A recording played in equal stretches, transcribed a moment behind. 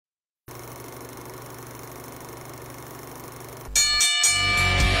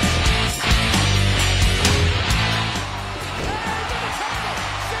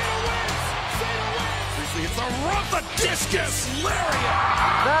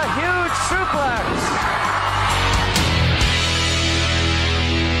suplex.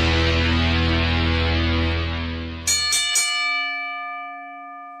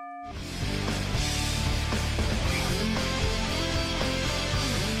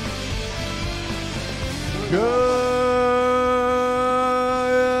 Good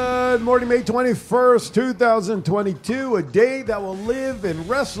morning, May 21st, 2022, a day that will live in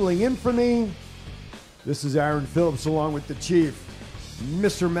wrestling infamy. This is Aaron Phillips along with the Chief,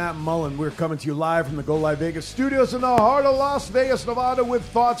 Mr. Matt Mullen. We're coming to you live from the Go Live Vegas studios in the heart of Las Vegas, Nevada, with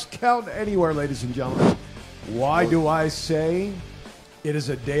thoughts count anywhere, ladies and gentlemen. Why do I say it is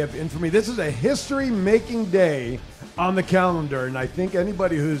a day of infamy? This is a history-making day on the calendar, and I think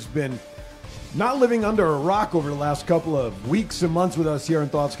anybody who's been not living under a rock over the last couple of weeks and months with us here in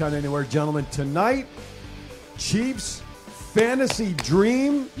Thoughts Count Anywhere, gentlemen, tonight, Chiefs' fantasy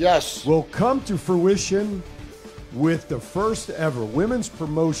dream will come to fruition with the first ever women's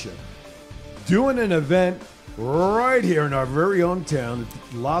promotion doing an event right here in our very own town,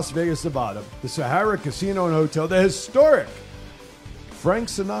 Las Vegas, Nevada, the Sahara Casino and Hotel, the historic Frank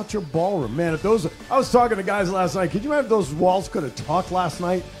Sinatra Ballroom. Man, if those, I was talking to guys last night, could you imagine if those walls could have talked last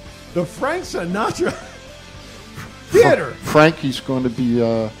night? The Frank Sinatra Theater. Frankie's going to be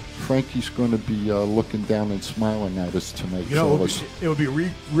looking down and smiling at us tonight. You know, it would be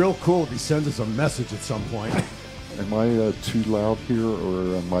real cool if he sends us a message at some point. Am I too loud here,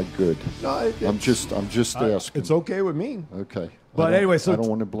 or am I good? No, I'm just asking. It's okay with me. Okay. But anyway, so I don't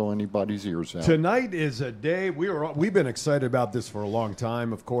want to blow anybody's ears out. Tonight is a day we've been excited about this for a long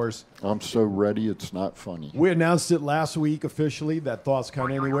time. Of course, I'm so ready. It's not funny. We announced it last week officially that Thoughts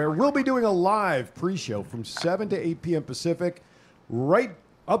Count Anywhere. We'll be doing a live pre-show from 7 to 8 p.m. Pacific, right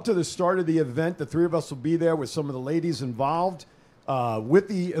up to the start of the event. The three of us will be there with some of the ladies involved. With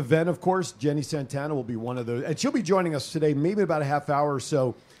the event, of course, Jenny Santana will be one of those. And she'll be joining us today, maybe about a half hour or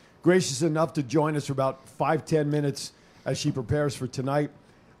so. Gracious enough to join us for about 5-10 minutes as she prepares for tonight.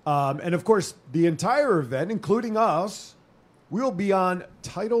 And, of course, the entire event, including us, will be on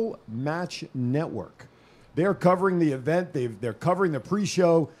Title Match Network. They're covering the event. They're covering the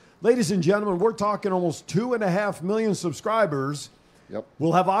pre-show. Ladies and gentlemen, we're talking almost 2.5 million subscribers. Yep.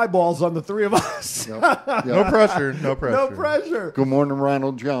 We'll have eyeballs on the three of us. Yep. No pressure. No pressure. Good morning,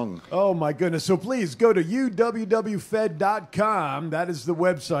 Ronald Young. Oh, my goodness. So please go to uwwfed.com. That is the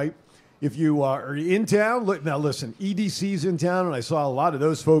website. If you are in town, now listen, EDC's in town, and I saw a lot of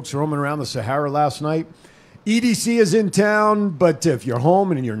those folks roaming around the Sahara last night. EDC is in town, but if you're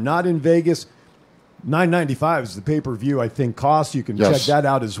home and you're not in Vegas, $9.95 is the pay-per-view, I think, cost. You can check that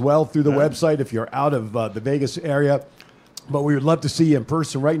out as well through the website if you're out of the Vegas area. But we would love to see you in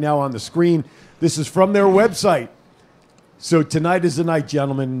person right now on the screen. This is from their website. So tonight is the night,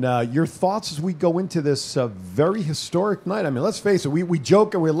 gentlemen. Your thoughts as we go into this very historic night. I mean, let's face it, we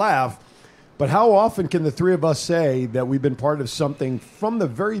joke and we laugh, but how often can the three of us say that we've been part of something from the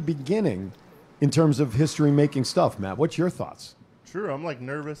very beginning in terms of history-making stuff, Matt? What's your thoughts? Sure, I'm like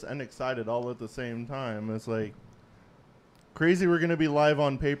nervous and excited all at the same time. It's like crazy we're going to be live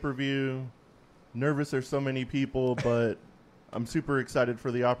on pay-per-view. Nervous there's so many people, but I'm super excited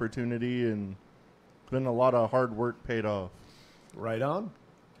for the opportunity, and it's been a lot of hard work paid off. Right on.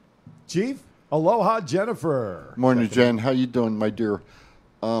 Chief, aloha, Jennifer. Morning, Jen. How you doing, my dear?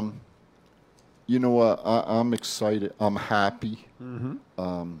 You know what? I'm excited. I'm happy.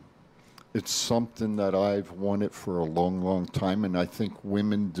 Mm-hmm. It's something that I've wanted for a long, long time, and I think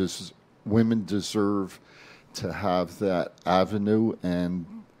women deserve to have that avenue, and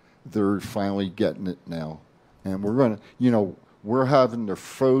they're finally getting it now. And we're going to, we're having the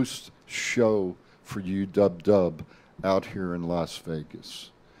first show for UW out here in Las Vegas.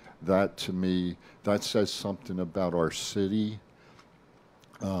 That, to me, that says something about our city,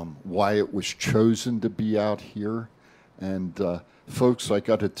 why it was chosen to be out here. And, folks, I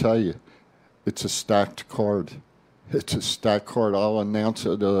got to tell you, it's a stacked card. It's a stacked card. I'll announce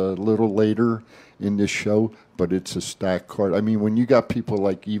it a little later in this show, but it's a stacked card. I mean, when you got people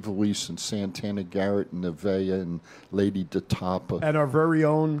like Ivelisse and Santana Garrett and Nevaeh and Lady DeTapa. And our very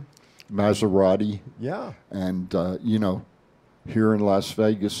own Maserati. Yeah. And, here in Las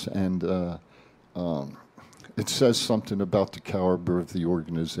Vegas, and it says something about the caliber of the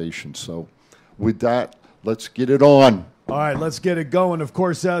organization. So with that, let's get it on. All right, let's get it going. Of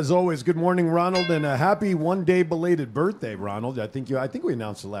course, as always, good morning, Ronald, and a happy one-day belated birthday, Ronald. I think we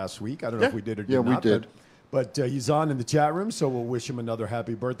announced it last week. I don't know if we did or did not. Yeah, we did. But he's on in the chat room, so we'll wish him another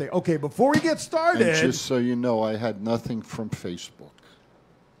happy birthday. Okay, before we get started. And just so you know, I had nothing from Facebook.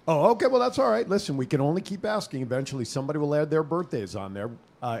 Oh, okay. Well, that's all right. Listen, we can only keep asking. Eventually, somebody will add their birthdays on there.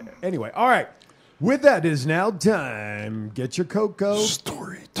 Anyway, all right. With that, it is now time. Get your cocoa.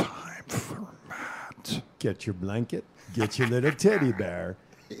 Story time. Get your blanket. Get your little teddy bear.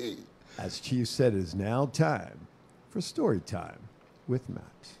 As Chief said, it is now time for story time with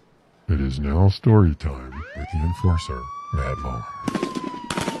Matt. It is now story time with the enforcer, Matt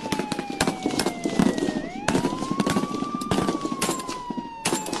Mullen.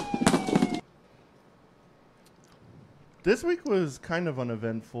 This week was kind of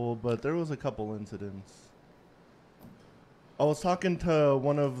uneventful, but there was a couple incidents. I was talking to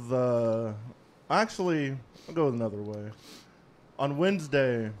one of the... Actually, I'll go another way. On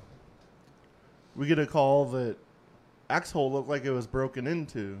Wednesday, we get a call that Axhole looked like it was broken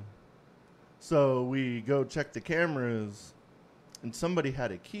into. So we go check the cameras, and somebody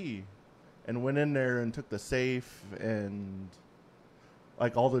had a key and went in there and took the safe and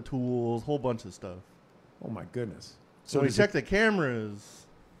like all the tools, whole bunch of stuff. Oh, my goodness. So when we checked the cameras,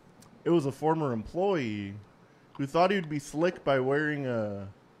 it was a former employee who thought he would be slick by wearing a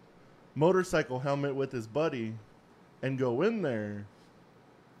motorcycle helmet with his buddy and go in there.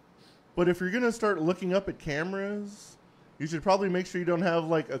 But if you're going to start looking up at cameras, you should probably make sure you don't have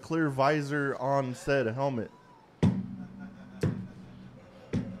like a clear visor on said helmet.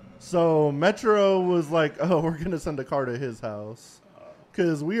 So Metro was like, oh, we're going to send a car to his house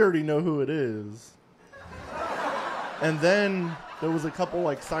because we already know who it is. And then there was a couple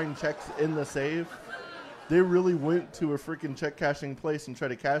like signed checks in the safe. They really went to a freaking check cashing place and tried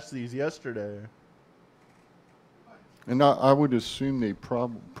to cash these yesterday. And I would assume they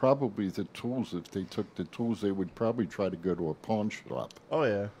probably the tools, if they took the tools, they would probably try to go to a pawn shop. Oh,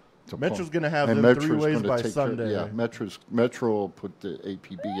 yeah. to Metro's pawn. going to have And them Metro's 3 ways gonna by take care- Sunday. Yeah, Metro will put the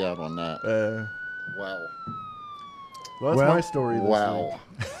APB out on that. Wow. Well, that's my story this Wow.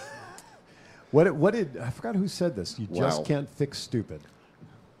 week. What did I forgot who said this? You just Wow. can't fix stupid.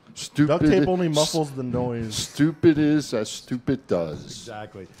 Stupid. Duct tape only muffles the noise. Stupid is as stupid does.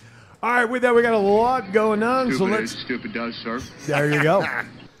 Exactly. All right, with that, we got a lot going on. Stupid does, sir. There you go.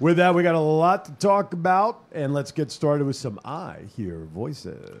 With that, we got a lot to talk about, and let's get started with some I Hear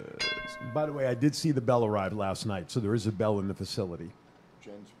Voices. By the way, I did see the bell arrive last night, so there is a bell in the facility.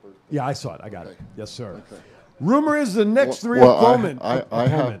 Jen's birthday. Yeah, I saw it. I got it. Okay. Yes, sir. Okay. Rumor is the next three Well,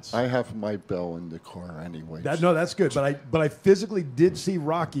 opponents. I have my bell in the car anyway. No, that's good. But I physically did see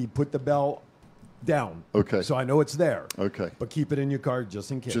Rocky put the bell down. Okay. So I know it's there. Okay. But keep it in your car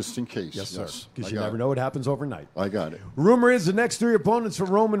just in case. Just in case. Yes, sir. Yes. Because I you got never it. know what happens overnight. I got it. Rumor is the next three opponents for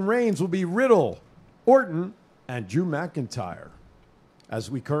Roman Reigns will be Riddle, Orton, and Drew McIntyre. As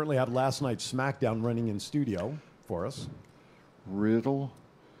we currently have last night's SmackDown running in studio for us. Riddle,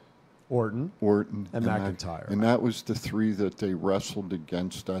 Orton, Orton, and McIntyre. And that was the three that they wrestled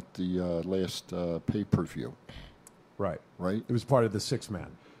against at the last pay-per-view, Right. right? It was part of the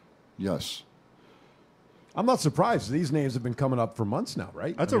six-man. Yes. I'm not surprised. These names have been coming up for months now,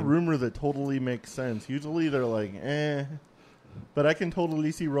 right? That's a rumor that totally makes sense. Usually they're like, eh. But I can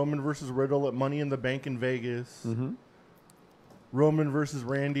totally see Roman versus Riddle at Money in the Bank in Vegas. Mm-hmm. Roman versus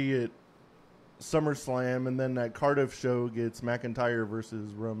Randy at SummerSlam. And then that Cardiff show gets McIntyre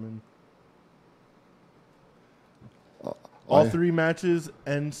versus Roman. All three matches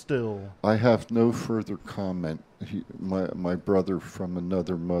and still. I have no further comment. My brother from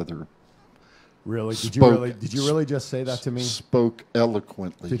another mother Really? Did you really just say that to me? spoke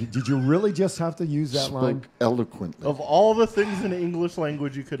eloquently. Did you really just have to use that spoke line? eloquently. Of all the things in the English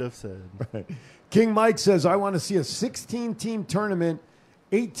language you could have said. King Mike says, I want to see a 16-team tournament,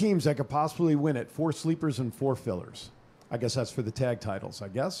 8 teams that could possibly win it, 4 sleepers and 4 fillers. I guess that's for the tag titles, I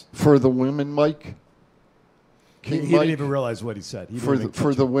guess. For the women, Mike? He King didn't Mike? even realize what he said. He For didn't even the, for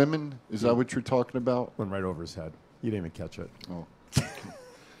catch the it. women? Is that what you're talking about? Went right over his head. He didn't even catch it. Oh.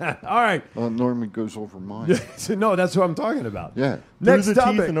 All right. Normally goes over mine. No, that's what I'm talking about. Yeah. Next Through the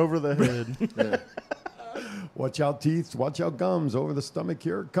topic. teeth and over the head. Yeah. Watch out teeth, watch out gums, over the stomach,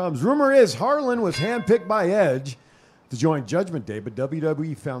 here it comes. Rumor is Harlan was handpicked by Edge to join Judgment Day, but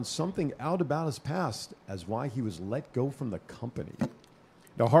WWE found something out about his past as why he was let go from the company.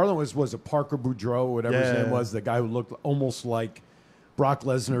 Now, Harlan was a Parker Boudreaux, whatever his Yeah. name was, the guy who looked almost like Brock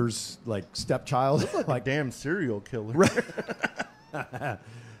Lesnar's like stepchild. Like damn serial killer.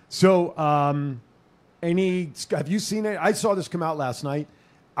 So, have you seen it? I saw this come out last night.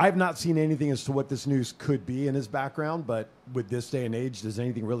 I've not seen anything as to what this news could be in his background, but with this day and age, does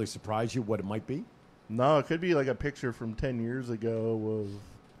anything really surprise you what it might be? No, it could be like a picture from 10 years ago of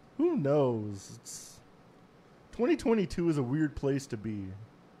who knows. 2022 is a weird place to be.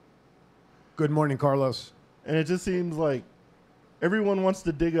 Good morning, Carlos. And it just seems like everyone wants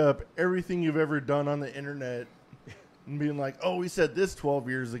to dig up everything you've ever done on the internet and being like, oh, we said this 12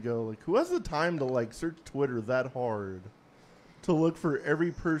 years ago. Like, who has the time to like search Twitter that hard? to look for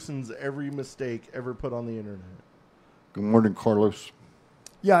every person's every mistake ever put on the internet. Good morning, Carlos.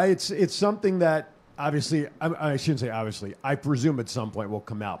 Yeah, it's something that obviously, I shouldn't say obviously, I presume at some point will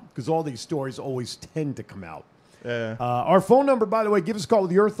come out because all these stories always tend to come out. Yeah. Our phone number, by the way, give us a call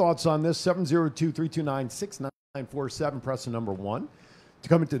with your thoughts on this, 702-329-6947, press the number 1 to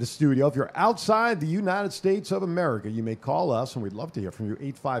come into the studio. If you're outside the United States of America, you may call us, and we'd love to hear from you,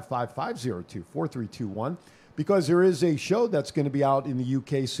 855-502-4321, because there is a show that's going to be out in the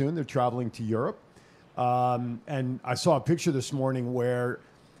UK soon. They're traveling to Europe. And I saw a picture this morning where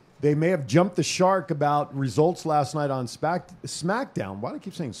they may have jumped the shark about results last night on SmackDown. Why do I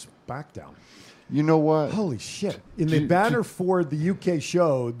keep saying SmackDown? You know what? Holy shit. In the banner for the UK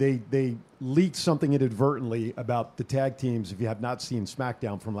show, they leaked something inadvertently about the tag teams, if you have not seen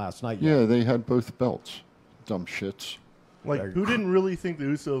SmackDown from last night yet. Yeah, they had both belts. Dumb shits. Like, who didn't really think the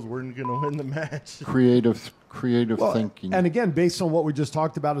Usos weren't going to win the match? Creative thinking. And again, based on what we just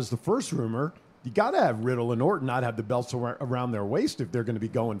talked about as the first rumor, you got to have Riddle and Orton not have the belts around their waist if they're going to be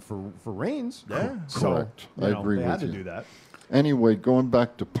going for reigns. Yeah. So, Correct. I agree they with had to you. do that. Anyway, going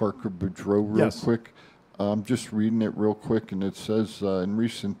back to Parker Boudreaux real Yes. quick. I'm just reading it real quick, and it says, in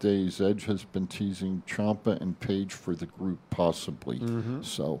recent days, Edge has been teasing Ciampa and Page for the group, possibly. Mm-hmm.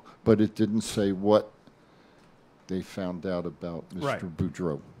 So, but it didn't say what they found out about Mr. Right.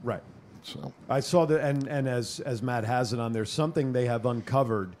 Boudreaux. Right. So, I saw that, and as Matt has it on there, something they have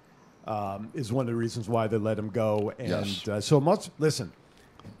uncovered is one of the reasons why they let him go. And Yes. so much. Listen,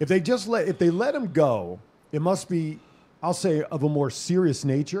 if they let him go, it must be, I'll say, of a more serious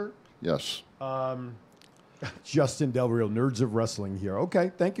nature. yes. Justin Del Rio, Nerds of Wrestling here.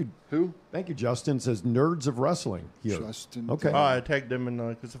 Okay, thank you. Who? Thank you, Justin. Says Nerds of Wrestling here. Justin. Okay. Oh, I tagged him in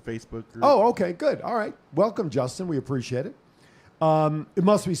it's a Facebook group. Oh, okay, good. All right. Welcome, Justin. We appreciate it. It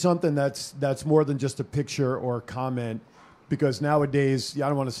must be something that's more than just a picture or a comment, because nowadays, I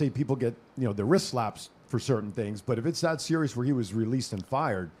don't want to say people get their wrist slaps for certain things, but if it's that serious where he was released and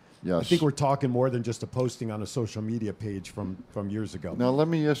fired, I Yes. think we're talking more than just a posting on a social media page from years ago. Now, let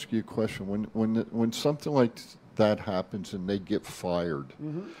me ask you a question. When something like that happens and they get fired,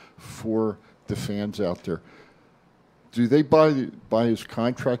 for the fans out there, do they buy his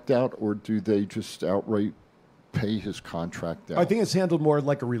contract out, or do they just outright pay his contract out? I think it's handled more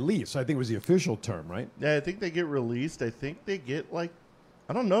like a release. I think it was the official term, right? Yeah, I think they get released. I think they get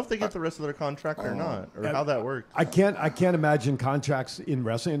I don't know if they get the rest of their contract or not, or how that works. I can't imagine contracts in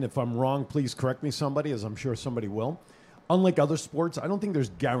wrestling. If I'm wrong, please correct me, somebody, as I'm sure somebody will. Unlike other sports, I don't think there's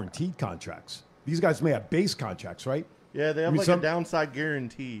guaranteed contracts. These guys may have base contracts, right? Yeah, they have a downside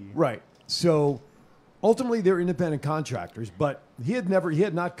guarantee. Right. So ultimately, they're independent contractors, but he had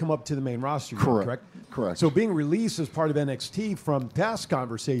not come up to the main roster yet, correct? Correct. So being released as part of NXT, from past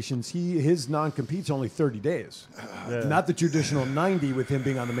conversations, his non-compete's only 30 days. Not the traditional 90 with him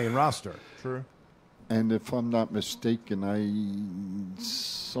being on the main roster. True. And if I'm not mistaken,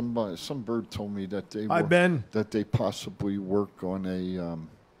 some bird told me that they possibly work on a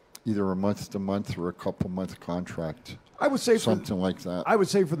either a month-to-month or a couple-month contract. I would say something like that. I would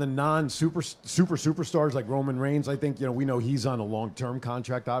say for the superstars like Roman Reigns, I think we know he's on a long-term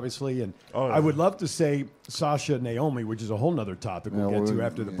contract, obviously, and I would love to say Sasha and Naomi, which is a whole nother topic we'll get to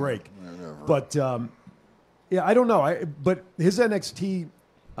after the break. But I don't know. But his NXT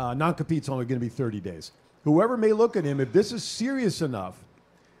non-compete's only going to be 30 days. Whoever may look at him, if this is serious enough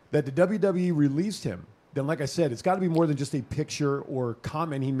that the WWE released him, then, like I said, it's got to be more than just a picture or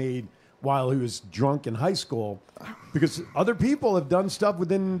comment he made while he was drunk in high school, because other people have done stuff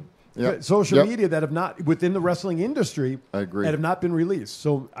within social media that have not, within the wrestling industry, I agree, that have not been released.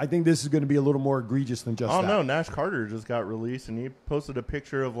 So I think this is going to be a little more egregious than just that. I don't know. Nash Carter just got released, and he posted a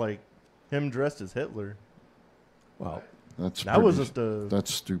picture of him dressed as Hitler. Well, that's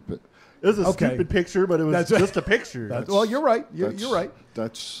stupid. It was a stupid picture, but it was just a picture. Well, you're right. You're right.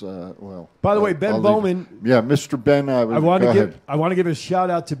 That's well. By the way, Ben Bowman. Mr. Ben. I want to give a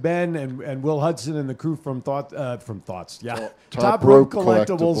shout out to Ben and Will Hudson and the crew from Thoughts. Yeah, Top Rope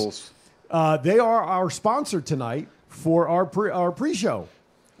Collectibles. They are our sponsor tonight for our pre-show,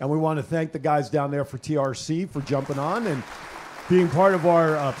 and we want to thank the guys down there for TRC for jumping on and being part of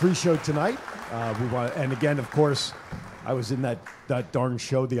our pre-show tonight. And again, of course, I was in that darn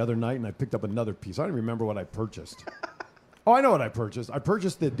show the other night, and I picked up another piece. I don't even remember what I purchased. Oh, I know what I purchased. I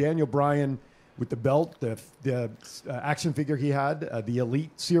purchased the Daniel Bryan with the belt, the action figure he had, the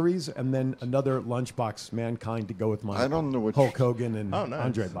Elite series, and then another lunchbox Mankind to go with my Hulk Hogan and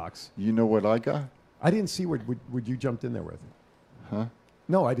Andre box. You know what I got? I didn't see what you jumped in there with. Huh?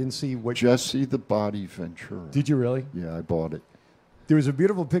 No, I didn't see what. Jesse the Body Ventura. Did you really? Yeah, I bought it. There was a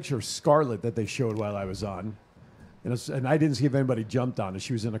beautiful picture of Scarlett that they showed while I was on. And I didn't see if anybody jumped on it.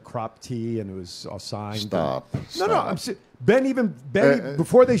 She was in a crop tee, and it was all signed. Stop. No. Ben,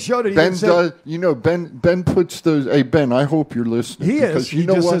 before they showed it, Ben does. Ben puts those. Hey, Ben, I hope you're listening. He is. He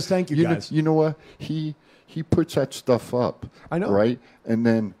just says thank you, guys. You know what? He puts that stuff up. I know. Right? And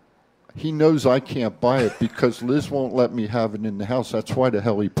then he knows I can't buy it because Liz won't let me have it in the house. That's why the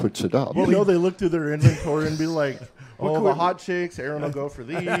hell he puts it up. Well, they look through their inventory and be like, oh, the hot chicks, Aaron will go for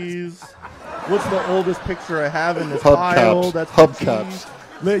these. What's the oldest picture I have in this pile? That's hubcaps.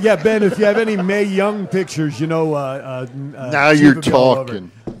 Yeah, Ben, if you have any Mae Young pictures, now you're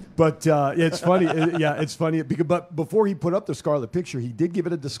talking. But it's funny. It's funny. But before he put up the Scarlet picture, he did give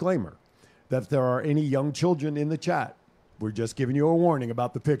it a disclaimer that if there are any young children in the chat, we're just giving you a warning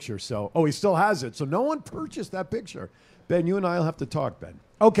about the picture. So, he still has it. So no one purchased that picture. Ben, you and I will have to talk, Ben.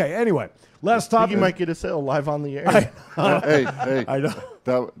 Okay, anyway, last topic. I think you might get a sale live on the air. Hey, I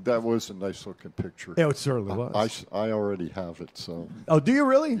know. That was a nice looking picture. It certainly was. I already have it. So. Oh, do you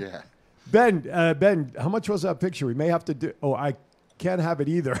really? Yeah. Ben, how much was that picture? We may have to do. Oh, I can't have it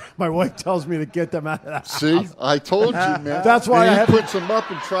either. My wife tells me to get them out of the house. See, I told you, man. That's why he puts them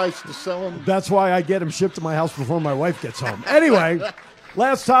up and tries to sell them. That's why I get them shipped to my house before my wife gets home. Anyway,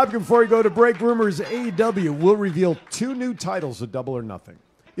 last topic before we go to break. Rumors AEW will reveal 2 new titles of Double or Nothing.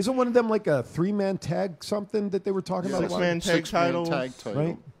 Isn't one of them like a 3-man tag something that they were talking about? 6-man tag title.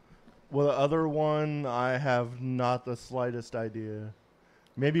 Right? Well, the other one, I have not the slightest idea.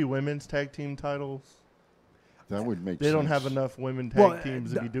 Maybe women's tag team titles. That would make sense. They don't have enough women tag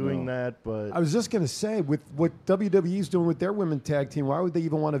teams to be doing that. But I was just going to say, with what WWE's doing with their women tag team, why would they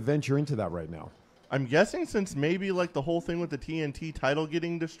even want to venture into that right now? I'm guessing since maybe like the whole thing with the TNT title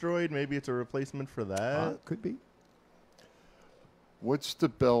getting destroyed, maybe it's a replacement for that. Could be. What's the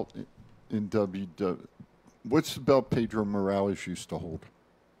belt in WWE? What's the belt Pedro Morales used to hold?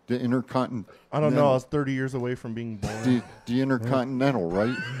 The Intercontinental. I don't know. I was 30 years away from being born. The Intercontinental,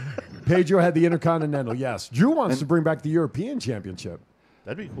 right? Pedro had the Intercontinental, yes. Drew wants to bring back the European Championship.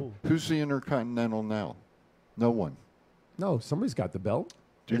 That'd be cool. Who's the Intercontinental now? No one. No, somebody's got the belt.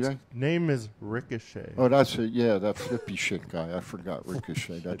 Its name is Ricochet. Oh, that's it. Yeah, that flippy shit guy. I forgot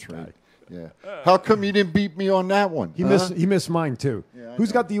Ricochet. That's right. Yeah. How come you didn't beat me on that one? He missed mine, too. Yeah,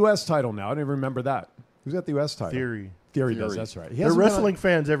 Who's got the U.S. title now? I didn't remember that. Who's got the U.S. title? Theory does, that's right. They're wrestling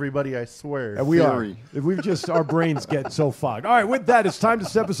fans, everybody, I swear. And we are. If we've just, our brains get so fogged. All right, with that, it's time to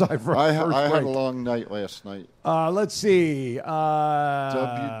step aside for our first break. I had a long night last night. Let's see.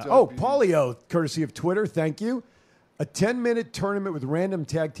 Paulio, courtesy of Twitter, thank you. A 10-minute tournament with random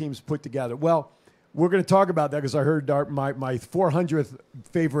tag teams put together. Well, we're going to talk about that because I heard my 400th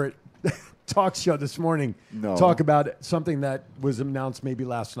favorite talk show this morning talk about something that was announced maybe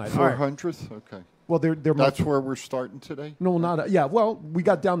last night. 400th? Right. Okay. Well, that's where we're starting today? No, not. Well, we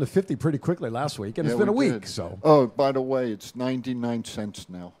got down to 50 pretty quickly last week, and it's been a week. So. Oh, by the way, it's 99 cents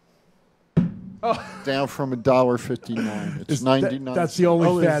now. Down from $1.59. It's 99. That's the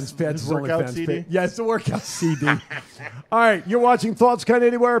only fans. Workout CD? Yeah, it's the workout CD. All right, you're watching Thoughts Count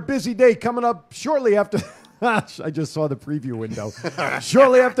Anywhere. A busy day coming up shortly after. I just saw the preview window.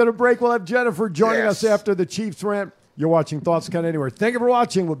 Shortly after the break, we'll have Jennifer joining us after the Chiefs rant. You're watching Thoughts Count Anywhere. Thank you for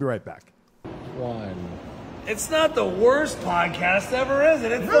watching. We'll be right back. It's not the worst podcast ever, is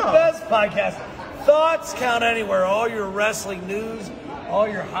it? It's the best podcast. Thoughts Count Anywhere. All your wrestling news, all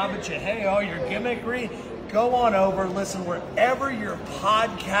your hobbit all your gimmickry. Go on over, listen wherever your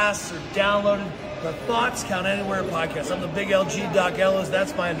podcasts are downloaded. The Thoughts Count Anywhere podcast. I'm the big LG Doc Ellis.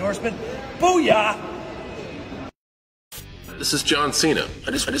 That's my endorsement. Booyah! This is John Cena.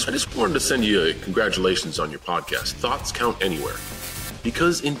 I just wanted to send you a congratulations on your podcast. Thoughts count anywhere.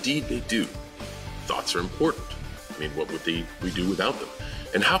 Because indeed they do. Thoughts are important. I mean, what would we do without them?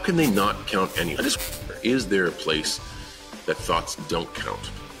 And how can they not count anywhere? Is there a place that thoughts don't count?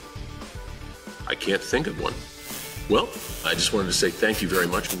 I can't think of one. Well, I just wanted to say thank you very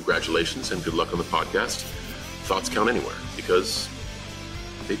much, congratulations, and good luck on the podcast. Thoughts count anywhere, because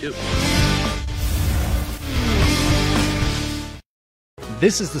they do.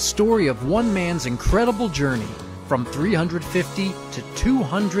 This is the story of one man's incredible journey from 350 to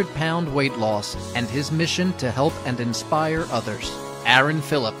 200-pound weight loss and his mission to help and inspire others. Aaron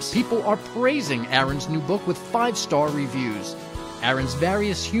Phillips. People are praising Aaron's new book with 5-star reviews. Aaron's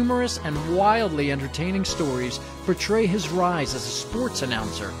various humorous and wildly entertaining stories portray his rise as a sports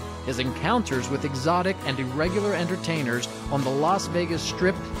announcer, his encounters with exotic and irregular entertainers on the Las Vegas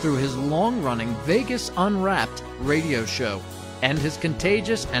Strip through his long-running Vegas Unwrapped radio show, and his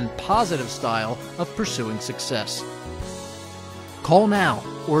contagious and positive style of pursuing success. Call now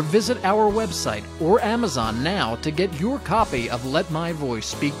or visit our website or Amazon now to get your copy of Let My Voice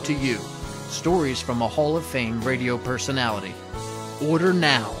Speak to You. Stories from a Hall of Fame radio personality. Order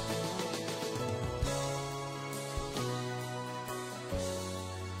now.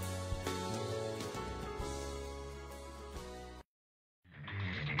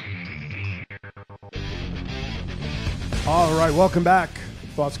 All right, welcome back.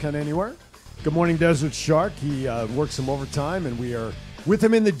 Thoughts Count Anywhere. Good morning, Desert Shark. He works some overtime, and we are with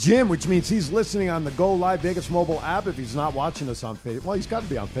him in the gym, which means he's listening on the Go Live Vegas mobile app. If he's not watching us on Facebook, well, he's got to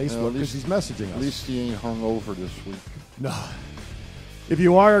be on Facebook because he's messaging us. At least he ain't hung over this week. No. If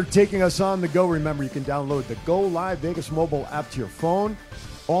you are taking us on the go, remember you can download the Go Live Vegas mobile app to your phone.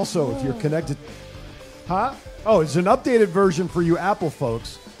 Also, if you're connected... Huh? Oh, it's an updated version for you Apple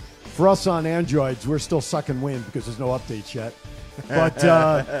folks. For us on Androids, we're still sucking wind because there's no updates yet. But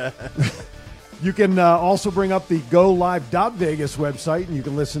you can also bring up the GoLive.Vegas website, and you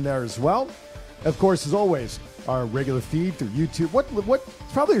can listen there as well. Of course, as always, our regular feed through YouTube. What?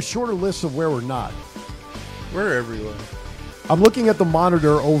 Probably a shorter list of where we're not. We're everywhere. I'm looking at the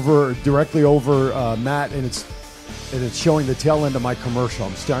monitor directly over Matt, and it's showing the tail end of my commercial.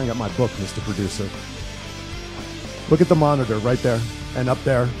 I'm staring at my book, Mr. Producer. Look at the monitor right there and up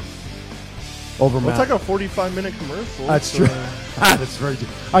there. Over Well, Matt. it's like a 45-minute commercial. That's so- true. That's very true.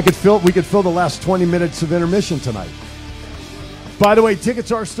 We could fill the last 20 minutes of intermission tonight. By the way,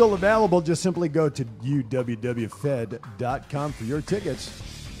 tickets are still available. Just simply go to uwwfed.com for your tickets.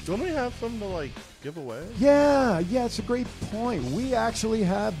 Don't we have some to give away? Yeah, it's a great point. We actually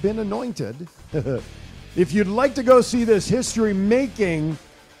have been anointed. If you'd like to go see this history-making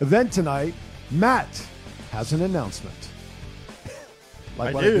event tonight, Matt has an announcement.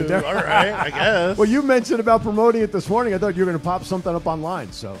 I what do. did there. All right, I guess. Well, you mentioned about promoting it this morning. I thought you were going to pop something up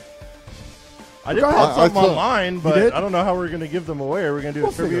online. So I did Go pop ahead. something online, did? but I don't know how we're going to give them away. Are we going to do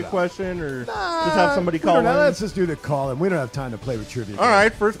We'll a trivia figure it out. question or just have somebody we call don't in? know. Let's just do the call in. We don't have time to play with trivia. All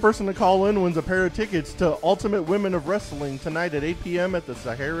right, first person to call in wins a pair of tickets to Ultimate Women of Wrestling tonight at 8 p.m. at the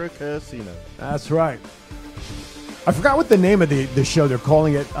Sahara Casino. That's right. I forgot what the name of the show. They're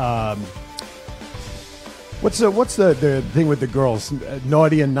calling it. What's the thing with the girls?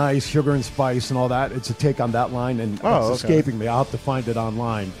 Naughty and Nice, Sugar and Spice, and all that. It's a take on that line, and it's escaping me. I'll have to find it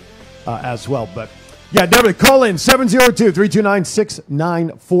online as well. But yeah, definitely call in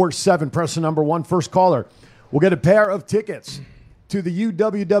 702-329-6947. Press the number 1. First caller will get a pair of tickets to the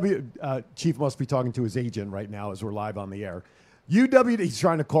UWW. Chief must be talking to his agent right now as we're live on the air. He's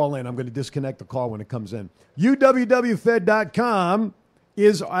trying to call in. I'm going to disconnect the call when it comes in. UWWFed.com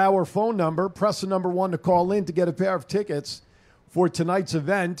is our phone number. Press the number 1 to call in to get a pair of tickets for tonight's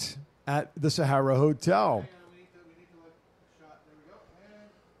event at the Sahara Hotel.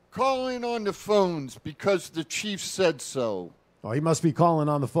 Call in on the phones because the chief said so. Oh, he must be calling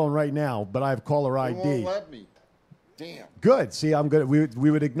on the phone right now, but I have caller They ID. won't let me. Damn. Good. See, I'm good. We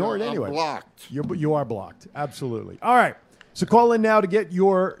would ignore it I'm anyway. blocked. You are blocked. Absolutely. All right. So call in now to get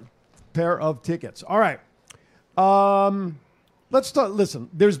your pair of tickets. All right. Let's start. Listen,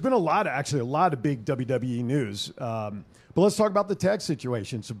 there's been a lot of big WWE news. But let's talk about the tag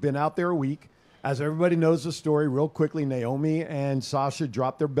situation. It's been out there a week. As everybody knows the story, real quickly, Naomi and Sasha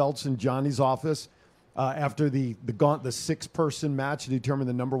dropped their belts in Johnny's office after the 6-person match to determine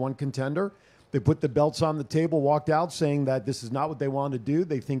the number 1 contender. They put the belts on the table, walked out, saying that this is not what they want to do.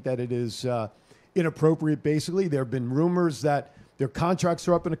 They think that it is inappropriate, basically. There have been rumors that their contracts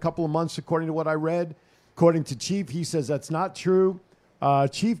are up in a couple of months, according to what I read. According to Chief, he says that's not true.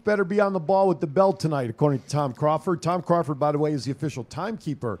 Chief better be on the ball with the belt tonight, according to Tom Crawford. Tom Crawford, by the way, is the official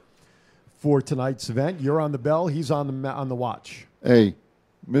timekeeper for tonight's event. You're on the bell. He's on the watch. Hey,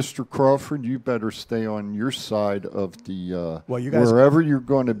 Mr. Crawford, you better stay on your side of the Well, you guys- wherever you're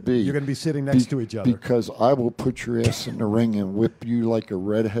going to be. You're going to be sitting next to each other. Because I will put your ass in the ring and whip you like a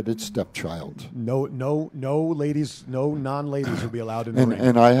redheaded stepchild. No ladies, no non-ladies will be allowed in the ring.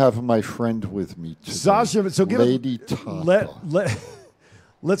 And I have my friend with me today. Sasha, so give Lady Tata.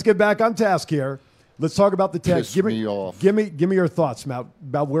 Let's get back on task here. Let's talk about the tag. Piss me off. Give me your thoughts, Matt,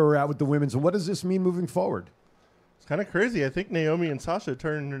 about where we're at with the women's, and what does this mean moving forward? It's kind of crazy. I think Naomi and Sasha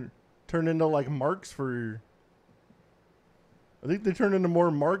turned into marks for. I think they turned into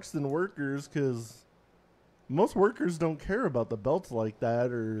more marks than workers because most workers don't care about the belts like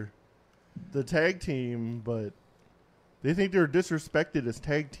that or the tag team, but they think they're disrespected as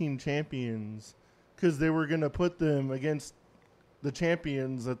tag team champions because they were going to put them against the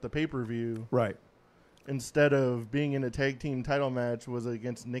champions at the pay-per-view. Right. Instead of being in a tag team title match was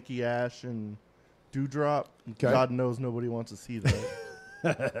against Nikki Ash and Doudrop. Okay. God knows nobody wants to see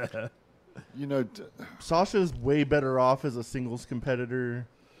that. Sasha's way better off as a singles competitor.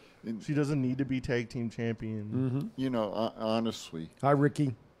 She doesn't need to be tag team champion. Honestly. Hi,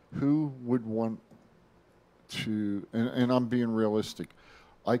 Ricky. who would want to? And I'm being realistic.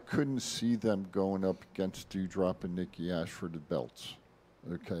 I couldn't see them going up against Doudrop and Nikki Ash for the belts.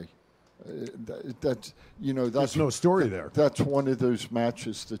 Okay, that's There's no story there. That's one of those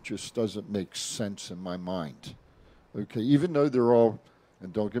matches that just doesn't make sense in my mind. Okay, even though they're all,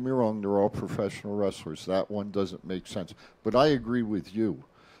 and don't get me wrong, they're all professional wrestlers. That one doesn't make sense. But I agree with you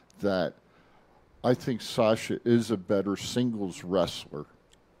that I think Sasha is a better singles wrestler,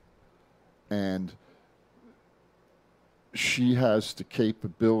 and she has the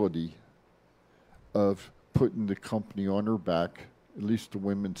capability of putting the company on her back, at least the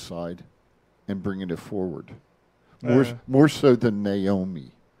women's side, and bringing it forward. More so than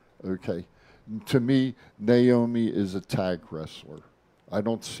Naomi. Okay, to me, Naomi is a tag wrestler. I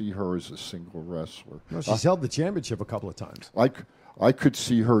don't see her as a single wrestler. No, she's held the championship a couple of times. I could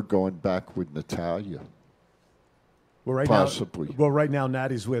see her going back with Natalya. Well, possibly. Right now,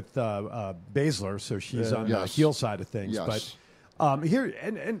 Natty's with Baszler, so she's on the heel side of things. Yes. But here,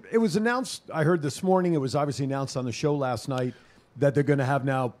 and it was announced, I heard this morning, it was obviously announced on the show last night, that they're going to have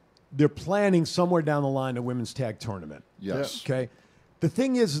now, they're planning somewhere down the line a women's tag tournament. Yes. Okay. The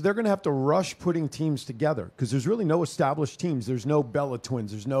thing is, they're going to have to rush putting teams together because there's really no established teams. There's no Bella Twins.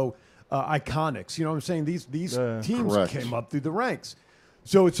 There's no Iconics. You know what I'm saying? These teams correct. came up through the ranks.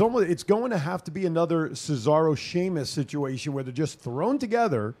 So it's going to have to be another Cesaro Sheamus situation where they're just thrown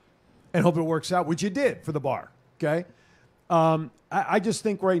together and hope it works out, which it did for the Bar. Okay, I just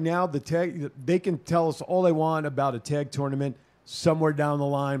think right now they can tell us all they want about a tag tournament somewhere down the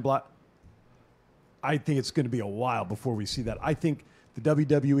line. I think it's going to be a while before we see that. I think the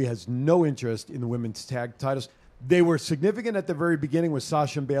WWE has no interest in the women's tag titles. They were significant at the very beginning when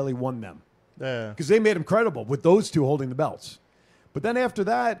Sasha and Bayley won them because they made them credible with those two holding the belts. But then after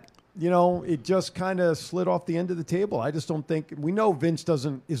that, it just kind of slid off the end of the table. I just don't think we know Vince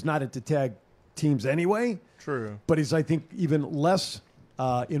is not into tag teams anyway. True. But he's, I think, even less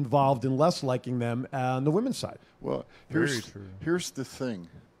involved and less liking them on the women's side. Well, Very true. Here's the thing.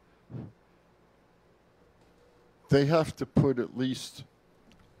 They have to put at least,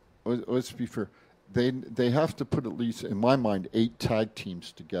 let's be fair, they have to put at least, in my mind, 8 tag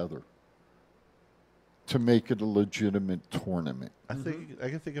teams together to make it a legitimate tournament. I think I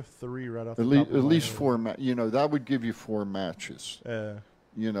can think of 3 right off At the top of my least head. 4 that would give you 4 matches. Yeah.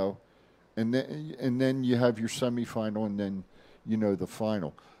 And then you have your semifinal and then the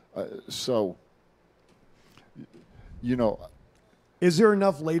final. Is there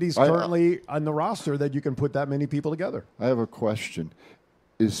enough ladies currently on the roster that you can put that many people together? I have a question.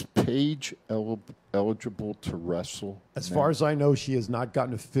 Is Paige eligible to wrestle? As far as I know, she has not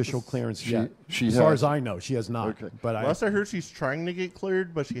gotten official clearance yet. As far as I know, she has not. Okay. But Last I heard, she's trying to get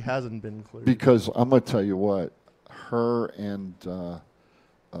cleared, but she hasn't been cleared. Because I'm going to tell you what, her and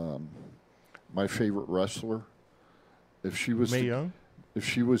my favorite wrestler, if she was Mae Young? if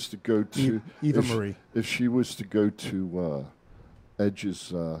she was to go to Eva Marie, if she was to go to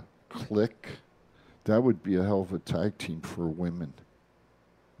Edge's Clique, that would be a hell of a tag team for women.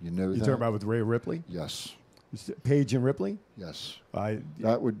 You talking about with Rhea Ripley? Yes. Paige and Ripley? Yes.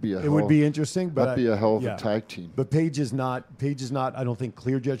 That would be would be interesting. But that'd be a hell of a tag team. But Paige is not, I don't think,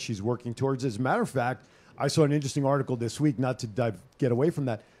 cleared yet. She's working towards it. As a matter of fact, I saw an interesting article this week, not to get away from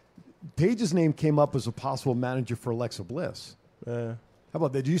that. Paige's name came up as a possible manager for Alexa Bliss. How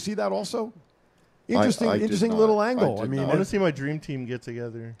about that? Did you see that also? Interesting little angle. I want to see my dream team get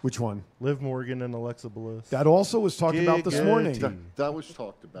together. Which one? Liv Morgan and Alexa Bliss. That also was talked about this morning. That was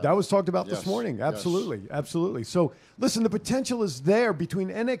talked about. That was talked about this Yes. morning. Yes. Absolutely. Absolutely. So, listen, the potential is there between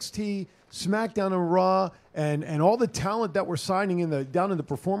NXT, SmackDown, and Raw, and all the talent that we're signing down in the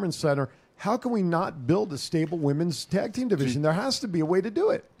Performance Center. How can we not build a stable women's tag team division? There has to be a way to do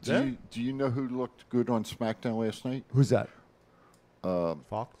it. Do you know who looked good on SmackDown last night? Who's that?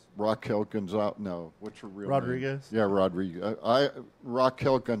 Fox? Raquel Gonzalez. No, what's her real Rodriguez? name? Yeah, Rodriguez.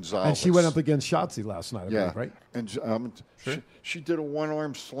 Raquel Gonzalez. And she went up against Shotzi last night, I Yeah, believe, right? And she did a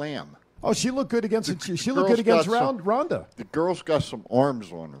one-arm slam. Oh, she looked good against Ronda. The girl's got some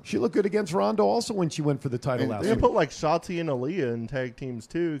arms on her. She looked good against Ronda also when she went for the title last They week. put like Shotzi and Aaliyah in tag teams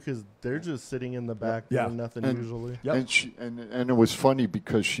too, because they're just sitting in the back doing nothing usually. Yep. And she and it was funny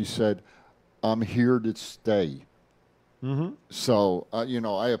because she said, "I'm here to stay." Mm-hmm. So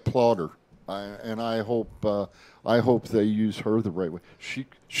I applaud her, and I hope they use her the right way.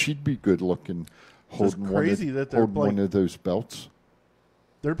 She'd be good looking, holding one of those belts.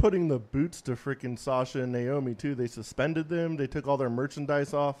 They're putting the boots to freaking Sasha and Naomi too. They suspended them. They took all their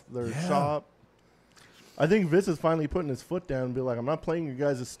merchandise off their shop. I think Vince is finally putting his foot down and be like, "I'm not playing you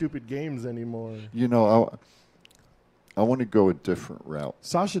guys' stupid games anymore." I want to go a different route.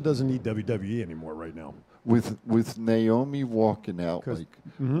 Sasha doesn't need WWE anymore right now. With Naomi walking out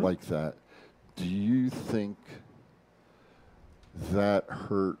Mm-hmm. like that, do you think that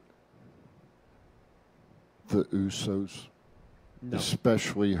hurt the Usos, No.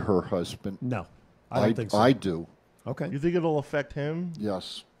 especially her husband? No, I don't think so. I do. Okay. You think it'll affect him?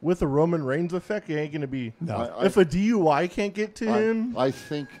 Yes. With the Roman Reigns effect, it ain't gonna be. No. If a DUI can't get to him, I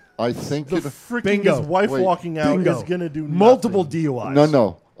think the freaking Bingo. his wife Wait. walking out Bingo. is gonna do multiple nothing. DUIs.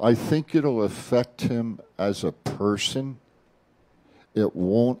 No. I think it'll affect him as a person. It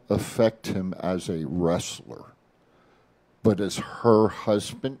won't affect him as a wrestler. But as her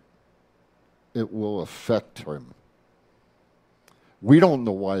husband, it will affect him. We don't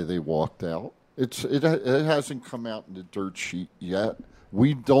know why they walked out. It hasn't come out in the dirt sheet yet.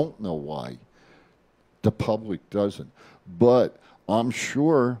 We don't know why. The public doesn't. But I'm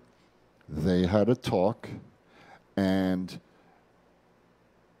sure they had a talk, and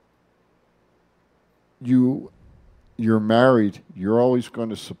you're married, you're always going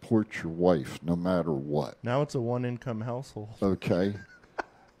to support your wife no matter what. Now it's a one-income household. Okay?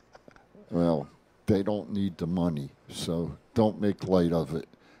 Well, they don't need the money, so don't make light of it.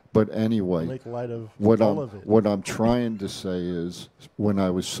 But anyway, Make light of what all of it. I'm trying to say is, when I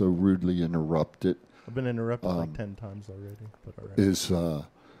was so rudely interrupted, I've been interrupted like 10 times already. But all right. is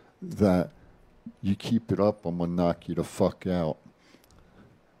that you keep it up, I'm gonna knock you the fuck out.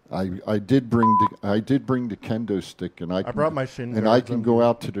 I did bring the kendo stick, and I brought my shin and I guards. can I'm go good.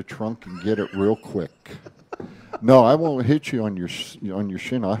 out to the trunk and get it real quick. No, I won't hit you on your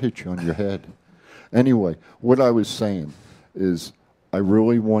shin. I'll hit you on your head. Anyway, what I was saying is, I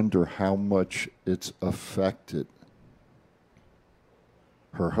really wonder how much it's affected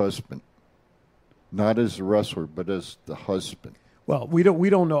her husband, not as a wrestler, but as the husband. Well, we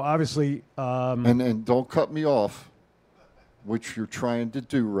don't know. Obviously, And don't cut me off, which you're trying to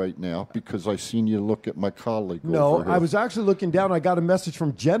do right now, because I seen you look at my colleague. no. over here. I was actually looking down. I got a message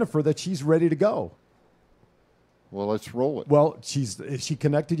from Jennifer that she's ready to go. Well, let's roll it. Well, is she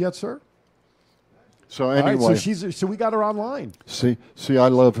connected yet, sir? So All right, anyway, so we got her online. see, I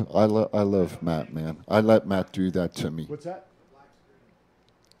love Matt, man. I let Matt do that to me. What's that?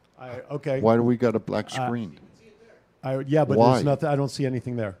 Okay. Why do we got a black screen? Yeah, but Why? there's nothing. I don't see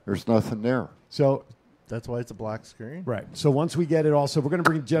anything there. There's nothing there. So That's why it's a black screen. right. So once we get it, also we're going to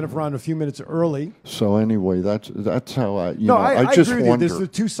bring Jennifer on a few minutes early. So anyway, that's how I. I just agree with you. wonder. There's the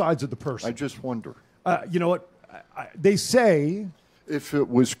two sides of the person. I just wonder You know what? They say if it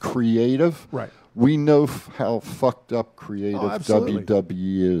was creative. Right. We know how fucked up creative absolutely.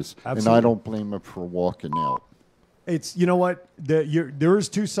 WWE is, and Absolutely. I don't blame him for walking out. it's, you know what? There is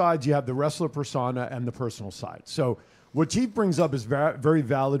two sides. You have the wrestler persona and the personal side. So what Chief brings up is very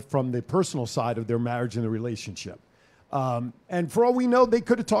valid from the personal side of their marriage and the relationship. And for all we know, they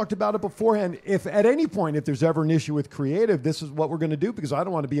could have talked about it beforehand. If at any point, if there's ever an issue with creative, this is what we're going to do, because I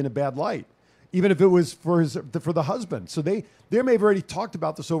don't want to be in a bad light, even if it was for the husband. So they may have already talked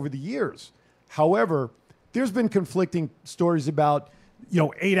about this over the years. However, there's been conflicting stories about,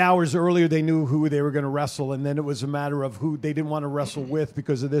 8 hours earlier they knew who they were going to wrestle, and then it was a matter of who they didn't want to wrestle with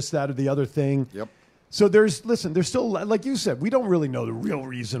because of this, that, or the other thing. Yep. So there's still, like you said, we don't really know the real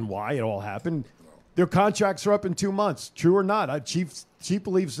reason why it all happened. Their contracts are up in 2 months, true or not. Chief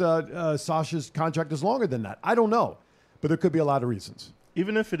believes Sasha's contract is longer than that. I don't know, but there could be a lot of reasons.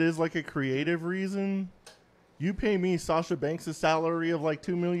 Even if it is like a creative reason, you pay me Sasha Banks' salary of like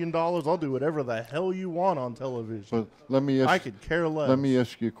 $2 million, I'll do whatever the hell you want on television. But let me ask, I could care less. Let me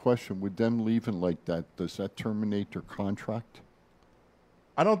ask you a question. With them leaving like that, does that terminate their contract?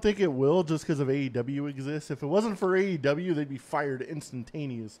 I don't think it will, just because of AEW exists. If it wasn't for AEW, they'd be fired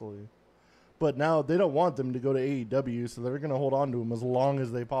instantaneously. But now they don't want them to go to AEW, so they're going to hold on to them as long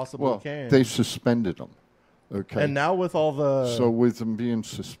as they possibly can. They suspended them. Okay. And now with all the... So with them being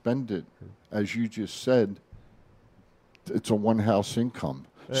suspended, as you just said, it's a one-house income.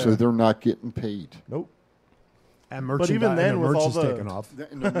 So Yeah. they're not getting paid. Nope. And But even then, with merch all is the... taken off.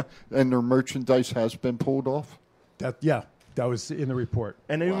 And their merchandise has been pulled off? That was in the report.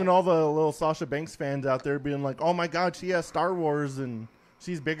 And even all the little Sasha Banks fans out there being like, oh my God, she has Star Wars and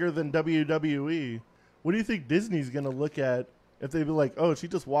she's bigger than WWE. What do you think Disney's going to look at if they be like, oh, she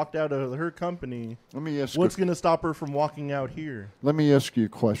just walked out of her company? Let me ask What's going to stop her from walking out here? Let me ask you a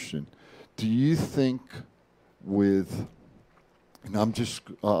question. Do you think with, and I'll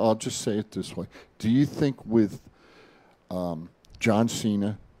just say it this way. Do you think with John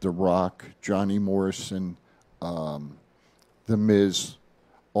Cena, The Rock, Johnny Morrison, The Miz,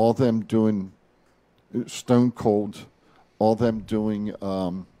 all them doing Stone Cold, all them doing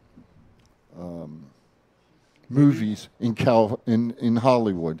movies in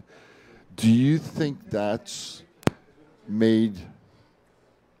Hollywood. Do you think that's made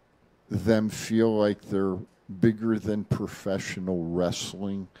them feel like they're bigger than professional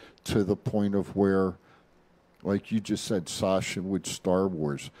wrestling to the point of where, like you just said, Sasha with Star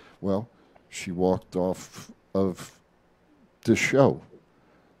Wars? Well, she walked off of the show.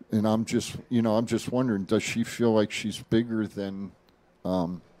 And I'm just wondering, does she feel like she's bigger than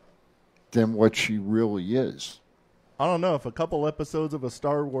what she really is? I don't know if a couple episodes of a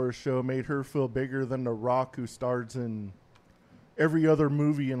Star Wars show made her feel bigger than The Rock, who stars in every other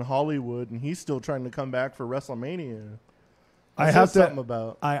movie in Hollywood, and he's still trying to come back for WrestleMania. I have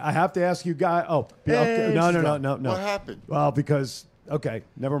to ask you guys. Oh, Hey, no. What happened? Well, because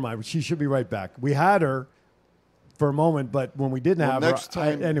never mind. She should be right back. We had her for a moment, but when we didn't have next her,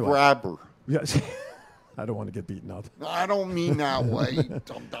 time, anyway. grab her. Yes. I don't want to get beaten up. I don't mean that way,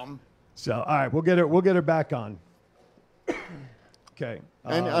 dum-dum. So, all right, we'll get her back on. Okay.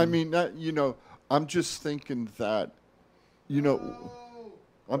 And I mean, that, I'm just thinking that,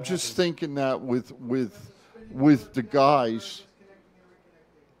 I'm just thinking that with the guys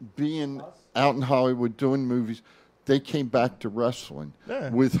being out in Hollywood doing movies, they came back to wrestling. Yeah,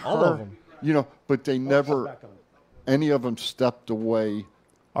 with her, all of them. But they never, any of them stepped away.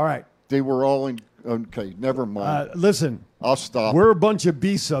 All right. They were all in. Okay, never mind. Listen, I'll stop. We're a bunch of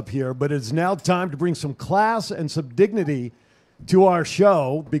beasts up here, but it's now time to bring some class and some dignity to our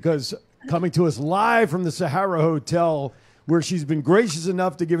show, because coming to us live from the Sahara Hotel, where she's been gracious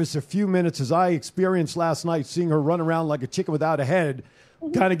enough to give us a few minutes, as I experienced last night, seeing her run around like a chicken without a head,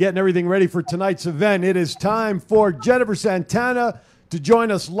 kind of getting everything ready for tonight's event. It is time for Jennifer Santana to join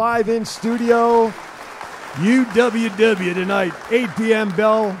us live in studio. UWW tonight, 8 p.m.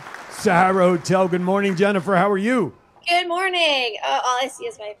 Bell Sahara Hotel. Good morning, Jennifer. How are you? Good morning. All I see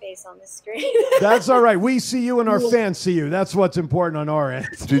is my face on the screen. That's all right. We see you and our fans see you. That's what's important on our end.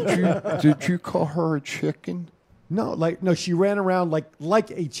 Did you call her a chicken? No, she ran around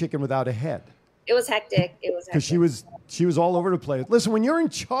like a chicken without a head. It was hectic. Because she was all over the place. Listen, when you're in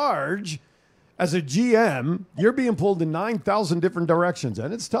charge as a GM, you're being pulled in 9,000 different directions,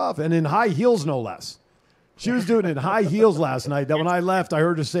 and it's tough, and in high heels, no less. She was doing it in high heels last night. That when I left, I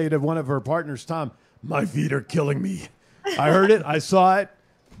heard her say to one of her partners, Tom, "My feet are killing me." I heard it. I saw it.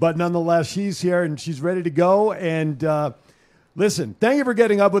 But nonetheless, she's here, and she's ready to go. And listen, thank you for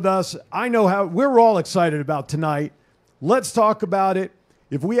getting up with us. I know how we're all excited about tonight. Let's talk about it.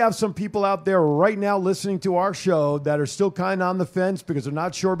 If we have some people out there right now listening to our show that are still kind of on the fence because they're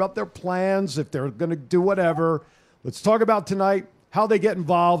not sure about their plans, if they're going to do whatever, let's talk about tonight, how they get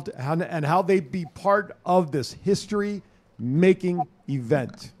involved, and how they be part of this history-making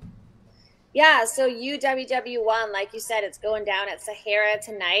event. Yeah, so UWW1, like you said, it's going down at Sahara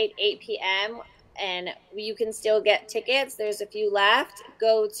tonight, 8 p.m., and you can still get tickets. There's a few left.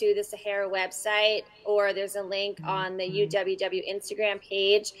 Go to the Sahara website, or there's a link on the UWW Instagram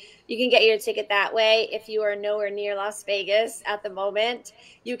page. You can get your ticket that way. If you are nowhere near Las Vegas at the moment,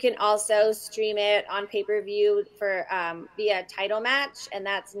 you can also stream it on pay-per-view for via title match, and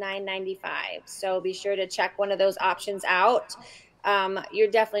that's $9.95. So be sure to check one of those options out. You're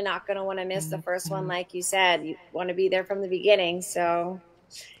definitely not going to want to miss the first one. Like you said, you want to be there from the beginning. So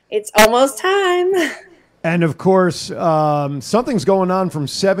it's almost time. And of course, something's going on from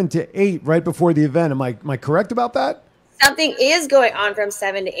 7 to 8 right before the event. Am I correct about that? Something is going on from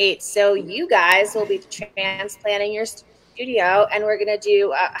 7 to 8. So you guys will be transplanting your studio, and we're going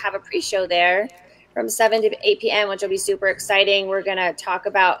to have a pre-show there from 7 to 8 p.m., which will be super exciting. We're going to talk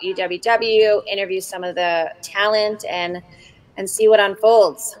about UWW, interview some of the talent, and see what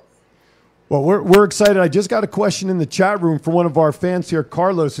unfolds. Well, we're excited. I just got a question in the chat room from one of our fans here.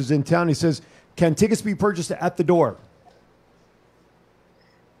 Carlos is in town. He says, can tickets be purchased at the door?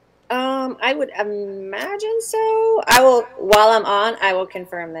 I would imagine so. While I'm on, I will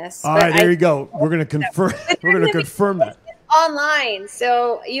confirm this. All right, there you go. We're going to confirm. We're going to confirm that. Online.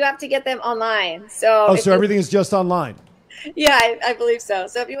 So you have to get them online. So everything is just online. Yeah, I believe so.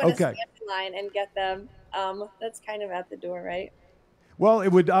 So if you want to stand in line and get them, that's kind of at the door, right? Well, it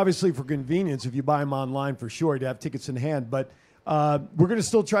would obviously, for convenience, if you buy them online, for sure, to have tickets in hand. But we're going to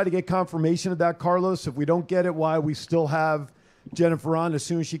still try to get confirmation of that, Carlos. If we don't get it, why we still have Jennifer on. As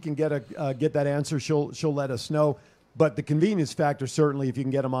soon as she can get that answer, she'll let us know. But the convenience factor, certainly, if you can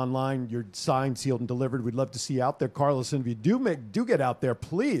get them online, you're signed, sealed, and delivered. We'd love to see you out there, Carlos. And if you do get out there,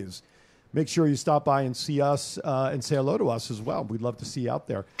 please make sure you stop by and see us and say hello to us as well. We'd love to see you out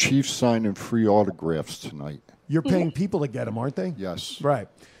there. Chiefs signing free autographs tonight. You're paying people to get them, aren't they? Yes. Right.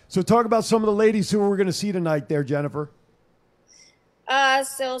 So talk about some of the ladies who we're going to see tonight there, Jennifer.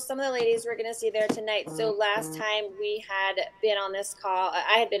 So some of the ladies we're going to see there tonight. So last time we had been on this call,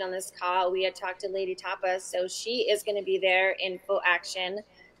 I had been on this call. We had talked to Lady Tapa. So she is going to be there in full action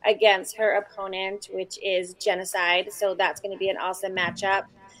against her opponent, which is Genocide. So that's going to be an awesome matchup.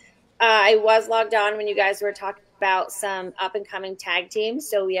 I was logged on when you guys were talking about some up-and-coming tag teams.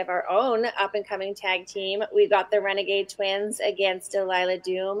 So we have our own up-and-coming tag team. We got the Renegade Twins against Delilah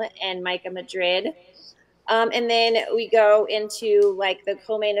Doom and Micah Madrid. And then we go into like the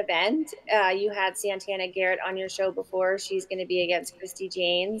co-main event. You had Santana Garrett on your show before. She's going to be against Christy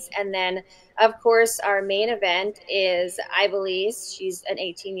Janes. And then, of course, our main event is Ivelisse. She's an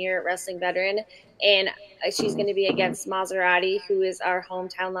 18-year wrestling veteran. And she's going to be against Maserati, who is our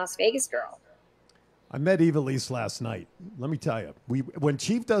hometown Las Vegas girl. I met Ivelisse last night. Let me tell you, when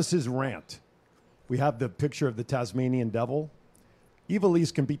Chief does his rant, we have the picture of the Tasmanian Devil.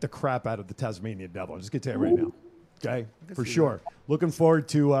 Ivelisse can beat the crap out of the Tasmanian Devil. I'm just going to tell you right now. Okay? For sure. Looking forward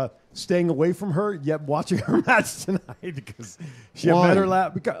to staying away from her, yet watching her match tonight because she had better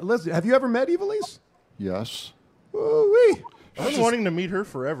lap. Listen, have you ever met Ivelisse? Yes. Ooh-wee. I've been wanting to meet her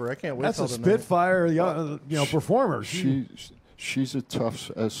forever. I can't wait. That's a Spitfire, performer. She's a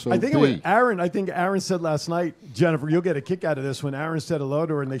tough SOB. I think it was Aaron. I think Aaron said last night, Jennifer, you'll get a kick out of this. When Aaron said hello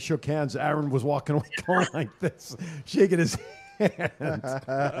to her and they shook hands, Aaron was walking away going like this, shaking his hands.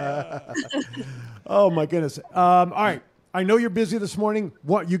 Oh my goodness! All right, I know you're busy this morning.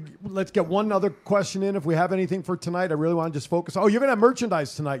 Let's get one other question in if we have anything for tonight. I really want to just focus. Oh, you're gonna have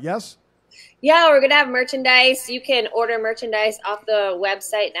merchandise tonight, yes? Yeah, we're gonna have merchandise. You can order merchandise off the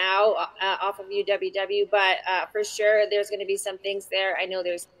website now, off of UWW. But for sure, there's gonna be some things there. I know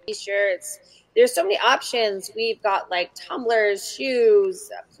there's T-shirts. There's so many options. We've got like tumblers,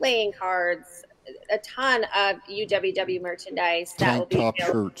 shoes, playing cards. A ton of UWW merchandise. Tank top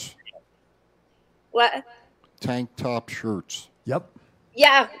shirts. What? Tank top shirts. Yep.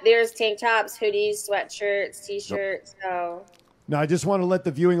 Yeah, there's tank tops, hoodies, sweatshirts, T-shirts. Yep. So. Now, I just want to let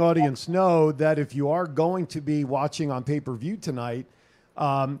the viewing audience know that if you are going to be watching on pay-per-view tonight,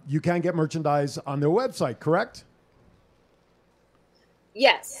 you can get merchandise on their website, correct?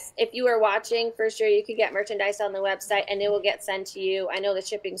 Yes. If you are watching, for sure, you can get merchandise on the website, and it will get sent to you. I know the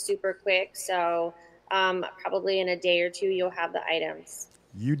shipping's super quick, so probably in a day or two, you'll have the items.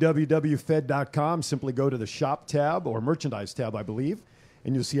 UWWFed.com. Simply go to the shop tab or merchandise tab, I believe,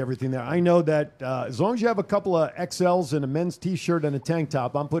 and you'll see everything there. I know that as long as you have a couple of XLs and a men's T-shirt and a tank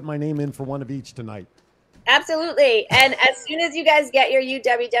top, I'm putting my name in for one of each tonight. Absolutely. And as soon as you guys get your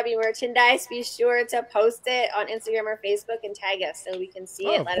UWW merchandise, be sure to post it on Instagram or Facebook and tag us so we can see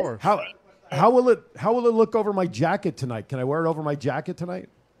it. Let us know. How will it look over my jacket tonight? Can I wear it over my jacket tonight?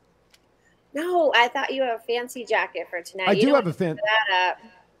 No, I thought you had a fancy jacket for tonight. I do have a fancy.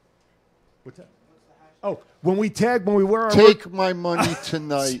 What's that? Oh, when we wear our Take my money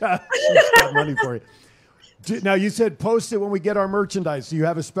tonight. She's got money for you. Now, you said post it when we get our merchandise. Do you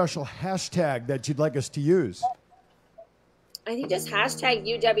have a special hashtag that you'd like us to use? I think just hashtag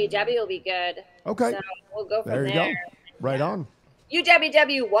UWW will be good. Okay. So we'll go from there. There You go. Right on.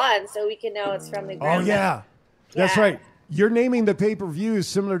 UWW1, so we can know it's from the ground. Oh, yeah. That's right. You're naming the pay-per-views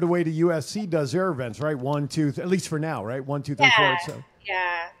similar to the way the UFC does their events, right? 1, 2, at least for now, right? 1, 2, 3, 4. So.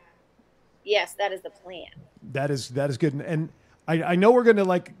 Yeah. Yes, that is the plan. That is good. And I know we're going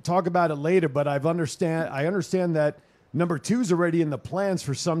to talk about it later, but I understand that number 2 is already in the plans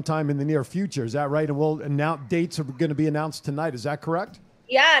for sometime in the near future. Is that right? And dates are going to be announced tonight. Is that correct?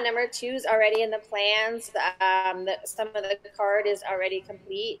 Yeah, number 2 is already in the plans. Some of the card is already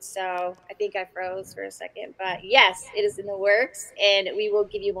complete. So I think I froze for a second, but yes, it is in the works, and we will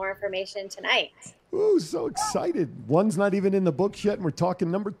give you more information tonight. Ooh, so excited! 1's not even in the books yet, and we're talking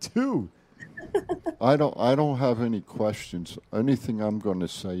number 2. I don't have any questions. Anything I'm going to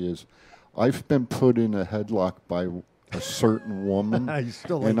say is, I've been put in a headlock by a certain woman,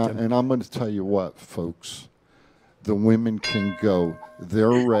 and I'm going to tell you what, folks. The women can go.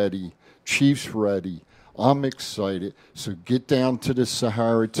 They're ready. Chief's ready. I'm excited. So get down to the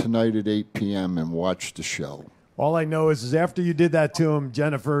Sahara tonight at 8 p.m. and watch the show. All I know is after you did that to him,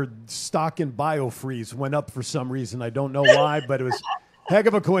 Jennifer, stock in BioFreeze went up for some reason. I don't know why, but it was heck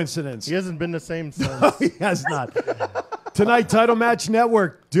of a coincidence. He hasn't been the same since. No, he has not. Tonight, Title Match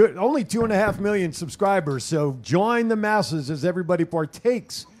Network, only 2.5 million subscribers. So join the masses as everybody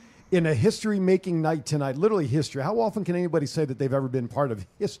partakes in a history-making night tonight. Literally history. How often can anybody say that they've ever been part of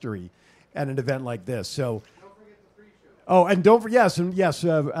history at an event like this? So, don't forget the free show. Oh, and don't forget, yes,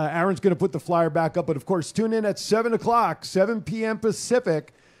 Aaron's going to put the flyer back up. But, of course, tune in at 7 o'clock, 7 p.m.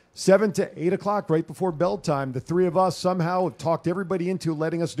 Pacific, 7 to 8 o'clock, right before bell time. The three of us somehow have talked everybody into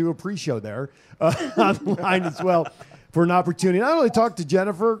letting us do a pre-show there online as well. for an opportunity. Not only talk to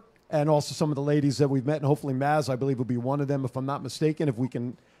Jennifer and also some of the ladies that we've met, and hopefully Maz, I believe, will be one of them, if I'm not mistaken, if we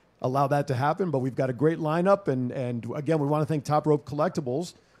can allow that to happen. But we've got a great lineup, and again, we want to thank Top Rope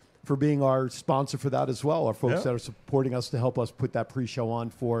Collectibles for being our sponsor for that as well, our folks that are supporting us to help us put that pre-show on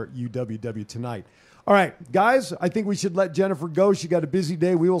for UWW tonight. All right, guys, I think we should let Jennifer go. She got a busy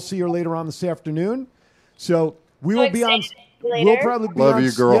day. We will see her later on this afternoon. So we will be on. We'll probably be Love on,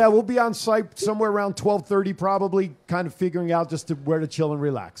 you, girl. Yeah, we'll be on site somewhere around 12:30, probably, kind of figuring out just where to chill and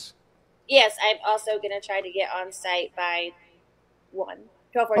relax. Yes, I'm also going to try to get on site by 1.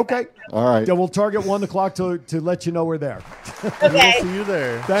 12:45. Okay. All right. Then we'll target 1 o'clock to let you know we're there. Okay. See you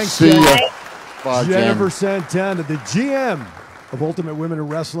there. Thanks, See Jen. ya. Bye, Jennifer Jen. Santana, the GM of Ultimate Women in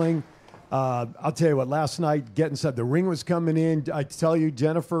Wrestling. I'll tell you what, last night, getting set, the ring was coming in. I tell you,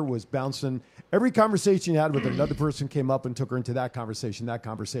 Jennifer was bouncing. Every conversation you had with another person came up and took her into that conversation. Talk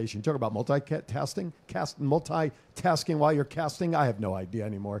about multitasking while you're casting. I have no idea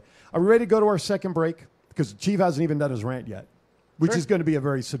anymore. Are we ready to go to our second break? Because Chief hasn't even done his rant yet, which is going to be a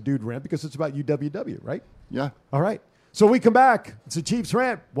very subdued rant because it's about UWW, right? Yeah. All right. So we come back. It's a Chiefs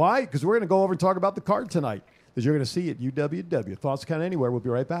rant. Why? Because we're going to go over and talk about the card tonight that you're going to see at UWW. Thoughts Count Anywhere. We'll be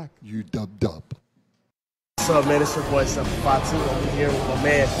right back. UW. What's up, man? It's your boy, 752. I'm here with my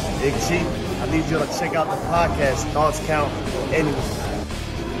man, Big G. I need you to check out the podcast, Thoughts Count Anywhere.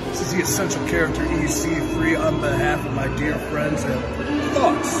 This is the Essential Character EC3 on behalf of my dear friends at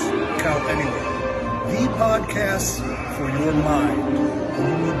Thoughts Count Anywhere. The podcast for your mind when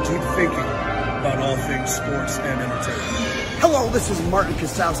you need deep thinking about all things sports and entertainment. Hello, this is Martin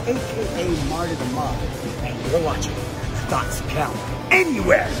Casals, a.k.a. Marty the Mob, and you're watching Thoughts Count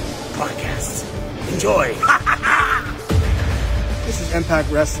Anywhere podcast. Enjoy. This is Impact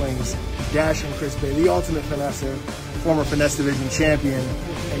Wrestling's Dash and Chris Bay, the ultimate finesser, former Finesse Division champion,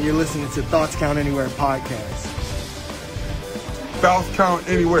 and you're listening to Thoughts Count Anywhere podcast. Thoughts Count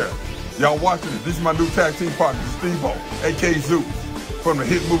Anywhere. Y'all watching it. This is my new tag team partner, Steve-O, a.k.a. Zeus, from the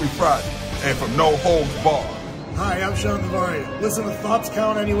hit movie Friday, and from No Holds Barred. Hi, I'm Sean Bavaria. Listen to Thoughts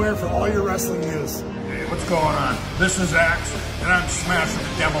Count Anywhere for all your wrestling news. Hey, what's going on? This is Axe, and I'm smashing the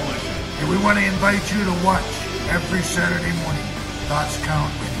demolition. And we want to invite you to watch every Saturday morning. Thoughts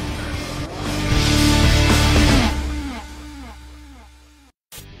Count Anywhere.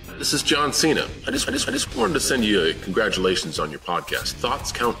 This is John Cena. I just wanted to send you a congratulations on your podcast.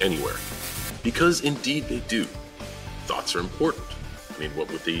 Thoughts count anywhere. Because indeed they do. Thoughts are important. I mean,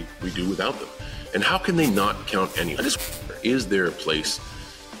 what would we do without them? And how can they not count anywhere? Is there a place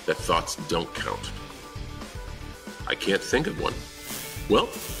that thoughts don't count? I can't think of one. Well,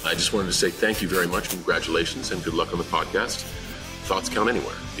 I just wanted to say thank you very much, congratulations, and good luck on the podcast. Thoughts count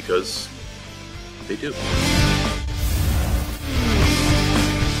anywhere, because they do.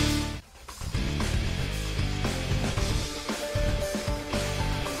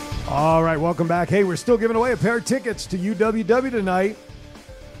 All right, welcome back. Hey, we're still giving away a pair of tickets to UWW tonight.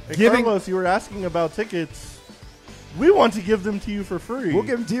 Hey, Carlos, you were asking about tickets. We want to give them to you for free. We'll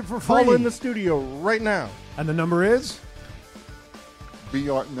give them to you for free. Call in the studio right now. And the number is?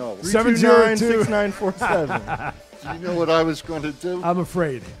 No. 329-6947. Do you know what I was going to do? I'm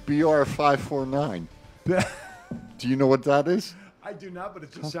afraid. BR549. Do you know what that is? I do not, but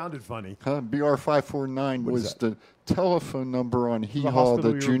it just sounded funny. BR549 was the telephone number on Hee Haw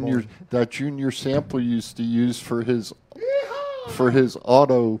hospital that Junior Sample used to use for his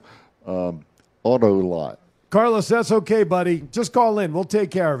auto lot. Carlos, that's okay, buddy. Just call in. We'll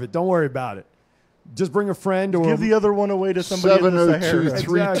take care of it. Don't worry about it. Just bring a friend or give the other one away to somebody in the Sahara.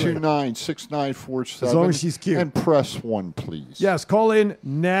 702-329-6947. As long as she's cute. And press 1, please. Yes, call in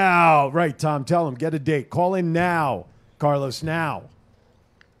now. Right, Tom, tell him. Get a date. Call in now, Carlos, now.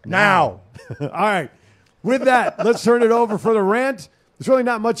 All right. With that, let's turn it over for the rant. It's really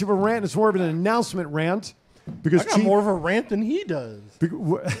not much of a rant. It's more of an announcement rant. Because I got more of a rant than he does.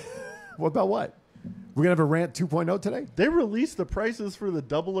 What about what? We're going to have a rant 2.0 today? They released the prices for the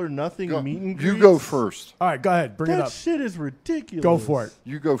Double or Nothing meet and greets. You go first. All right, go ahead. Bring it up. That shit is ridiculous. Go for it.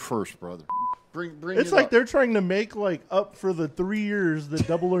 You go first, brother. Bring it's it like up. they're trying to make up for the 3 years that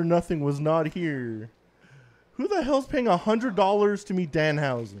Double or Nothing was not here. Who the hell's paying $100 to meet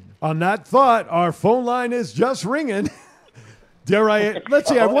Danhausen? On that thought, our phone line is just ringing. Dare I? Let's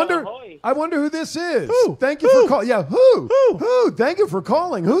see. I wonder who this is. Who? Thank you for calling. Yeah, who? Thank you for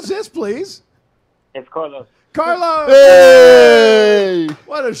calling. Who's this, please? It's Carlos. Carlos! Hey!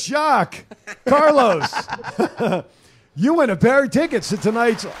 What a shock. Carlos, you win a pair of tickets to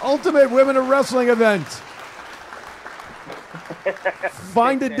tonight's Ultimate Women in Wrestling event.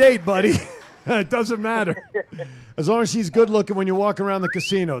 Find a date, buddy. It doesn't matter. As long as she's good looking when you walk around the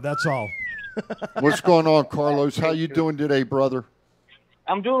casino, that's all. What's going on, Carlos? How you doing today, brother?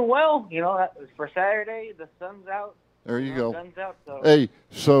 I'm doing well. For Saturday, the sun's out. There you go. Sun's out. So. Hey,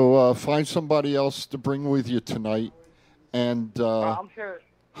 so find somebody else to bring with you tonight, and I'm sure.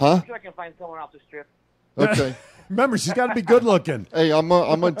 Huh? I'm sure I can find someone off the strip. Okay. Remember, she's got to be good looking. Hey, I'm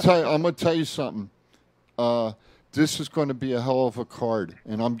gonna tell you something. This is going to be a hell of a card,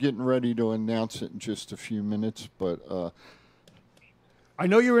 and I'm getting ready to announce it in just a few minutes. But I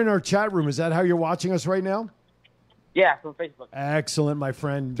know you're in our chat room. Is that how you're watching us right now? Yeah, from Facebook. Excellent, my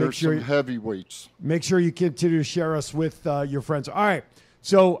friend. there's some heavyweights. Make sure you continue to share us with your friends. All right.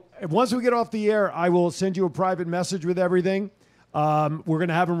 So once we get off the air, I will send you a private message with everything. We're going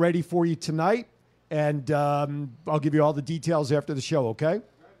to have them ready for you tonight, and I'll give you all the details after the show, okay?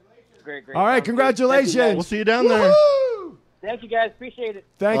 Great. All right, congratulations. We'll see you down there. Thank you, guys. Appreciate it.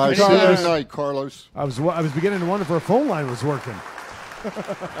 Thank you, See you Carlos. tonight, Carlos. I was beginning to wonder if our phone line was working.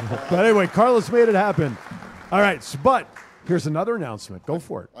 But anyway, Carlos made it happen. All right, but here's another announcement. Go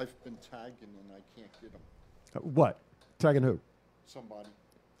for it. I've been tagging and I can't get them. What? Tagging who? Somebody.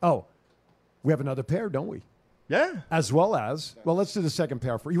 Oh, we have another pair, don't we? Yeah. As well as, well, let's do the second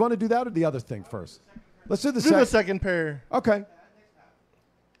pair first. You want to do that or the other thing first? Let's do the Do the second pair. Okay.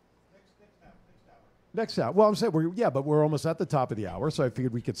 Next hour. Well, I'm saying but we're almost at the top of the hour, so I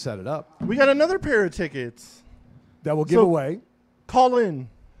figured we could set it up. We got another pair of tickets That we'll give away Call in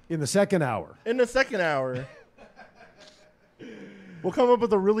the second hour. In the second hour. We'll come up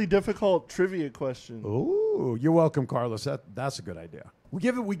with a really difficult trivia question. Ooh, you're welcome, Carlos. That's a good idea.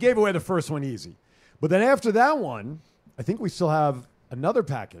 We gave away the first one easy, but then after that one, I think we still have another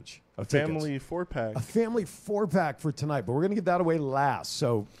package of Family tickets. 4-pack. A family 4-pack for tonight, but we're going to give that away last.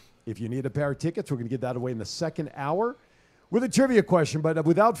 So if you need a pair of tickets, we're going to give that away in the second hour with a trivia question. But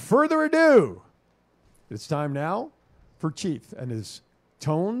without further ado, it's time now for Chief and his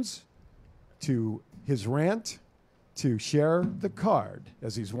tones to his rant to share the card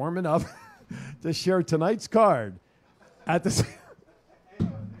as he's warming up to share tonight's card at the.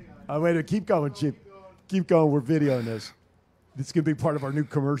 Wait, keep going, Chief. Keep going. We're videoing this. This is going to be part of our new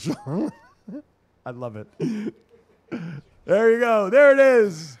commercial. I love it. There you go. There it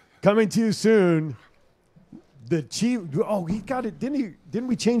is. Coming to you soon. The Chief. Oh, he got it. Didn't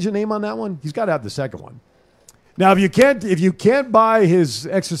we change the name on that one? He's got to have the second one. Now, if you can't buy his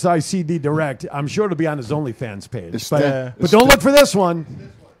exercise CD direct, I'm sure it'll be on his OnlyFans page. But don't look for this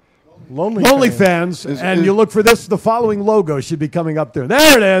one. Lonely Fans, you look for this. The following logo should be coming up there.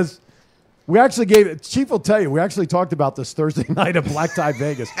 There it is. We actually Chief will tell you, we actually talked about this Thursday night at Black Tie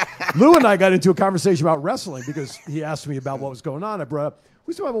Vegas. Lou and I got into a conversation about wrestling because he asked me about what was going on. I brought up,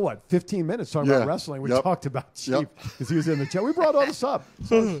 we still have, 15 minutes talking about wrestling. We talked about Chief because he was in the chat. We brought all this up.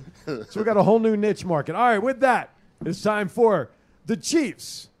 So we got a whole new niche market. All right, with that, it's time for the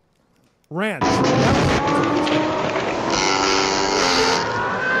Chiefs Rant.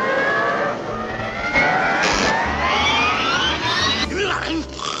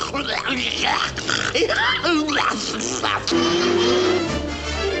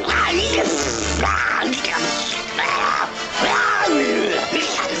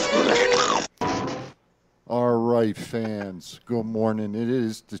 All right, fans. Good morning. It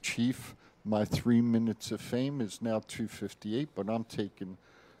is the Chief. My 3 minutes of fame is now 2:58, but I'm taking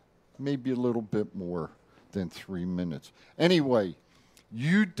maybe a little bit more than 3 minutes. Anyway,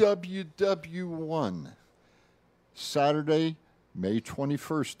 UWW1, Saturday, May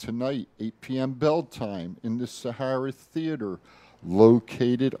 21st, tonight, 8 p.m. bell time in the Sahara Theater,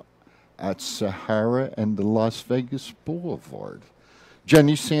 located at Sahara and the Las Vegas Boulevard.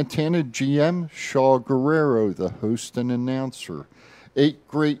 Jenny Santana, GM, Shaw Guerrero, the host and announcer. 8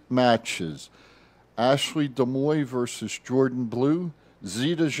 great matches. Ashley Demoy versus Jordan Blue.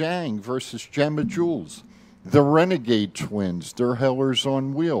 Zeta Zhang versus Gemma Jules. The Renegade Twins, their Hellers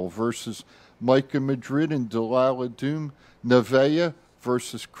on Wheel versus Micah Madrid and Delilah Doom. Nevaeh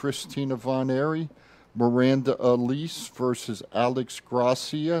versus Christina Von Airy. Miranda Elise versus Alex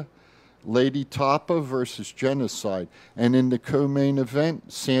Gracia. Lady Tapa versus Genocide. And in the co-main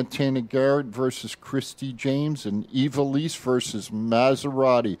event, Santana Garrett versus Christy James and Eva Lise versus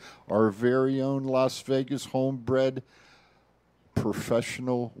Maserati, our very own Las Vegas homebred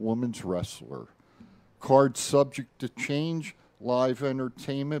professional women's wrestler. Card subject to change, live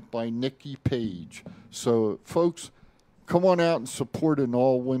entertainment by Nikki Page. So, folks, come on out and support an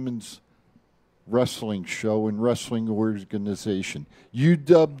all-women's wrestling show and wrestling organization.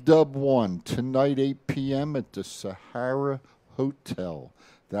 UWW1 tonight 8 p.m. at the Sahara Hotel.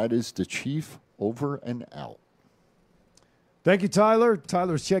 That is the Chief, over and out. Thank you, Tyler.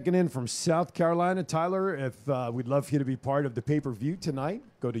 Tyler's checking in from South Carolina. Tyler, if we'd love for you to be part of the pay-per-view tonight,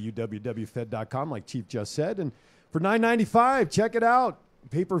 go to uwwfed.com, like Chief just said. And for $9.95, check it out.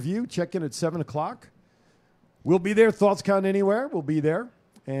 Pay-per-view, check in at 7 o'clock. We'll be there. Thoughts Count Anywhere. We'll be there.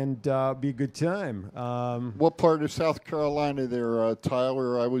 And be a good time. What part of South Carolina there,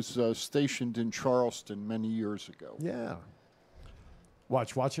 Tyler? I was stationed in Charleston many years ago. Yeah.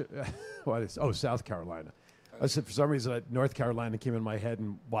 Watch it. South Carolina. I said, for some reason, North Carolina came in my head,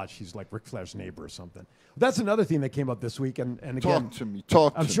 and watch, he's like Ric Flair's neighbor or something. That's another thing that came up this week. And again, Talk to me.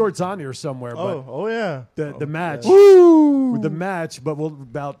 I'm sure it's on here somewhere. Oh, yeah. The match. Yeah. Woo! The match, but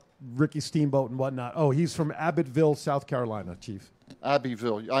about Ricky Steamboat and whatnot. Oh, he's from Abbeville, South Carolina, Chief.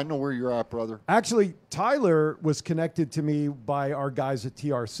 Abbeville. I know where you're at, brother. Actually, Tyler was connected to me by our guys at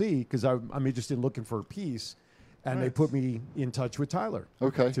TRC because I'm interested in looking for a piece. And they put me in touch with Tyler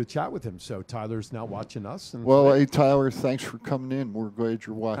to chat with him. So Tyler's now watching us. And hey, Tyler, thanks for coming in. We're glad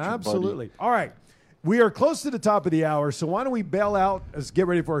you're watching, Absolutely. buddy. All right. We are close to the top of the hour, so why don't we bail out as get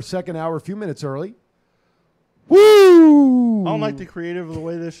ready for our second hour a few minutes early. Woo! I don't like the creative of the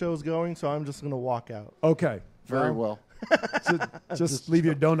way this show's going, so I'm just going to walk out. Okay. Very well. Just leave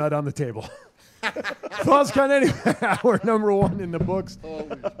your donut on the table. Thoughts Count Anywhere. Hour number 1 in the books.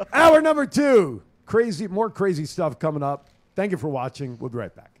 Hour number 2. More crazy stuff coming up. Thank you for watching. We'll be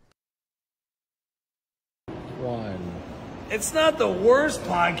right back. It's not the worst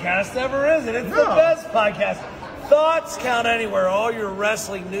podcast ever, is it? It's the best podcast. Thoughts Count Anywhere. All your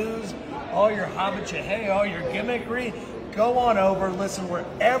wrestling news, all your hobbit-ya-hey, all your gimmickry. Go on over, listen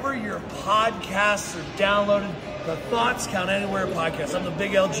wherever your podcasts are downloaded. The Thoughts Count Anywhere podcast. I'm the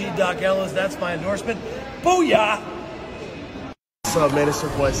big LG Doc Ellis. That's my endorsement. Booyah! What's up, man? It's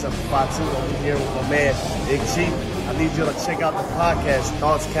your boy, 752. I'm here with my man, Big G. I need you to check out the podcast,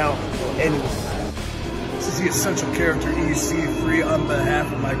 Thoughts Count Anywhere. This is the Essential Character EC3 on behalf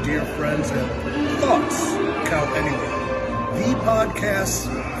of my dear friends at Thoughts Count Anywhere. The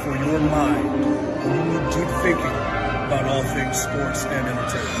podcast for your mind when you need deep thinking about all things sports and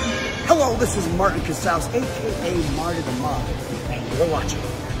entertainment. Hello, this is Martin Casals, a.k.a. Marty the Mob, and you're watching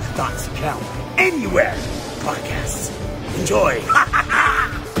Thoughts Count Anywhere podcast. Enjoy.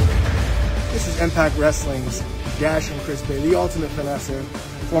 This is Impact Wrestling's Dash and Chris Bay, the ultimate finesser,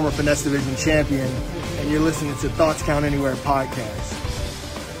 former Finesse Division champion, and you're listening to Thoughts Count Anywhere podcast.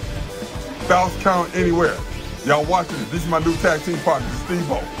 Thoughts Count Anywhere. Y'all watching it. This is my new tag team partner,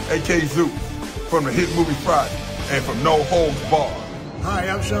 Steve-O, a.k.a. Zeus, from the hit movie Friday, and from No Holds Barred. Hi,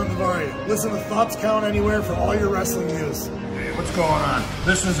 I'm Sean Navarre. Listen to Thoughts Count Anywhere for all your wrestling news. Hey, what's going on?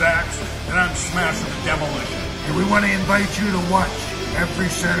 This is Axe, and I'm smashing the demolition. And we want to invite you to watch every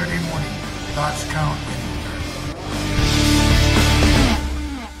Saturday morning. Thoughts Count Anywhere.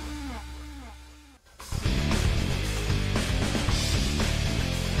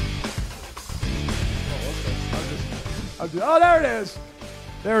 Oh, there it is.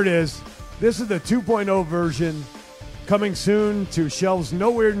 There it is. This is the 2.0 version coming soon to shelves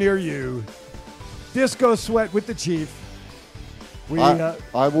nowhere near you. Disco Sweat with the Chief.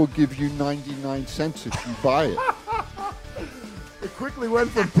 I will give you 99 cents if you buy it. It quickly went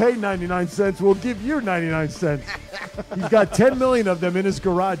from pay 99 cents. We'll give you 99 cents. He's got 10 million of them in his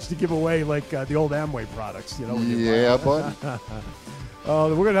garage to give away, like the old Amway products. You know. Yeah, buddy.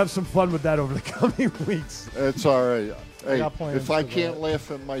 We're going to have some fun with that over the coming weeks. It's all right. Hey, if I can't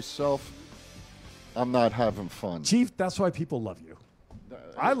laugh at myself, I'm not having fun. Chief, that's why people love you.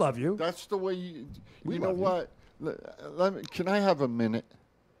 I love you. That's the way you know what? Can I have a minute?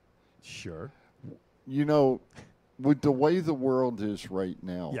 Sure. You know, with the way the world is right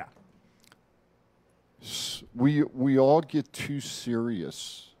now, we all get too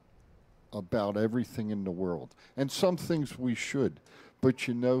serious about everything in the world. And some things we should. But,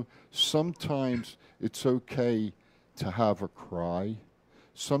 you know, sometimes it's okay to have a cry.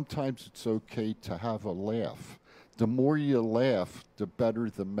 Sometimes it's okay to have a laugh. The more you laugh, the better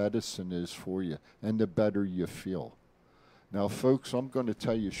the medicine is for you and the better you feel. Now, folks, I'm going to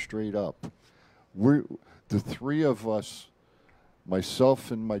tell you straight up. The three of us,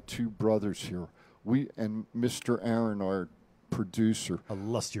 myself and my two brothers here, and Mr. Aaron, our producer.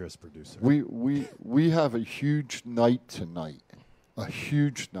 Illustrious producer. We have a huge night tonight. A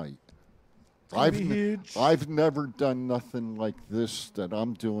huge night. I've never done nothing like this that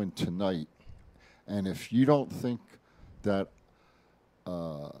I'm doing tonight. And if you don't think that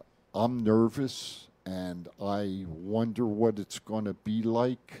I'm nervous and I wonder what it's going to be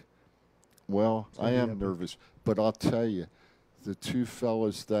like, well, I am nervous. But I'll tell you, the two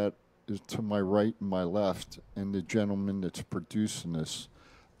fellas that is to my right and my left and the gentleman that's producing this,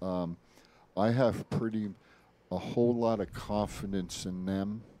 I have pretty a whole lot of confidence in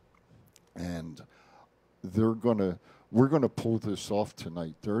them, and we're gonna pull this off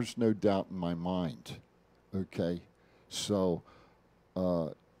tonight. There's no doubt in my mind. Okay, so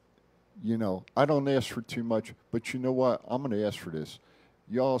I don't ask for too much, but you know what? I'm going to ask for this.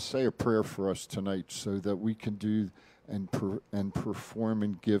 Y'all say a prayer for us tonight so that we can do and perform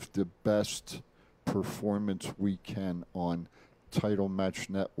and give the best performance we can on Title Match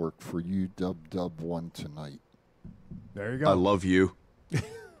Network for UW1 tonight. There you go. I love you.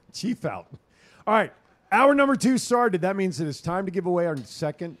 Chief out. All right. Hour number 2 started. That means it is time to give away our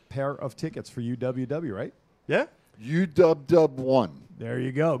second pair of tickets for UWW, right? Yeah. UW1. There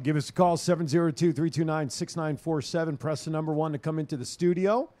you go. Give us a call, 702-329-6947. Press the number 1 to come into the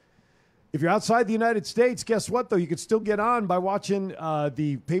studio. If you're outside the United States, guess what, though? You could still get on by watching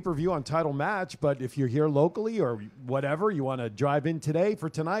the pay-per-view on Title Match. But if you're here locally or whatever, you want to drive in today for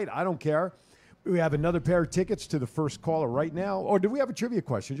tonight, I don't care. We have another pair of tickets to the first caller right now. Or do we have a trivia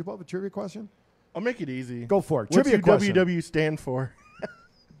question? Did you have a trivia question? I'll make it easy. Go for it. What's Trivia question. UWW stand for?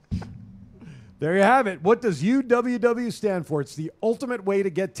 There you have it. What does UWW stand for? It's the ultimate way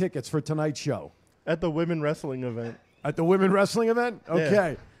to get tickets for tonight's show. At the women wrestling event. At the women wrestling event?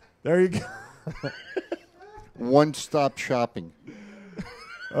 Okay. Yeah. There you go. One-stop shopping.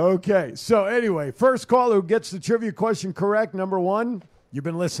 Okay. So anyway, first caller who gets the trivia question correct, number 1, you've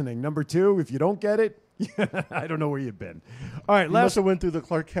been listening. Number 2, if you don't get it, I don't know where you've been. All right. You must have went through the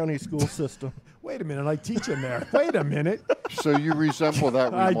Clark County school system. Wait a minute. I teach in there. Wait a minute. So you resemble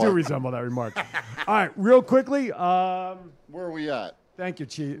that remark. I do resemble that remark. All right. Real quickly. Where are we at? Thank you,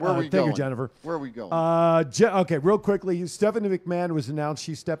 Chief. Where are we thank going? you, Jennifer. Where are we going? Okay, real quickly. Stephanie McMahon was announced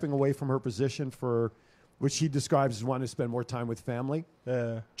she's stepping away from her position for which she describes as wanting to spend more time with family.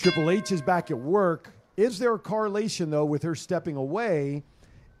 Yeah. Triple H is back at work. Is there a correlation, though, with her stepping away?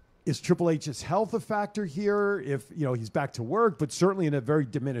 Is Triple H's health a factor here? If he's back to work, but certainly in a very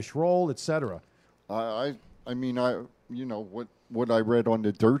diminished role, etc. What I read on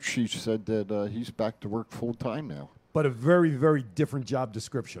the dirt sheet said that he's back to work full time now. But a very, very different job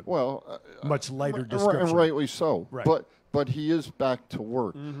description. Well, much lighter description. And rightly so. Right. But he is back to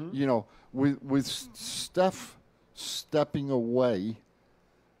work. Mm-hmm. With Steph stepping away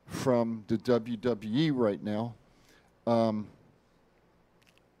from the WWE right now,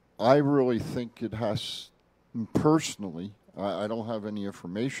 I really think it has, personally, I don't have any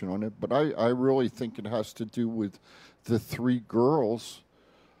information on it, but I really think it has to do with the 3 girls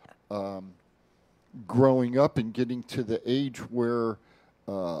growing up and getting to the age where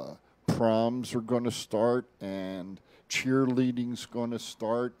proms are going to start and cheerleading's going to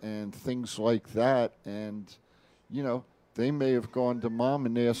start and things like that. And, they may have gone to mom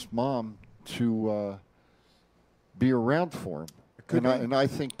and asked mom to be around for them. And I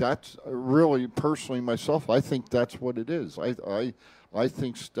think that's really, personally myself, I think that's what it is. I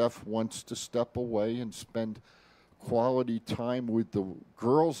think Steph wants to step away and spend quality time with the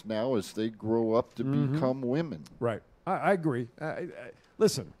girls now as they grow up to become women. Right. I agree.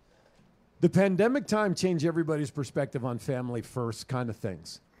 Listen, the pandemic time changed everybody's perspective on family first kind of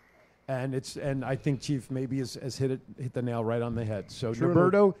things. And I think Chief maybe has hit the nail right on the head. So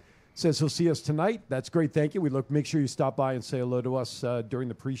Roberto says he'll see us tonight. That's great. Thank you. Make sure you stop by and say hello to us during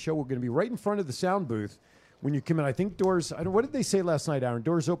the pre-show. We're going to be right in front of the sound booth when you come in. I think doors, what did they say last night, Aaron?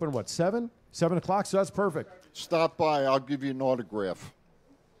 Doors open at what, 7? 7 o'clock? So that's perfect. Stop by. I'll give you an autograph.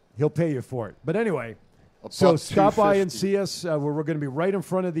 He'll pay you for it. But anyway, so stop by and see us. We're going to be right in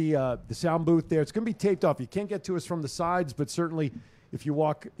front of the sound booth there. It's going to be taped off. You can't get to us from the sides, but certainly if you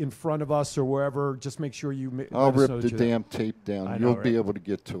walk in front of us or wherever, just make sure you I'll rip the damn tape down. You'll be able to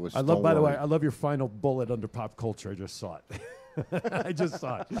get to us. By the way, I love your final bullet under pop culture. I just saw it. I just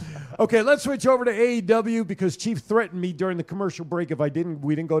saw it. Okay, let's switch over to AEW because Chief threatened me during the commercial break if we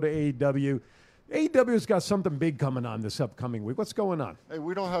didn't go to AEW. AEW's got something big coming on this upcoming week. What's going on? Hey,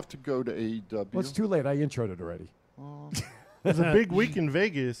 we don't have to go to AEW. Well, it's too late. I introed it already. It's a big week in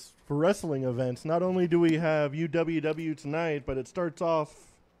Vegas for wrestling events. Not only do we have UWW tonight, but it starts off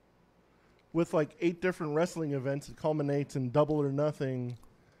with like 8 different wrestling events. It culminates in Double or Nothing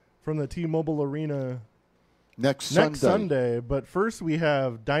from the T-Mobile Arena next Sunday. But first we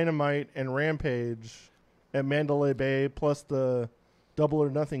have Dynamite and Rampage at Mandalay Bay, plus the Double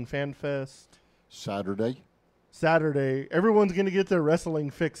or Nothing Fan Fest. Saturday. Everyone's going to get their wrestling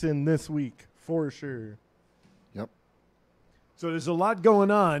fix in this week, for sure. Yep. So there's a lot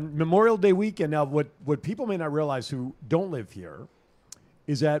going on. Memorial Day weekend. Now, what people may not realize who don't live here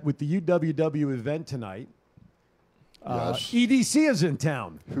is that with the UWW event tonight, yes. EDC is in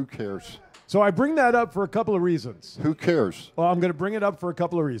town. Who cares? So I bring that up for a couple of reasons. Who cares? Well, I'm going to bring it up for a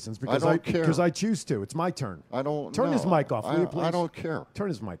couple of reasons because I don't care. Because I choose to. It's my turn. I don't turn no, his mic off. Will you please? I don't care. Turn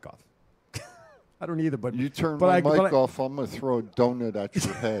his mic off. I don't either. But you turn but my mic off, I'm going to throw a donut at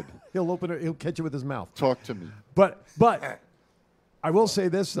your head. He'll open it. He'll catch it with his mouth. Talk to me. But I will say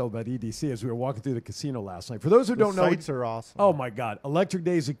this, though, about EDC as we were walking through the casino last night. For those who don't know. The sights are awesome. Oh, my God. Electric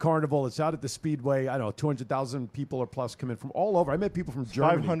Daisy Carnival. It's out at the Speedway. I don't know, 200,000 people or plus come in from all over. I met people from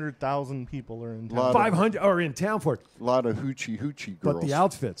Germany. 500,000 people are in town. 500 are in town for it. A lot of hoochie girls. But the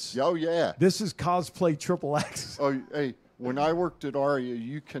outfits. Oh, yeah. This is cosplay triple X. Oh, hey, when I worked at Aria,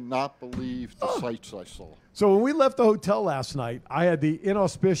 you cannot believe the sights I saw. So when we left the hotel last night, I had the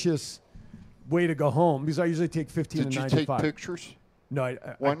inauspicious way to go home because I usually take 15 Did to you 95. take pictures? No,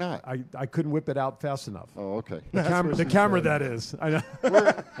 Why not? I couldn't whip it out fast enough. Oh, okay. The camera that is. I know.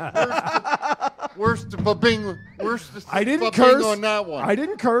 Where's the babing? Where's the I didn't babing curse on that one? I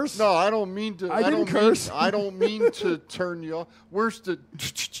didn't curse. No, I don't mean to. I didn't curse. I don't mean to turn you off. Where's the?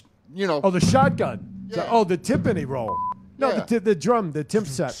 You know. Oh, the shotgun. Yeah. Oh, the timpani roll. No, Yeah. the drum, the timp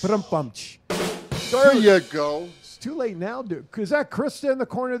set. Brum-bum-ch. There you go. It's too late now, dude. Is that Krista in the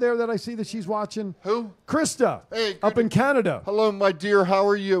corner there that I see that she's watching? Who? Krista. Hey, up in Canada. Hello, my dear. How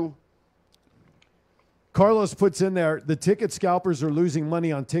are you? Carlos puts in there, the ticket scalpers are losing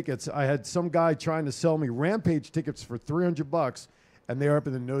money on tickets. I had some guy trying to sell me Rampage tickets for $300, and they are up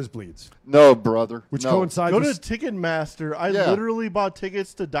in the nosebleeds. No, brother. Which no. coincides Go with... to Ticketmaster. I Yeah. literally bought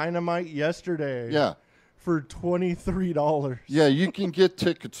tickets to Dynamite yesterday. Yeah. For $23. Yeah, you can get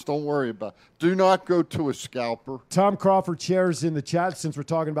tickets. Don't worry about it. Do not go to a scalper. Tom Crawford shares in the chat, since we're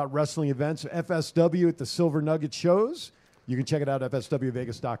talking about wrestling events, FSW at the Silver Nugget shows. You can check it out at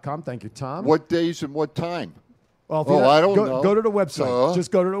fswvegas.com. Thank you, Tom. What days and what time? Well, I don't know. Go to the website. Duh. Just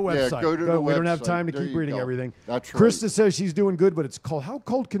go to the Yeah, website. go to the We don't have website. time to There keep you reading go. everything. That's right. Krista says she's doing good, but it's cold. How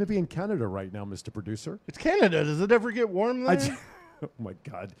cold can it be in Canada right now, Mr. Producer? It's Canada. Does it ever get warm there? Oh, my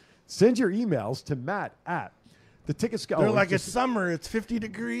God. Send your emails to Matt at the ticket scale. They're like, it's summer. It's 50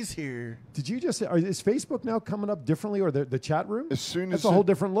 degrees here. Did you just say, is Facebook now coming up differently, or the chat room? As soon That's as a whole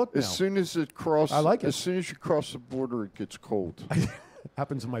different look now. As soon as it crosses, I like it. As soon as you cross the border, it gets cold.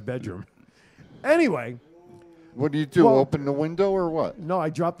 Happens in my bedroom. Anyway. What do you do? Well- Open the window or what? No, I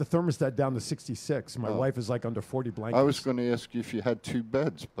dropped the thermostat down to 66. My wife is like under 40 blankets. I was going to ask you if you had two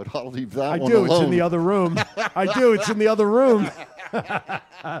beds, but I'll leave that I one do. alone. It's in the other room. I do. It's in the other room.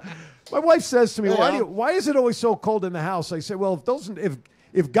 My wife says to me, "Why is it always so cold in the house?" I say, "Well,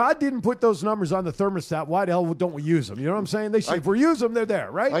 if God didn't put those numbers on the thermostat, why the hell don't we use them? You know what I'm saying? If we use them, they're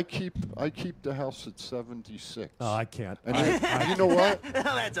there, right?" I keep the house at 76. Oh, I can't. And you know what?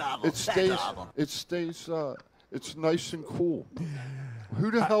 That's awful. It stays. It's nice and cool.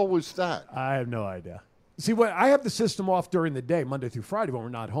 Who the hell was that? I have no idea. See, I have the system off during the day, Monday through Friday, when we're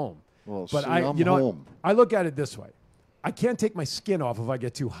not home. Well, But see, I'm home. what? I look at it this way: I can't take my skin off if I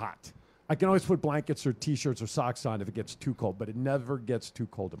get too hot. I can always put blankets or T-shirts or socks on if it gets too cold, but it never gets too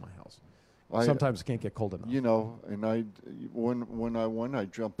cold in my house. Sometimes it can't get cold enough. You know, and when I won, I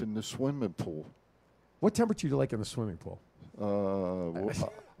jump in the swimming pool. What temperature do you like in the swimming pool?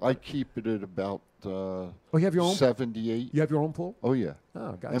 I keep it at about you have your own 78. You have your own pool? Oh yeah.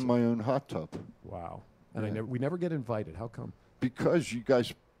 Oh, gotcha. And my own hot tub. Wow. And we never get invited. How come? Because you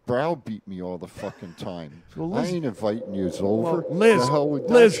guys browbeat me all the fucking time. Well, I Liz- ain't inviting you. It's over. Well, Liz, The hell with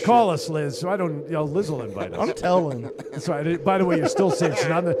that Liz, shit. call us, Liz. So I don't. Liz will invite us. I'm telling. That's right. By the way, you're still saying she's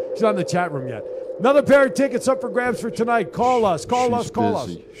not in the chat room yet. Another pair of tickets up for grabs for tonight. Call us. Call us.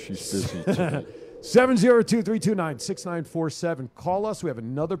 She's busy tonight. 702-329-6947. Call us. We have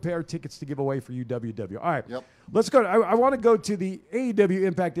another pair of tickets to give away for UWW. All right. Yep. Let's go. I want to go to the AEW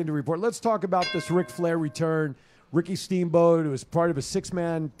Impact Injury Report. Let's talk about this Ric Flair return. Ricky Steamboat, who was part of a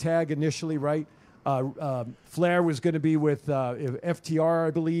six-man tag initially, right? Flair was going to be with FTR,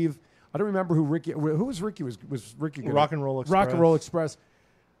 I believe. I don't remember who was Ricky. Was Ricky gonna, Rock and Roll Express. Rock and Roll Express.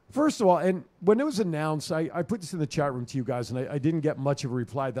 First of all, and when it was announced, I put this in the chat room to you guys, and I didn't get much of a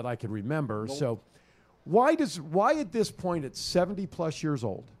reply that I could remember. Nope. So why at this point at 70-plus years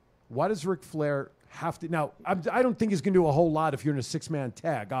old, why does Ric Flair have to – now, I don't think he's going to do a whole lot if you're in a six-man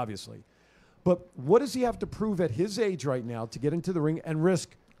tag, obviously. But what does he have to prove at his age right now to get into the ring and risk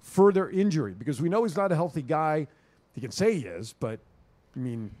further injury? Because we know he's not a healthy guy. He can say he is, but, I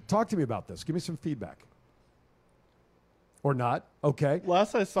mean, talk to me about this. Give me some feedback. Or not. Okay.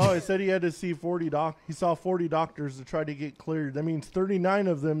 Last I saw, it said he had to see 40 He saw 40 doctors to try to get cleared. That means 39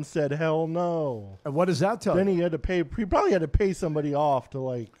 of them said hell no. And what does that tell Then you? he had to pay. He probably had to pay somebody off to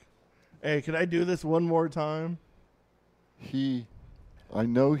like, hey, can I do this one more time? I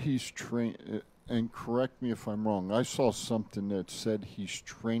know he's trained. and correct me if I'm wrong, I saw something that said he's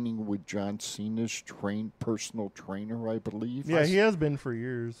training with John Cena's personal trainer, I believe. Yeah, he has been for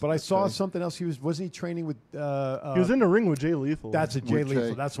years. But I saw something else. Wasn't he training with? He was in the ring with Jay Lethal. That's a Jay Okay.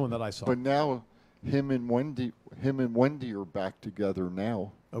 Lethal. That's one that I saw. But now, him and Wendy are back together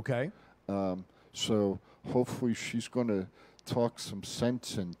now. Okay. So hopefully she's going to talk some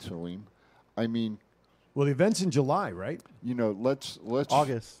sense into him. I mean, well, the event's in July, right? You know, let's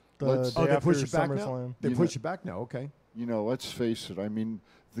August. Oh, they push it back now. SummerSlam. They push it back now. Okay. You know, let's face it. I mean,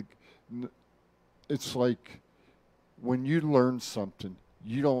 it's like when you learn something,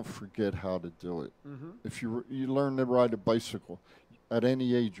 you don't forget how to do it. Mhm. If you learn to ride a bicycle, at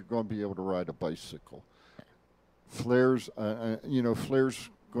any age you're going to be able to ride a bicycle. Flair's, Flair's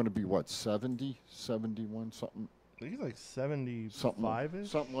going to be what, 70, 71, something. I think he's like 75-ish.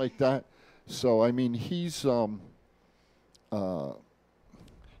 Something like that. So I mean, he's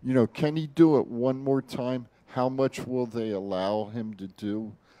can he do it one more time? How much will they allow him to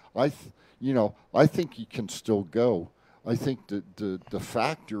do? I think he can still go. I think the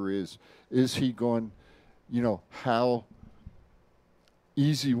factor is he going, how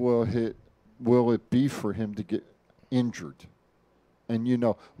easy will it be for him to get injured?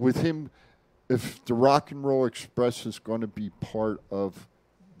 And with him, if the Rock and Roll Express is going to be part of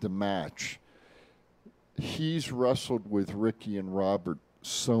the match, he's wrestled with Ricky and Robert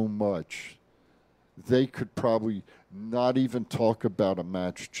so much, they could probably not even talk about a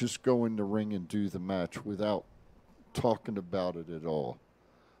match, just go in the ring and do the match without talking about it at all.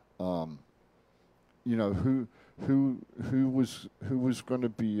 Who was going to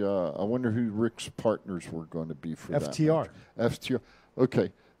be? I wonder who Rick's partners were going to be for FTR. that match. FTR.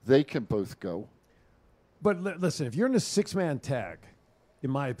 Okay, they can both go. But listen, if you're in a 6-man tag, in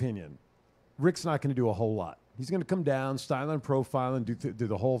my opinion, Rick's not going to do a whole lot. He's going to come down, style and profile, and do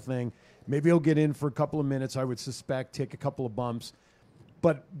the whole thing. Maybe he'll get in for a couple of minutes, I would suspect, take a couple of bumps.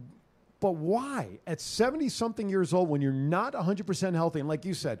 But why? At 70-something years old, when you're not 100% healthy, and like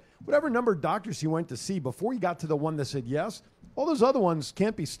you said, whatever number of doctors he went to see before he got to the one that said yes, all those other ones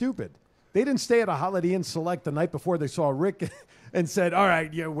can't be stupid. They didn't stay at a Holiday Inn Select the night before they saw Rick and said, all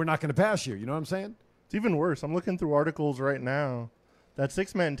right, we're not going to pass you. You know what I'm saying? It's even worse. I'm looking through articles right now. That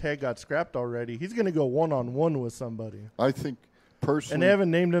 6-man tag got scrapped already. He's going to go one-on-one with somebody. I think personally... And they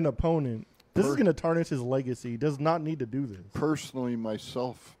haven't named an opponent. This is going to tarnish his legacy. He does not need to do this. Personally,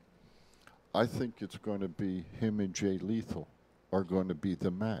 myself, I think it's going to be him and Jay Lethal are going to be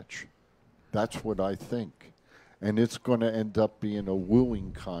the match. That's what I think. And it's going to end up being a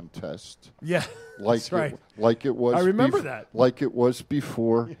wooing contest. Yeah, that's right. Like it was. I remember that. Like it was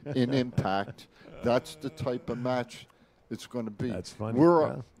before in Impact. That's the type of match it's going to be. That's funny.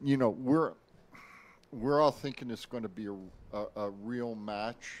 We're all thinking it's going to be a real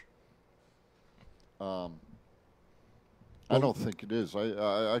match. I don't think it is.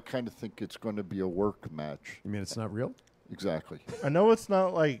 I kind of think it's going to be a work match. You mean it's not real? Exactly. I know it's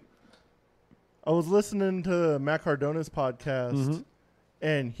not like... I was listening to Matt Cardona's podcast,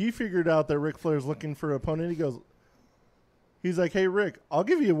 and he figured out that Ric Flair's looking for an opponent. He's like, hey, Rick, I'll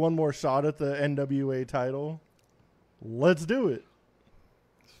give you one more shot at the NWA title. Let's do it.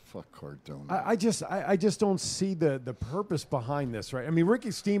 Fuck Cardona. I just don't see the purpose behind this, right? I mean, Ricky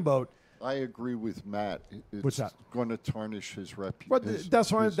Steamboat... I agree with Matt. What's that? Going to tarnish his reputation. But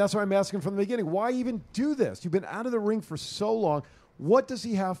that's why I'm asking from the beginning. Why even do this? You've been out of the ring for so long. What does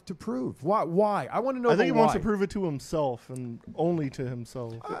he have to prove? Why? I want to know. I think he why. wants to prove it to himself and only to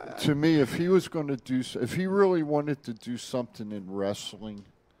himself. To me, if he was going to if he really wanted to do something in wrestling,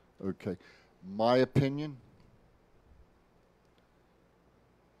 okay, my opinion,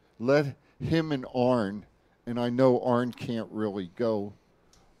 let him and Arn, and I know Arn can't really go,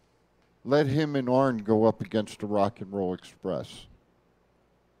 let him and Arn go up against the Rock and Roll Express.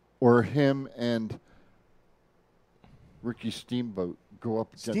 Or him and Ricky Steamboat go up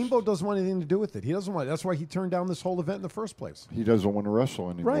against... Steamboat doesn't want anything to do with it. He doesn't want it. That's why he turned down this whole event in the first place. He doesn't want to wrestle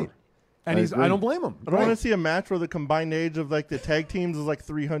anymore. Right. And I don't blame him. I don't want to see a match where the combined age of like the tag teams is like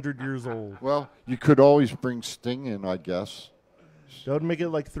 300 years old. Well, you could always bring Sting in, I guess. That would make it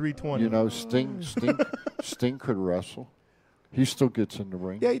like 320. You know, Sting could wrestle. He still gets in the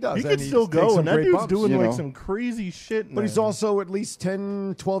ring. Yeah, he does. He And could he still takes go, some and that great dude's bumps. doing You like know. some crazy shit. But he's now. also at least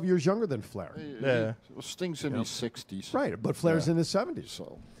 10, 12 years younger than Flair. Yeah. Well, Sting's in his 60s. Right, but Flair's Yeah. in his 70s.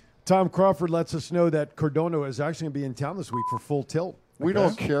 So Tom Crawford lets us know that Cardona is actually going to be in town this week for Full Tilt. we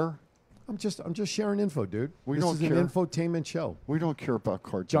don't care. I'm just sharing info, dude. We this don't is care. an infotainment show. We don't care about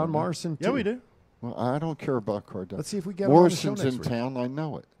Cardona. John Morrison, too. Yeah, we do. Well, I don't care about Cardona. Let's see if we get him on the show Morrison's next in week. town. I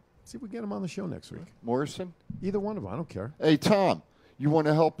know it. See if we get him on the show next week. Morrison? Either one of them. I don't care. Hey, Tom, You want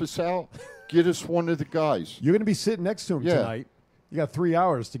to help us out? Get us one of the guys. You're going to be sitting next to him tonight. You got 3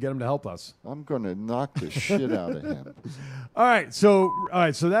 hours to get him to help us. I'm going to knock the shit out of him. All right, so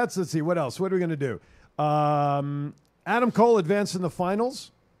that's, let's see, what else? What are we going to do? Adam Cole advanced in the finals.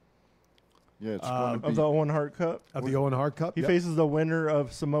 Yeah, it's going to be of the Owen Hart Cup. Of the Owen Hart Cup. He faces the winner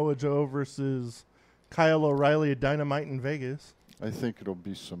of Samoa Joe versus Kyle O'Reilly at Dynamite in Vegas. I think it'll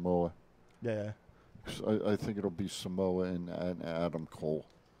be Samoa. Yeah. I think it'll be Samoa and Adam Cole.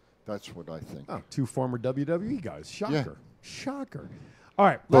 That's what I think. Oh, 2 former WWE guys. Shocker. Yeah. Shocker. All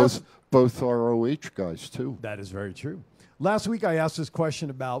right. Both ROH guys, too. That is very true. Last week I asked this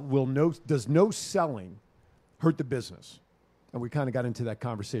question about does no selling hurt the business? And we kind of got into that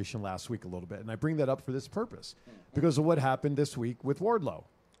conversation last week a little bit. And I bring that up for this purpose because of what happened this week with Wardlow.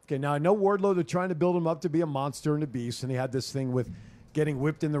 Okay, now I know Wardlow, they're trying to build him up to be a monster and a beast. And he had this thing with getting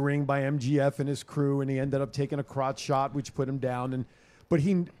whipped in the ring by MGF and his crew. And he ended up taking a crotch shot, which put him down. But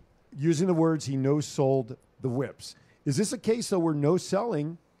he, using the words, he no-sold the whips. Is this a case, though, where no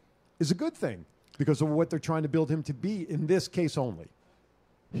selling is a good thing because of what they're trying to build him to be in this case only?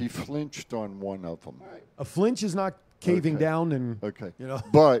 He flinched on one of them. A flinch is not caving down and, you know.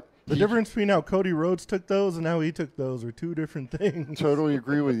 But the difference between how Cody Rhodes took those and how he took those are two different things. Totally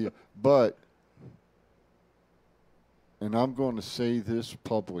agree with you. But, and I'm going to say this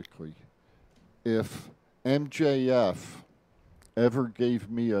publicly, if MJF ever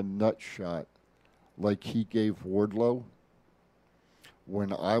gave me a nut shot like he gave Wardlow,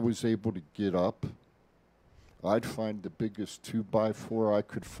 when I was able to get up, I'd find the biggest 2x4 I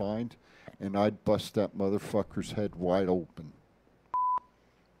could find, and I'd bust that motherfucker's head wide open.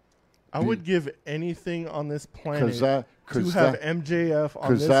 I would give anything on this planet to have MJF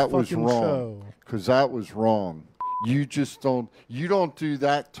on this that fucking was wrong. show. Because that was wrong. You just don't do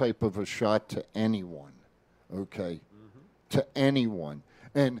that type of a shot to anyone, okay? To anyone.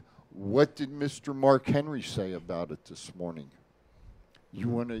 And what did Mr. Mark Henry say about it this morning? You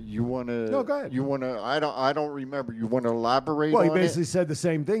wanna No, go ahead. You wanna I don't remember. You wanna elaborate Well, on he basically it? said the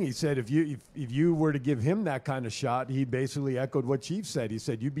same thing. He said if you were to give him that kind of shot, he basically echoed what Chief said. He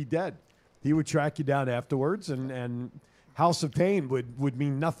said you'd be dead. He would track you down afterwards, and House of Pain would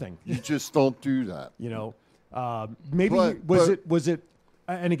mean nothing. You just don't do that. You know, maybe But- was it?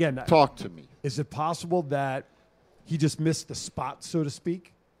 And again, talk to me. Is it possible that he just missed the spot, so to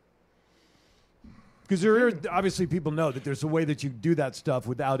speak? Because there are obviously people know that there's a way that you do that stuff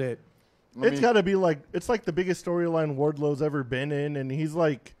without it. It's got to be like it's like the biggest storyline Wardlow's ever been in, and he's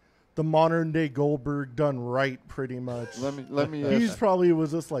like the modern day Goldberg done right, pretty much. Let me. He's ask, probably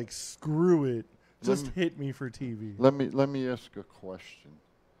was just like screw it, just hit me for TV. Let me ask a question.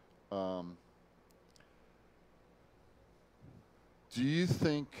 Do you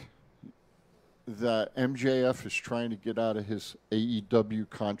think that MJF is trying to get out of his AEW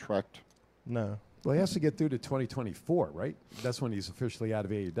contract? No. Well, he has to get through to 2024, right? That's when he's officially out of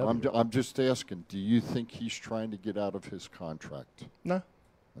AEW. I'm just asking. Do you think he's trying to get out of his contract? No.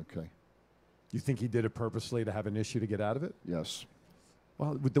 Okay. You think he did it purposely to have an issue to get out of it? Yes.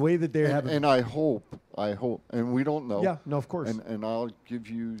 Well, with the way that they're having... And I hope, and we don't know. Yeah, no, of course. And I'll give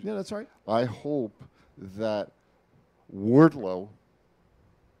you... Yeah, that's right. I hope that Wardlow,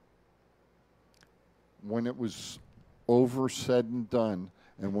 when it was over, said and done,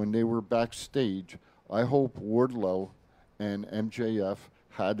 and when they were backstage, I hope Wardlow and MJF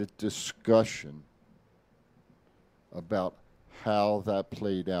had a discussion about how that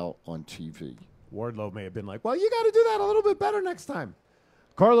played out on TV. Wardlow may have been like, well, you got to do that a little bit better next time.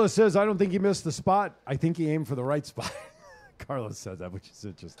 Carlos says, I don't think he missed the spot. I think he aimed for the right spot. Carlos says that, which is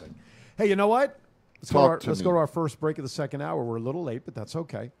interesting. Hey, you know what? Let's go to our first break of the second hour. We're a little late, but that's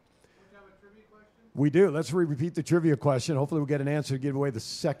okay. We do. Let's repeat the trivia question. Hopefully we'll get an answer to give away the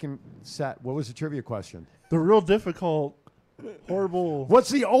second set. What was the trivia question? The real difficult, horrible... What's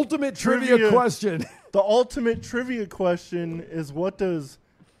the ultimate trivia question? The ultimate trivia question is what does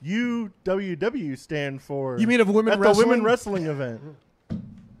UWW stand for? You mean of women at wrestling? the women wrestling event.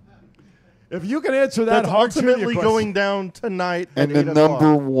 If you can answer that That's hard trivia ultimately question. going down tonight And at the 8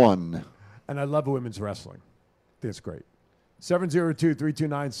 number o'clock. one. And I love women's wrestling. I think it's great.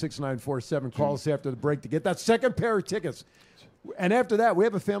 702-329-6947. Call us after the break to get that second pair of tickets. And after that, we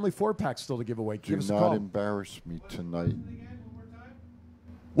have a family 4-pack still to give away. Do Give us a not call. embarrass me tonight.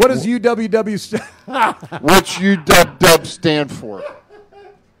 What does UWW stand? What's UWW stand for?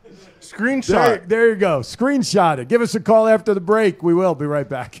 Screenshot. There you go. Screenshot it. Give us a call after the break. We will be right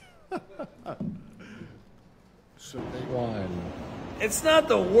back. It's not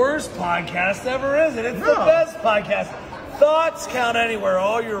the worst podcast ever, is it? It's the best podcast. Thoughts count anywhere.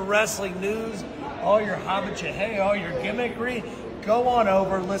 All your wrestling news, all your hobbit, all your gimmickry. Go on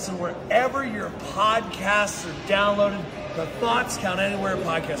over, listen wherever your podcasts are downloaded. The Thoughts Count Anywhere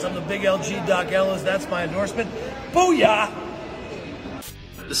podcast. I'm the big LG Doc Ellis. That's my endorsement. Booyah!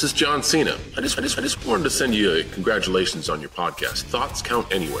 This is John Cena. I just wanted to send you a congratulations on your podcast. Thoughts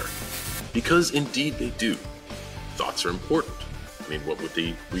count anywhere. Because indeed they do. Thoughts are important. I mean, what would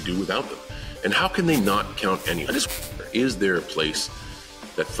we do without them? And how can they not count anywhere? Is there a place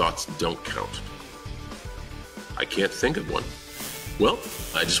that thoughts don't count? I can't think of one. Well,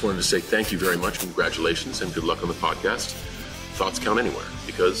 I just wanted to say thank you very much, congratulations, and good luck on the podcast. Thoughts count anywhere,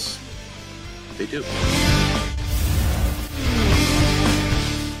 because they do.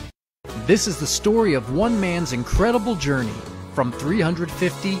 This is the story of one man's incredible journey from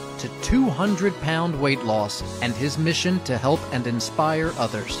 350 to 200-pound weight loss and his mission to help and inspire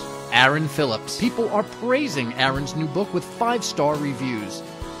others. Aaron Phillips. People are praising Aaron's new book with 5-star reviews.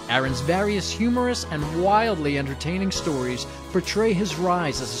 Aaron's various humorous and wildly entertaining stories portray his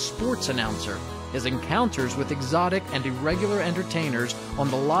rise as a sports announcer, his encounters with exotic and irregular entertainers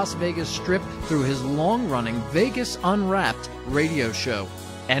on the Las Vegas Strip through his long-running Vegas Unwrapped radio show,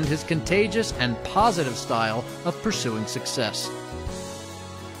 and his contagious and positive style of pursuing success.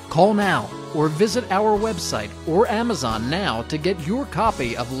 Call now or visit our website or Amazon now to get your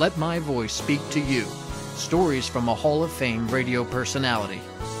copy of Let My Voice Speak to You, stories from a Hall of Fame radio personality.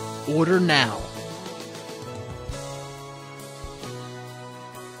 Order now.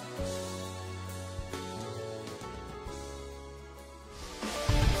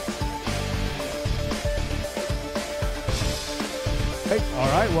 Hey, all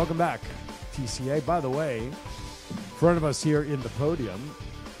right, welcome back. TCA, by the way, in front of us here in the podium,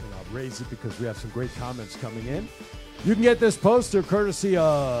 and I'll raise it because we have some great comments coming in. You can get this poster courtesy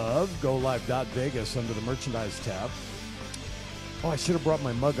of GoLive.Vegas under the merchandise tab. Oh, I should have brought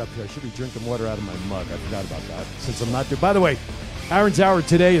my mug up here. I should be drinking water out of my mug. I forgot about that since I'm not there. By the way, Aaron's Hour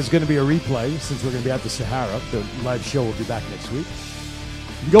today is going to be a replay since we're going to be at the Sahara. The live show will be back next week.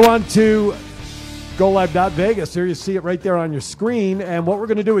 You go on to GoLive.Vegas. There you see it right there on your screen. And what we're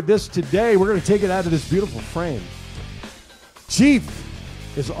going to do with this today, we're going to take it out of this beautiful frame. Chief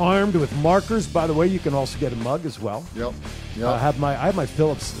is armed with markers. By the way, you can also get a mug as well. Yep. I have my Aaron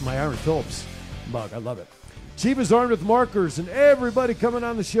Phillips mug. I love it. Chief is armed with markers, and everybody coming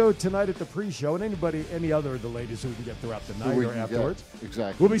on the show tonight at the pre-show, and any other of the ladies who we can get throughout the night or afterwards.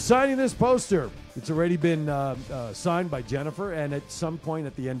 Exactly. We'll be signing this poster. It's already been signed by Jennifer, and at some point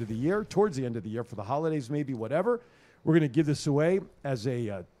at the end of the year, towards the end of the year, for the holidays maybe, whatever, we're going to give this away as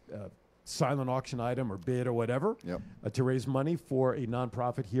a silent auction item or bid or whatever to raise money for a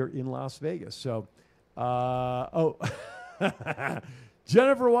nonprofit here in Las Vegas. So,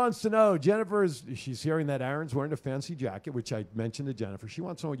 Jennifer wants to know. She's hearing that Aaron's wearing a fancy jacket, which I mentioned to Jennifer. She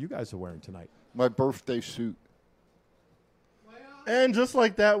wants to know what you guys are wearing tonight. My birthday suit. And just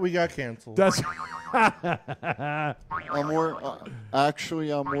like that, we got canceled. That's I'm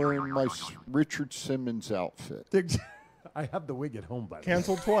wearing my Richard Simmons outfit. I have the wig at home, by the way.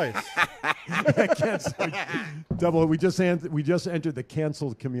 Canceled twice. Double. We just entered the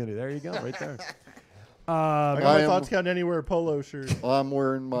canceled community. There you go, right there. I got my Thoughts Count Anywhere polo shirt. I'm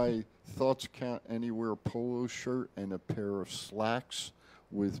wearing my Thoughts Count Anywhere polo shirt and a pair of slacks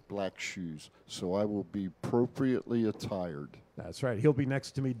with black shoes. So I will be appropriately attired. That's right. He'll be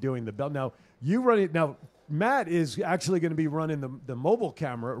next to me doing the bell. Now, you run it. Now, Matt is actually going to be running the mobile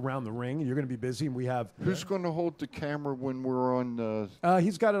camera around the ring. You're going to be busy, and we have... Who's going to hold the camera when we're on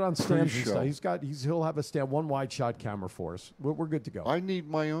he's got it on stands and pre-show? stuff. He'll have a stand, one wide shot camera for us. We're good to go. I need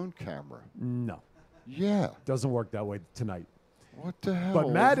my own camera. No. Yeah. Doesn't work that way tonight. What the hell?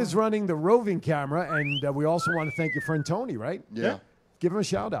 But Matt is running the roving camera, and we also want to thank your friend Tony, right? Yeah. Give him a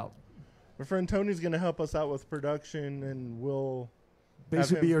shout out. My friend Tony's going to help us out with production, and we'll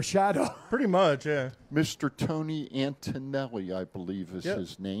basically be your shadow. Pretty much, yeah. Mr. Tony Antonelli, I believe, is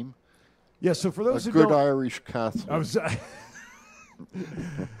his name. Yeah. So for those who good don't, Irish Catholic.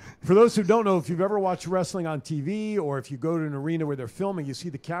 For those who don't know, if you've ever watched wrestling on TV, or if you go to an arena where they're filming, you see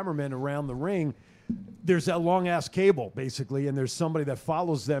the cameramen around the ring. There's that long-ass cable, basically, and there's somebody that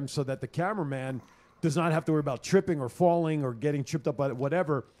follows them so that the cameraman does not have to worry about tripping or falling or getting tripped up by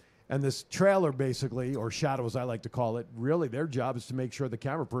whatever. And this trailer, basically, or shadow, as I like to call it, really their job is to make sure the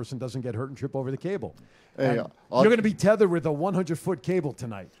camera person doesn't get hurt and trip over the cable. Hey, you're going to be tethered with a 100-foot cable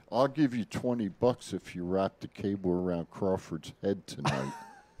tonight. I'll give you $20 if you wrap the cable around Crawford's head tonight.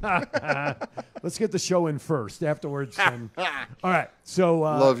 Let's get the show in first. Afterwards, then. All right. So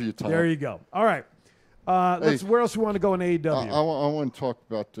love you, Tom. There you go. All right. Where else we want to go in AEW? I want to talk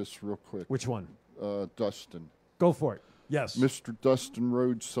about this real quick. Which one? Dustin. Go for it. Yes. Mr. Dustin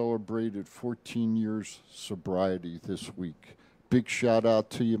Rhodes celebrated 14 years sobriety this week. big shout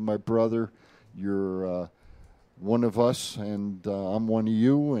out to you, my brother. You're one of us, and I'm one of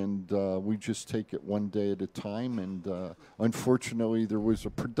you, and we just take it one day at a time. And unfortunately, there was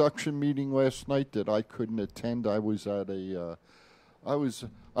a production meeting last night that I couldn't attend. I was at I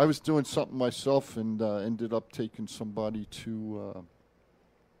was doing something myself, and ended up taking somebody to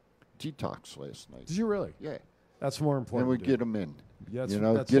detox last night. Did you really? Yeah. That's more important. And we dude. get them in. Yeah, you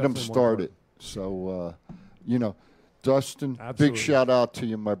know, that's get them definitely more started. important. So, Dustin, Absolutely. big shout out to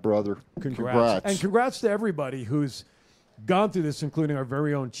you, my brother. Congrats. And congrats to everybody who's gone through this, including our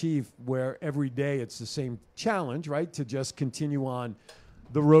very own chief, where every day it's the same challenge, right? To just continue on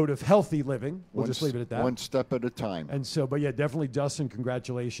the road of healthy living. We'll just leave it at that. One step at a time. And so, but yeah, definitely, Dustin,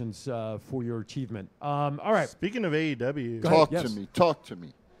 congratulations for your achievement. All right. Speaking of AEW, Talk to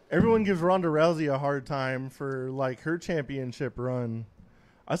me. Everyone gives Ronda Rousey a hard time for like her championship run.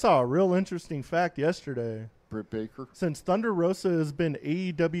 I saw a real interesting fact yesterday. Britt Baker. Since Thunder Rosa has been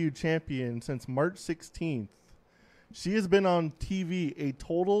AEW champion since March 16th, she has been on TV a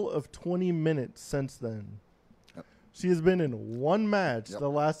total of 20 minutes since then. Yep. She has been in one match that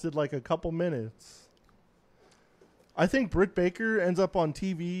lasted like a couple minutes. I think Britt Baker ends up on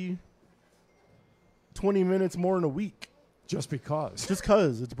TV 20 minutes more in a week. Just because. Just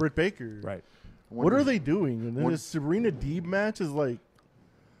because it's Britt Baker. Right. What are they doing? And then this Serena Deeb match is like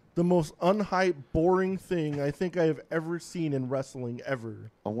the most unhyped, boring thing I think I have ever seen in wrestling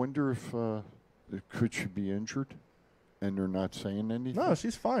ever. I wonder if could she be injured, and they're not saying anything. No,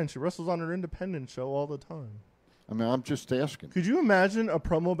 she's fine. She wrestles on her independent show all the time. I mean, I'm just asking. Could you imagine a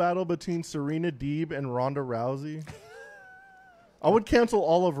promo battle between Serena Deeb and Ronda Rousey? I would cancel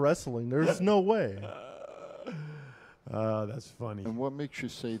all of wrestling. There's no way. That's funny. And what makes you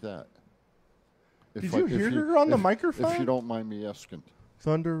say that? Did you hear her on the microphone? If you don't mind me asking.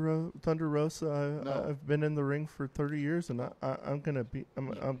 Thunder Rosa, I've been in the ring for 30 years, and I'm gonna beat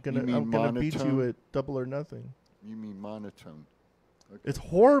you at Double or Nothing. You mean monotone? Okay. It's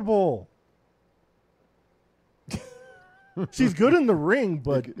horrible. She's good in the ring,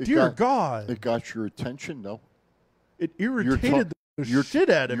 but dear God, it got your attention, though. It irritated the shit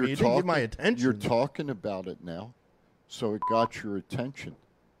out of me. It didn't get my attention. You're talking about it now, so it got your attention.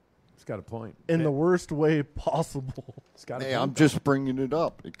 It's got a point. In the worst way possible. It's got hey, I'm just bringing it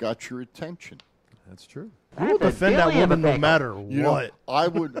up. It got your attention. That's true. I will defend that woman no matter you what.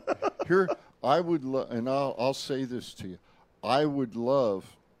 Know, I would and I'll say this to you. I would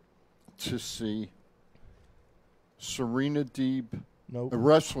love to see Serena Deeb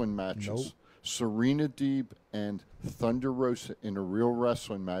wrestling matches. Serena Deeb and Thunder Rosa in a real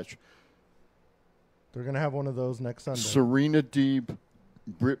wrestling match. They're going to have one of those next Sunday. Serena Deeb,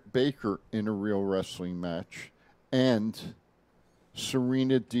 Britt Baker in a real wrestling match, and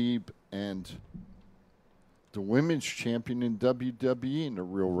Serena Deeb and the women's champion in WWE in a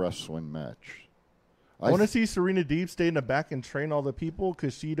real wrestling match. I want to see Serena Deeb stay in the back and train all the people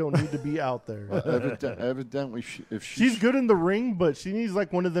because she don't need to be out there. Evidently, if she's good in the ring, but she needs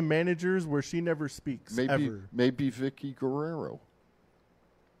like one of the managers where she never speaks. Maybe Vicky Guerrero.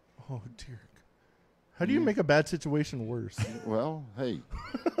 Oh dear. How do you make a bad situation worse? Well, hey,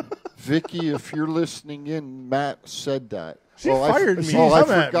 Vicky, if you're listening in, Matt said that. She fired me. I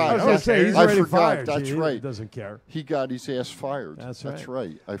forgot. I was going to say, he's already fired. That's right. He doesn't care. He got his ass fired. That's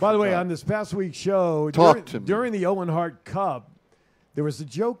right. By the way, on this past week's show, during the Owen Hart Cup, there was a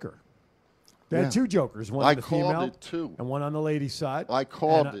Joker. They had two Jokers, one on the female and one on the lady side. I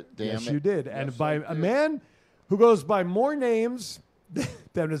called it, damn yes, it. you did. And by a man who goes by more names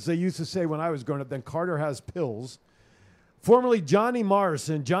than, as they used to say when I was growing up, than Carter has pills. Formerly Johnny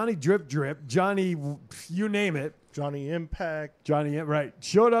Morrison, Johnny Drip Drip, Johnny, you name it. Johnny Impact. Right.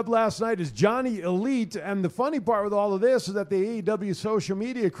 Showed up last night as Johnny Elite. And the funny part with all of this is that the AEW social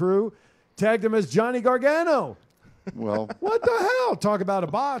media crew tagged him as Johnny Gargano. Well, what the hell? Talk about a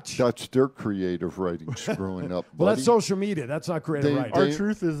botch. That's their creative writing screwing up. Well, that's social media. That's not creative writing.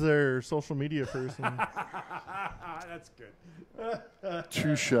 R-Truth is their social media person. That's good.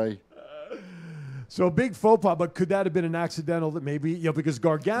 Touche. So a big faux pas, but could that have been an accidental that maybe, because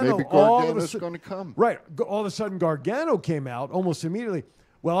Gargano, maybe Gargano's going to come. Right. All of a sudden, Gargano came out almost immediately.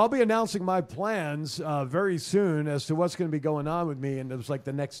 Well, I'll be announcing my plans very soon as to what's going to be going on with me, and it was like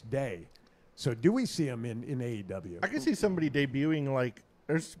the next day. So do we see him in AEW? I can see somebody debuting, like,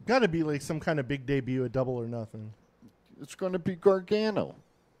 there's got to be like some kind of big debut at Double or Nothing. It's going to be Gargano.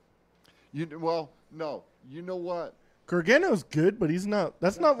 No. You know what? Gargano's good, but he's not.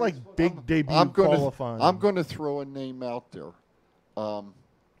 That's not like big debut qualifying. I'm going to throw a name out there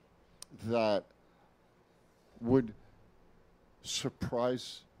that would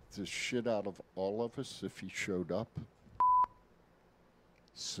surprise the shit out of all of us if he showed up.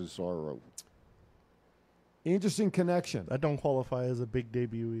 Cesaro. Interesting connection. That don't qualify as a big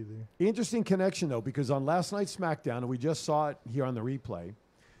debut either. Interesting connection, though, because on last night's SmackDown, and we just saw it here on the replay,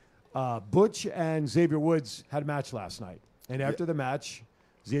 Butch and Xavier Woods had a match last night. And after the match,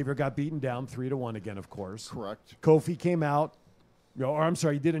 Xavier got beaten down 3-1 again, of course. Correct. Kofi came out, or I'm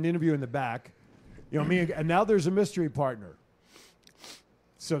sorry, he did an interview in the back. And now there's a mystery partner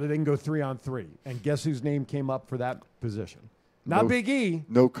so that they can go 3-on-3. And guess whose name came up for that position? Not Big E.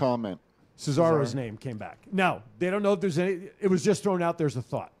 No comment. Cesaro's name came back. Now, they don't know if there's any. It was just thrown out. There's a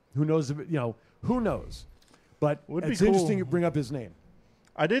thought. Who knows? Who knows? But it's interesting you bring up his name.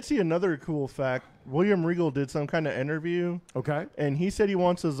 I did see another cool fact. William Regal did some kind of interview. Okay. And he said he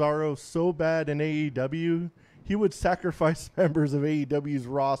wants Cesaro so bad in AEW, he would sacrifice members of AEW's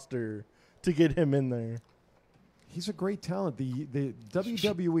roster to get him in there. He's a great talent. The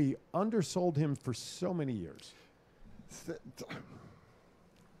WWE undersold him for so many years.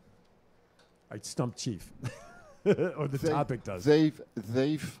 I stumped Chief. Or the topic does.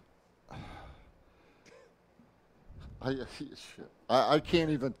 I can't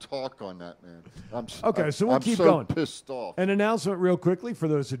even talk on that, man. So we'll keep going. Pissed off. An announcement real quickly for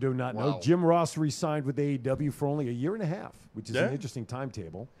those who do not know. Wow. Jim Ross re-signed with AEW for only a year and a half, which is an interesting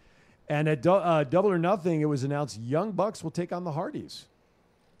timetable. And at Double or Nothing, it was announced Young Bucks will take on the Hardys.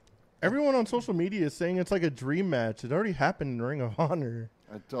 Everyone on social media is saying it's like a dream match. It already happened in Ring of Honor.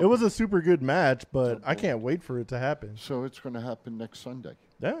 It was a super good match, but I can't wait for it to happen. So it's going to happen next Sunday.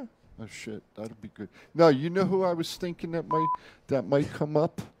 Yeah. Oh shit, that'll be good. No, you know who I was thinking that might come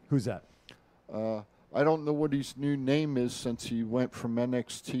up? Who's that? I don't know what his new name is since he went from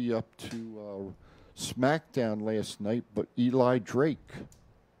NXT up to SmackDown last night, but Eli Drake.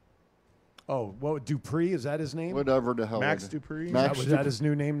 Oh, Dupree? Is that his name? Whatever the hell. Max Dupree? Is that his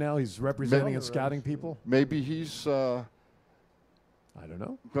new name now? He's representing and scouting people? Maybe he's... I don't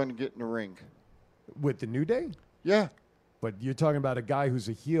know. Going to get in the ring. With the New Day? Yeah. But you're talking about a guy who's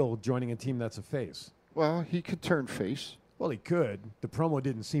a heel joining a team that's a face. Well, he could turn face. Well, he could. The promo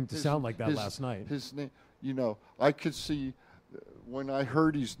didn't seem to sound like that last night. His name, I could see when I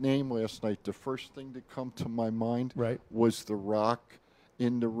heard his name last night, the first thing that come to my mind was The Rock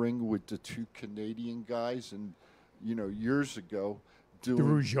in the ring with the two Canadian guys, and years ago, doing the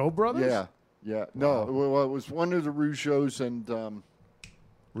Rougeau brothers. Yeah. No, well, it was one of the Rougeaus and.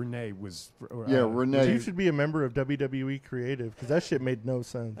 Renee was... Renee. You should be a member of WWE Creative because that shit made no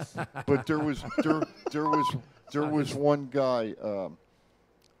sense. But there was one guy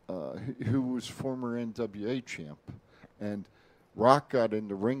who was former NWA champ, and Rock got in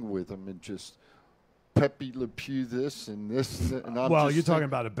the ring with him and just Pepe Le Pew this and this. And you're talking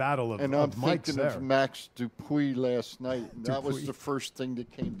about a battle of and I'm mics thinking there. of Max Dupuis last night. And that was the first thing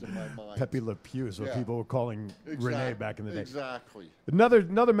that came to my mind. Pepe Le Pew is what people were calling Renee back in the day. Exactly.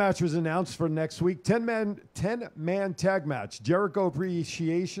 Another match was announced for next week. 10-man tag match. Jericho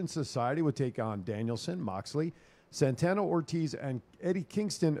Appreciation Society will take on Danielson, Moxley, Santana Ortiz, and Eddie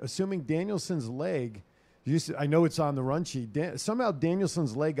Kingston, assuming Danielson's leg. I know it's on the run sheet. Somehow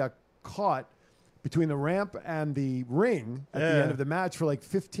Danielson's leg got caught between the ramp and the ring at the end of the match for like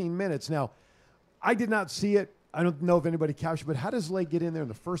 15 minutes. Now, I did not see it. I don't know if anybody captured, but how does his leg get in there in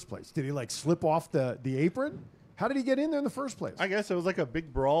the first place? Did he slip off the apron? How did he get in there in the first place? I guess it was like a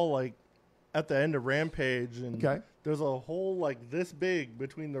big brawl at the end of Rampage, and there's a hole this big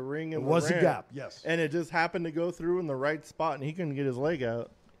between the ring and the ramp. There was a gap, yes. And it just happened to go through in the right spot, and he couldn't get his leg out.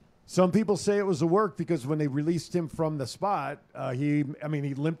 Some people say it was a work because when they released him from the spot, he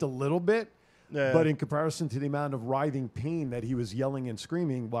limped a little bit. Yeah. But in comparison to the amount of writhing pain that he was yelling and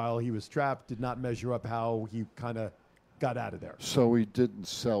screaming while he was trapped, did not measure up how he kind of got out of there. So he didn't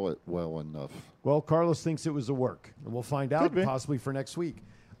sell it well enough. Well, Carlos thinks it was a work, and we'll find out possibly for next week.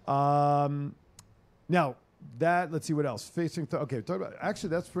 Now, let's see what else. Talk about. Actually,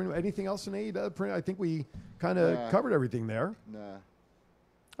 that's pretty much anything else in AEW. I think we kind of covered everything there. Nah.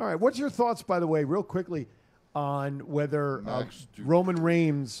 All right. What's your thoughts, by the way, real quickly, on whether Roman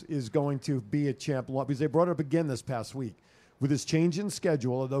Reigns is going to be a champ? Because they brought it up again this past week with his change in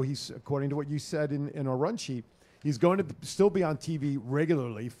schedule, although he's, according to what you said in our run sheet, he's going to still be on TV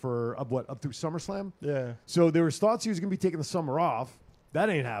regularly for up through SummerSlam? Yeah. So there was thoughts he was going to be taking the summer off. That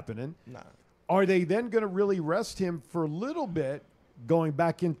ain't happening. Nah. Are they then going to really rest him for a little bit going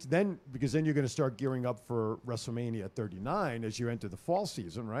back into then? Because then you're going to start gearing up for WrestleMania 39 as you enter the fall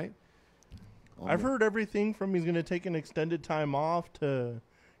season, right? I've heard everything from he's going to take an extended time off to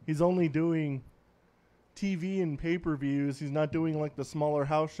he's only doing TV and pay-per-views. He's not doing the smaller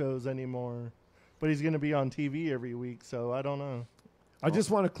house shows anymore. But he's going to be on TV every week, so I don't know. I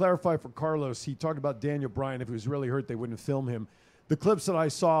just want to clarify for Carlos. He talked about Daniel Bryan. If he was really hurt, they wouldn't film him. The clips that I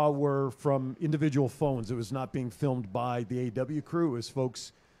saw were from individual phones. It was not being filmed by the AEW crew. It was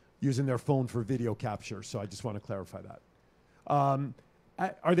folks using their phone for video capture. So I just want to clarify that.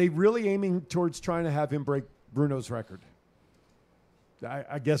 Are they really aiming towards trying to have him break Bruno's record?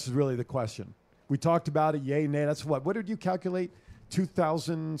 I guess is really the question. We talked about it. Yay, nay. That's what did you calculate?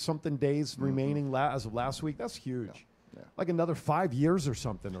 2,000 something days remaining as of last week. That's huge. Yeah. Like another 5 years or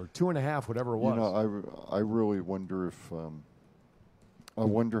something, or 2.5, whatever it was. You know, I really wonder if I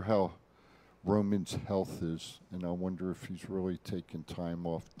wonder how Roman's health is, and I wonder if he's really taken time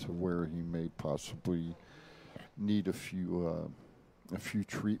off to where he may possibly need a few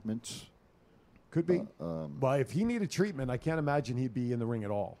treatments. Could be. Well, if he needed treatment, I can't imagine he'd be in the ring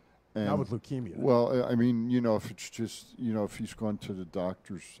at all. Not with leukemia. Well, I mean, you know, if it's just, you know, if he's gone to the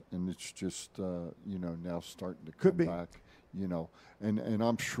doctors and it's just, you know, now starting to come back, you know, and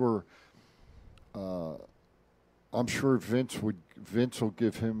I'm sure Vince will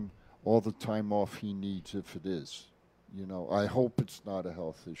give him all the time off he needs if it is. You know, I hope it's not a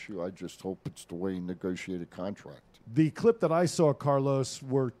health issue. I just hope it's the way he negotiated contract. The clip that I saw, Carlos,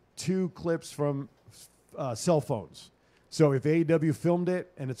 were 2 clips from cell phones. So if AEW filmed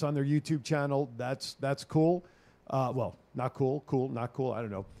it and it's on their YouTube channel, that's cool. Well, not cool, not cool. I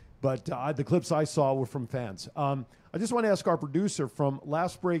don't know. But the clips I saw were from fans. I just want to ask our producer, from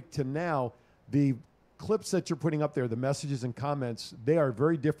last break to now, the clips that you're putting up there, the messages and comments, they are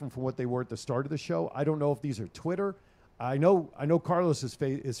very different from what they were at the start of the show. I don't know if these are Twitter. I know Carlos is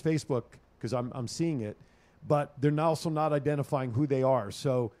Facebook because I'm seeing it, but they're also not identifying who they are.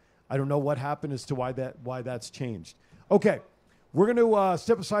 So I don't know what happened as to why that's changed. Okay, we're going to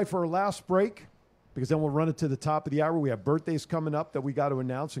step aside for our last break because then we'll run it to the top of the hour. We have birthdays coming up that we got to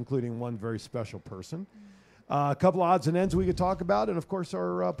announce, including one very special person. A couple of odds and ends we could talk about, and, of course,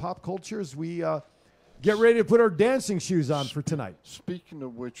 our pop cultures. We get ready to put our dancing shoes on for tonight. Speaking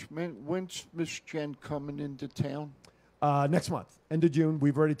of which, when's Miss Jen coming into town? Next month, end of June.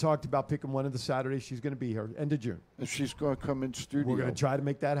 We've already talked about picking one of the Saturdays. She's going to be here end of June. And she's going to come in studio. We're going to try to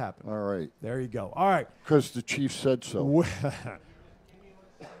make that happen. All right. There you go. All right. Because the chief said so.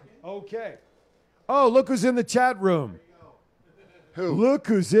 Okay. Oh, look who's in the chat room. Who? Look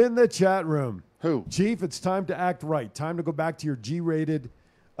who's in the chat room. Who? Chief, it's time to act right. Time to go back to your G-rated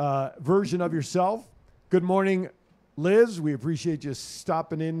version of yourself. Good morning, Liz. We appreciate you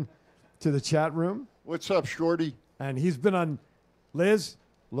stopping in to the chat room. What's up, Shorty? And he's been on. Liz,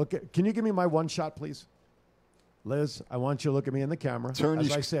 can you give me my one shot, please? Liz, I want you to look at me in the camera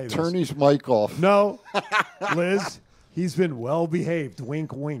as I say this. Turn his mic off. No, Liz, he's been well behaved.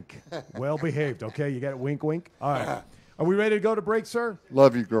 Wink, wink. Well behaved. Okay, you got it. Wink, wink. All right. Are we ready to go to break, sir?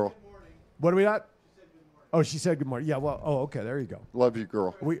 Love you, girl. What do we got? Oh, she said good morning. Yeah. Well. Oh, okay. There you go. Love you,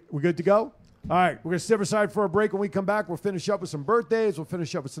 girl. We good to go? All right. We're gonna step aside for a break. When we come back, we'll finish up with some birthdays. We'll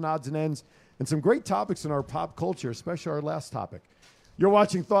finish up with some odds and ends and some great topics in our pop culture, especially our last topic. You're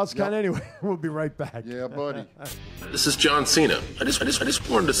watching Thoughts Count Anywhere. We'll be right back. Yeah, buddy. This is John Cena. I just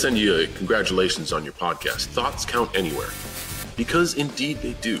wanted to send you a congratulations on your podcast, Thoughts Count Anywhere. Because indeed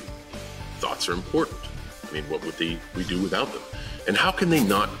they do. Thoughts are important. I mean, what would we do without them? And how can they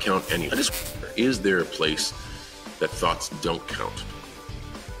not count anywhere? Is there a place that thoughts don't count?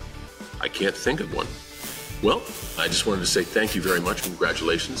 I can't think of one. Well, I just wanted to say thank you very much,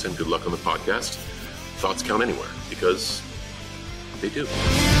 congratulations, and good luck on the podcast. Thoughts count anywhere, because they do.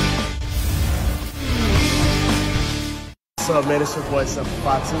 What's up, man? It's your boy, Simple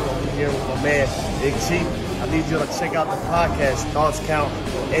Fatu. I'm here with my man, Big Chief. I need you to check out the podcast, Thoughts Count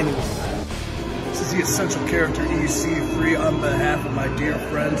Anywhere. This is the Essential Character EC3 on behalf of my dear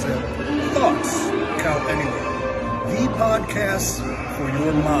friends and Thoughts Count Anywhere. The podcast for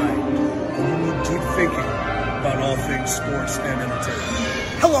your mind when you need deep thinking about all things sports and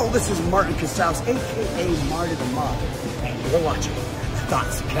entertainment. Hello, this is Martin Casals, a.k.a. Marty the Mob, and you're watching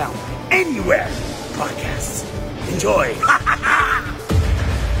Thoughts Count Anywhere podcasts. Enjoy.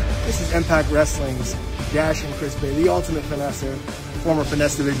 This is Impact Wrestling's Dash and Chris Bay, the ultimate finesser, former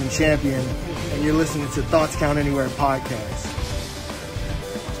Finesse Division champion, and you're listening to Thoughts Count Anywhere podcast.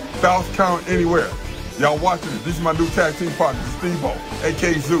 Thoughts Count Anywhere. Y'all watching it. This is my new tag team partner, Steve-O,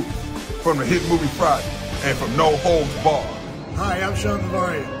 a.k.a. Zeus, from the hit movie Friday, and from No Holds Barred. Hi, I'm Sean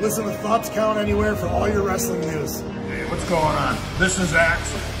Navari. Listen to Thoughts Count Anywhere for all your wrestling news. Hey, what's going on? This is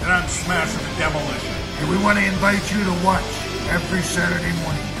Axe, and I'm smashing the demolition. And we want to invite you to watch every Saturday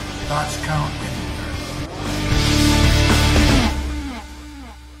morning. Thoughts Count Anywhere.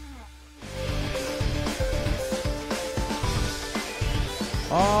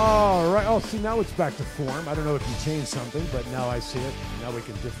 All right. Oh, see, now it's back to form. I don't know if you changed something, but now I see it. Now we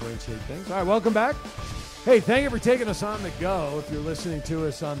can differentiate things. All right, welcome back. Hey, thank you for taking us on the go. If you're listening to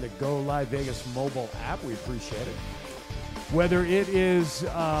us on the Go Live Vegas mobile app, we appreciate it. Whether it is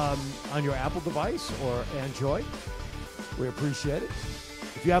on your Apple device or Android, we appreciate it.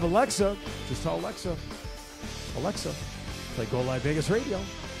 If you have Alexa, just tell Alexa, play Go Live Vegas Radio.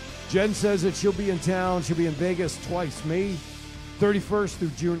 Jen says that she'll be in town. She'll be in Vegas twice, May 31st through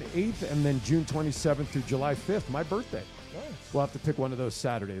June 8th, and then June 27th through July 5th, my birthday. Nice. We'll have to pick one of those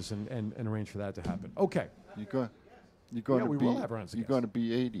Saturdays and arrange for that to happen. Okay. You're We going will have her on as a You're guest. going to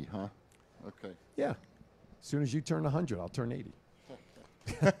be 80, huh? Okay. Yeah. As soon as you turn 100, I'll turn 80.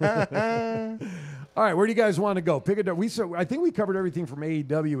 All right, where do you guys want to go? Pick it up. I think we covered everything from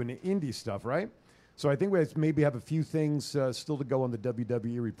AEW and the indie stuff, right? So I think we maybe have a few things still to go on the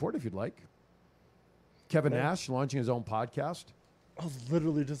WWE report, if you'd like. Kevin Nash launching his own podcast. I was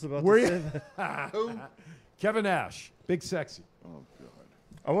literally just about to say that. Who? Kevin Nash, Big Sexy. Oh, God.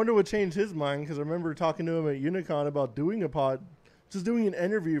 I wonder what changed his mind, because I remember talking to him at Unicon about doing just doing an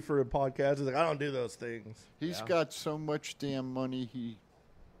interview for a podcast. He's like, I don't do those things. He's got so much damn money, he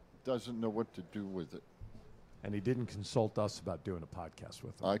doesn't know what to do with it. And he didn't consult us about doing a podcast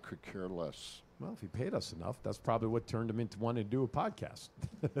with him. I could care less. Well, if he paid us enough, that's probably what turned him into wanting to do a podcast.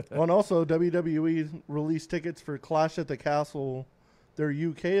 Well, and also, WWE released tickets for Clash at the Castle, their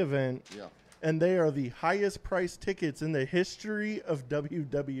UK event. Yeah. And they are the highest priced tickets in the history of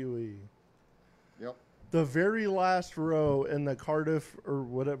WWE. Yep. The very last row in the Cardiff or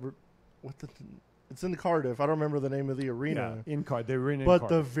whatever. It's in the Cardiff. I don't remember the name of the arena. Yeah, the arena in But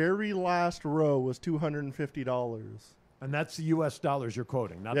Cardiff. the very last row was $250. And that's the U.S. dollars you're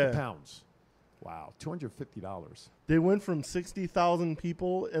quoting, not Yeah. the pounds. Wow, $250. They went from 60,000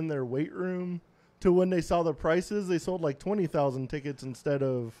 people in their weight room to when they saw the prices, they sold like 20,000 tickets instead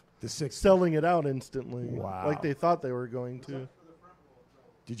of selling it out instantly. Wow. Like they thought they were going to.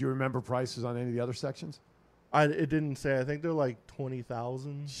 Did you remember prices on any of the other sections? It didn't say. I think they're like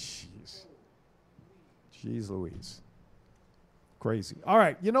 20,000. Jeez Louise. Crazy. All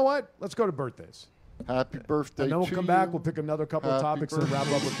right, you know what? Let's go to birthdays. Happy birthday And then we'll to come back. you. We'll pick another couple of Happy topics and wrap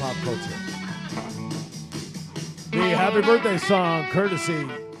birthday. up with pop culture. The happy birthday song, courtesy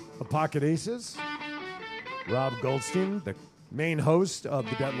of Pocket Aces. Rob Goldstein, the main host of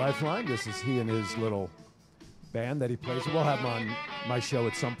the Debt Lifeline. This is he and his little band that he plays. We'll have him on my show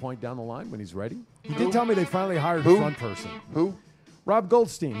at some point down the line when he's ready. He did tell me they finally hired a front person. Who? Rob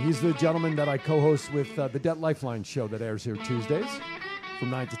Goldstein. He's the gentleman that I co-host with the Debt Lifeline show that airs here Tuesdays from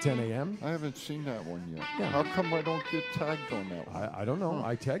 9 to 10 a.m. I haven't seen that one yet. Yeah. How come I don't get tagged on that one? I don't know.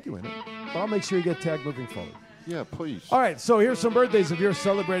 I tag you in it. But I'll make sure you get tagged moving forward. Yeah, please. All right, so here's some birthdays. If you're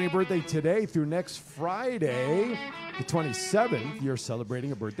celebrating a birthday today through next Friday, the 27th, you're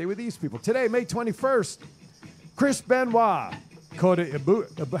celebrating a birthday with these people. Today, May 21st, Chris Benoit. Kota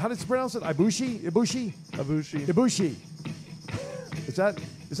Ibushi. How does he pronounce it? Ibushi? Ibushi. Is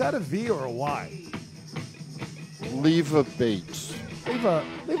that a V or a Y? Leva Bates. Leave her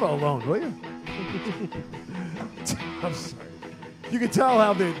alone, will you? I'm sorry. You can tell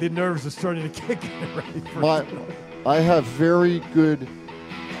how the nerves are starting to kick in right I have very good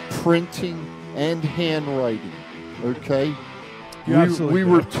printing and handwriting. Okay, You absolutely we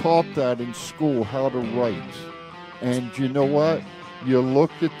do. were taught that in school how to write, and you know what? You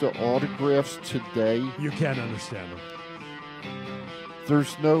look at the autographs today. You can't understand them.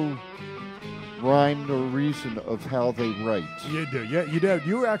 There's no rhyme nor reason of how they write. You do. Yeah, you do.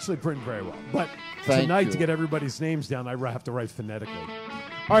 You were actually printing very well. But Thank tonight, you. to get everybody's names down, I have to write phonetically.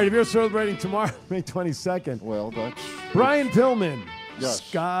 All right, if you're celebrating tomorrow, May 22nd. Well, that's... Brian Pillman. Yes.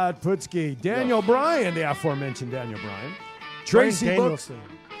 Scott Putsky. Daniel Bryan, the aforementioned Daniel Bryan. Tracy Bryan Brooks.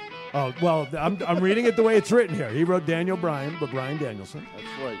 Danielson. Oh, well, I'm reading it the way it's written here. He wrote Daniel Bryan, but Brian Danielson.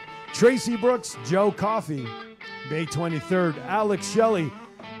 That's right. Tracy Brooks, Joe Coffey. May 23rd, Alex Shelley.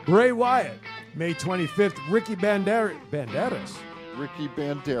 Bray Wyatt. May 25th, Ricky Banderas. Ricky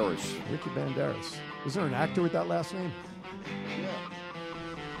Banderas. Ricky Banderas. Is there an actor with that last name?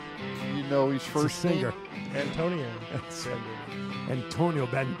 Do you know his It's a first singer. name? Antonio. Antonio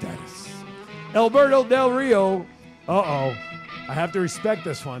Banderas. Alberto Del Rio. Uh-oh. I have to respect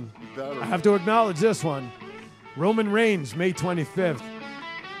this one. I have to acknowledge this one. Roman Reigns, May 25th.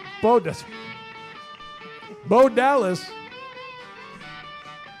 Bo Dallas,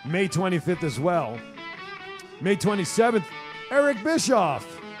 May 25th as well. May 27th, Eric Bischoff.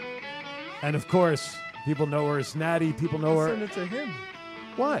 And of course, people know her as Natty. People know her. Send it to him.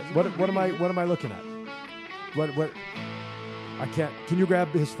 What? What am I looking at? What? I can't. Can you grab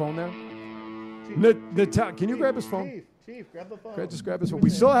his phone there? Can you grab his phone? Chief, grab the phone. Just grab his phone. We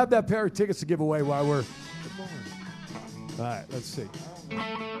still have that pair of tickets to give away while we're. All right, let's see.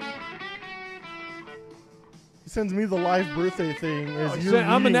 sends me the live birthday thing.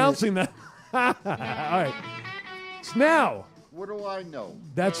 I'm announcing that. All right. So now. What do I know?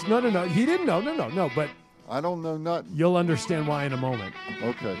 That's no. He didn't know. No. But I don't know nothing. You'll understand why in a moment.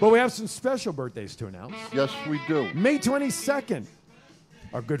 Okay. But we have some special birthdays to announce. Yes, we do. May 22nd.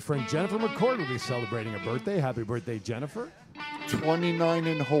 Our good friend Jennifer McCord will be celebrating a birthday. Happy birthday, Jennifer. 29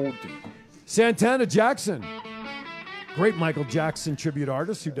 and holding. Santana Jackson. Great Michael Jackson tribute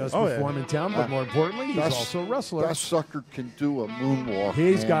artist who does perform in town, but more importantly, he's also a wrestler. That sucker can do a moonwalk.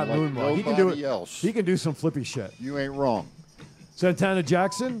 He's got moonwalk. He can do it. Else. He can do some flippy shit. You ain't wrong. Santana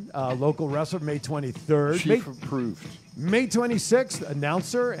Jackson, local wrestler, May 23rd. Chief approved. May 26th,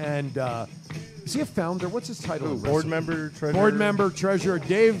 announcer and is he a founder? What's his title? Board member, treasurer. Board member, treasurer,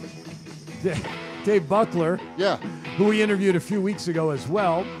 Dave Buckler. Yeah. Who we interviewed a few weeks ago as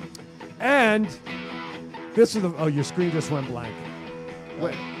well. And this is your screen just went blank.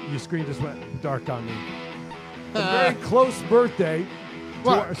 Wait, your screen just went dark on me. A very close birthday.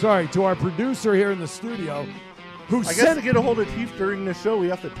 To our producer here in the studio. I guess to get a hold of Teef during the show, we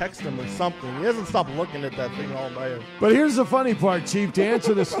have to text him or something. He hasn't stopped looking at that thing all night. But here's the funny part, Chief, to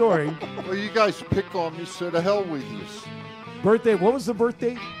answer the story. Well, you guys pick on me, so to hell with you. Birthday, what was the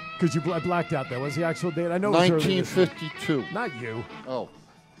birthday? Because I blacked out there. What was the actual date? I know it was 1952. Not you. Oh.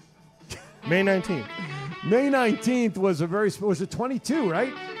 May 19th. May 19th was was it 22,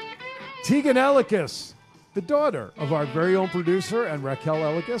 right? Tegan Ellicus, the daughter of our very own producer and Raquel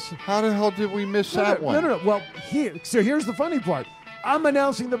Ellicus. How the hell did we miss that one? No. Well, so here's the funny part. I'm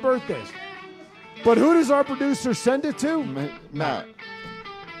announcing the birthdays. But who does our producer send it to? Matt.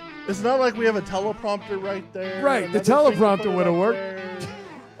 It's not like we have a teleprompter right there. Right, the teleprompter would have worked.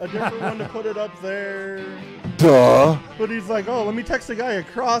 A different one to put it up there. Duh. But he's like, oh, let me text the guy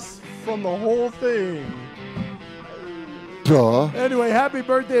across from the whole thing. Duh. Anyway, happy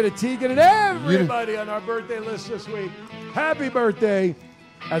birthday to Tegan and everybody on our birthday list this week. Happy birthday.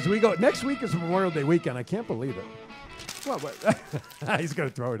 As we go, next week is Memorial Day weekend. I can't believe it. What? He's going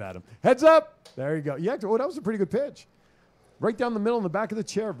to throw it at him. Heads up. There you go. Yeah, that was a pretty good pitch. Right down the middle in the back of the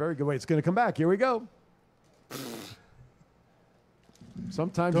chair. Very good. Wait, it's going to come back. Here we go.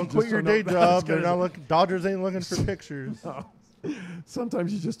 Sometimes don't quit your day job. They're not looking. Dodgers ain't looking for pictures. No.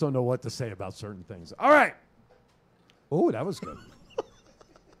 Sometimes you just don't know what to say about certain things. All right. Oh, that was good.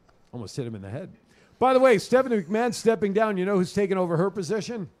 Almost hit him in the head. By the way, Stephanie McMahon stepping down. You know who's taking over her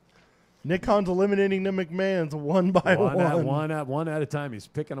position? Nick Khan's eliminating the McMahons one by one. One at a time. He's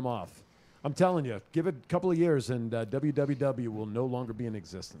picking them off. I'm telling you, give it a couple of years and WWW will no longer be in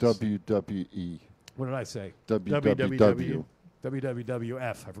existence. WWE. What did I say? WWW.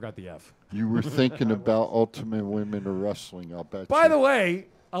 WWF. I forgot the F. You were thinking about Ultimate Women of Wrestling, I'll bet. By the way,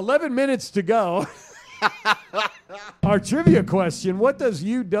 11 minutes to go. Our trivia question, what does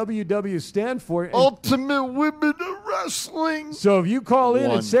UWW stand for? Ultimate Women of Wrestling. So if you call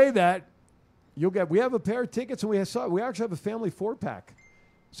in and say that, you'll get, we have a pair of tickets and we actually have a family 4-pack.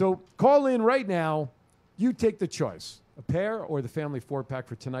 So call in right now. You take the choice, a pair or the family 4-pack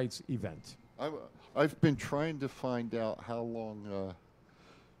for tonight's event. I've been trying to find out how long.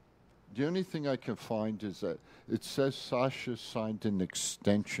 The only thing I can find is that it says Sasha signed an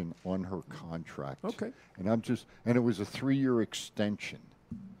extension on her contract. Okay. And it was a 3-year extension.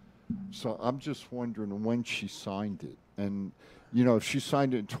 So I'm just wondering when she signed it. And, if she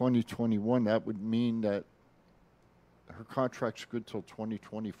signed it in 2021, that would mean that her contract's good till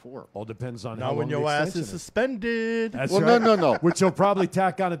 2024. All depends on now how long when your ass is suspended. That's well, right. No. Which they'll probably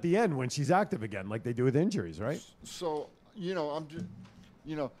tack on at the end when she's active again, like they do with injuries, right? So, I'm just,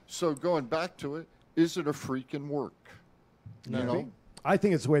 so going back to it, is it a freaking work? I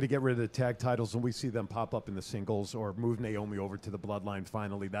think it's a way to get rid of the tag titles, and we see them pop up in the singles or move Naomi over to the Bloodline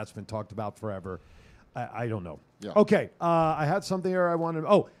finally. That's been talked about forever. I don't know. Yeah. Okay, I had something here I wanted.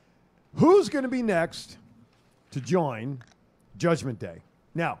 Oh, who's going to be next to join Judgment Day?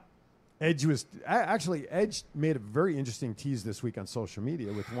 Now, Edge made a very interesting tease this week on social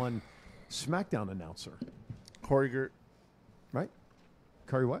media with one SmackDown announcer. Corey Gert. Right?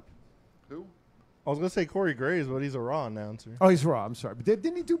 Corey what? Who? I was going to say Corey Graves, but he's a Raw announcer. Oh, he's Raw. I'm sorry. But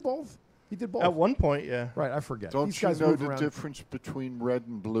didn't he do both? He did both. At one point, yeah. Right, I forget. Don't These you guys know move the around. difference between red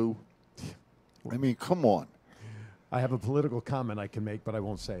and blue? I mean, come on. I have a political comment I can make, but I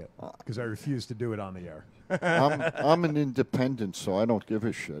won't say it because I refuse to do it on the air. I'm an independent, so I don't give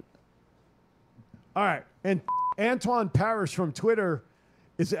a shit. All right. And Antoine Parrish from Twitter,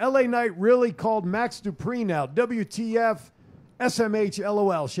 is LA Knight really called Max Dupree now? WTF, SMH,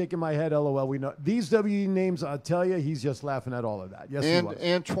 LOL. Shaking my head, LOL. We know these W names, I'll tell you, he's just laughing at all of that. Yes, he was.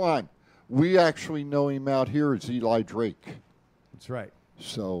 Antoine, we actually know him out here as Eli Drake. That's right.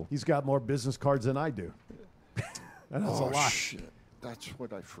 So he's got more business cards than I do. And that's a lot. Shit. That's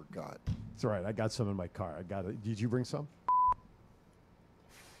what I forgot. It's all right. I got some in my car. I got it. Did you bring some?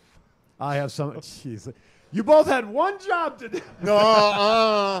 I have some. Jeez. You both had one job to do.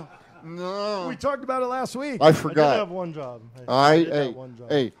 No. We talked about it last week. I forgot. I did have one job. I did have one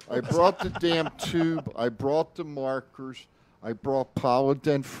job. I brought the damn tube. I brought the markers. I brought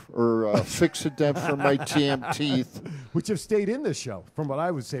Polident or Fixodent for my damn teeth. Which have stayed in this show, from what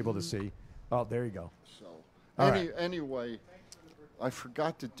I was able to see. Oh, there you go. So, right. Anyway, I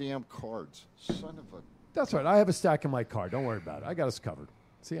forgot the damn cards. Son of a... That's right. I have a stack in my car. Don't worry about it. I got us covered.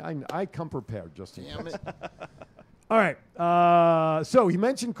 See, I come prepared just in Damn case. it. All right. So he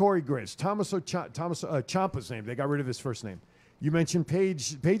mentioned Corey Graves. Thomas Ciampa's name. They got rid of his first name. You mentioned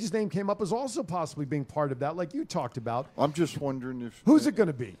Paige. Paige's name came up as also possibly being part of that, like you talked about. I'm just wondering if... Who's it going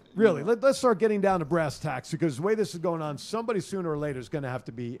to be? Really? Let's start getting down to brass tacks, because the way this is going on, somebody sooner or later is going to have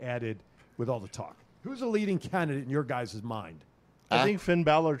to be added with all the talk. Who's the leading candidate in your guys' mind? I think Finn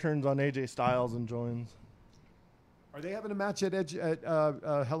Balor turns on AJ Styles and joins. Are they having a match at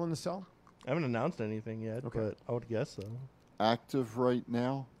Hell in a Cell? I haven't announced anything yet, but I would guess so. Active right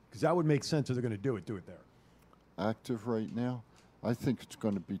now? Because that would make sense if they're going to do it there. Active right now? I think it's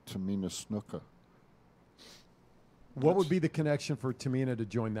going to be Tamina Snuka. What would be the connection for Tamina to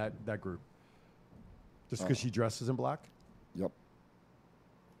join that group? Just because she dresses in black? Yep.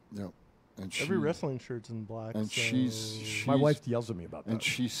 And every wrestling shirt's in black. And so. she's my wife yells at me about that. And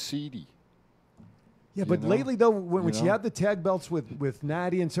she's seedy. Yeah, but lately, though, when she had the tag belts with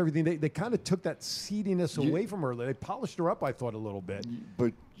Natty and everything, they kind of took that seediness away from her. They polished her up, I thought, a little bit.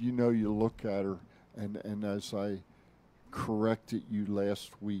 But, you look at her, and as I corrected you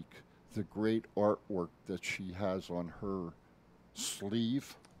last week, the great artwork that she has on her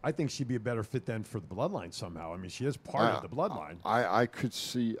sleeve. I think she'd be a better fit then for the Bloodline somehow. I mean, she is part of the Bloodline. I could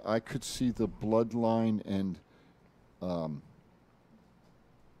see the Bloodline and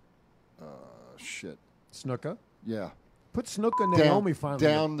shit. Snuka? Yeah. Put Snuka and Naomi finally.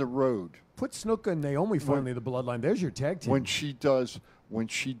 Down the road. Put Snuka and Naomi finally the Bloodline. There's your tag team. When she does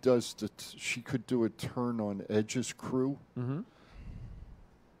she could do a turn on Edge's crew,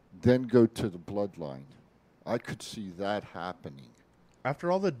 then go to the Bloodline. I could see that happening.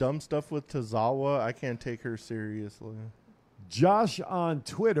 After all the dumb stuff with Tozawa, I can't take her seriously. Josh on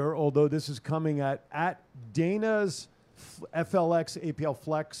Twitter, although this is coming at Dana's FLX APL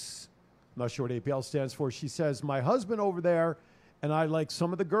Flex. I'm not sure what APL stands for. She says, my husband over there and I like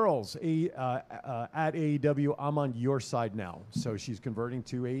some of the girls at AEW. I'm on your side now. So she's converting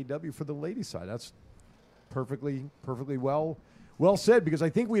to AEW for the ladies' side. That's perfectly well said, because I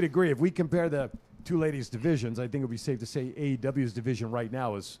think we'd agree if we compare the two ladies' divisions, I think it would be safe to say AEW's division right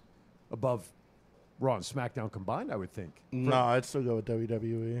now is above Raw and SmackDown combined, I would think. No, I'd still go with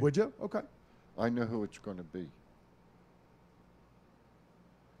WWE. Would you? Okay. I know who it's going to be.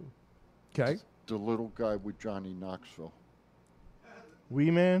 Okay. The little guy with Johnny Knoxville.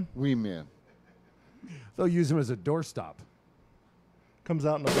 Wee Man? Wee Man. They'll use him as a doorstop. Comes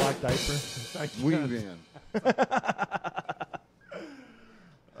out in a black diaper. Wee Man.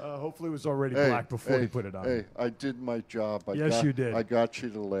 Hopefully it was already black before he put it on. Hey, I did my job. You did. I got you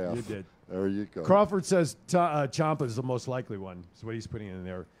to laugh. You did. There you go. Crawford says Ciampa is the most likely one. Is what he's putting in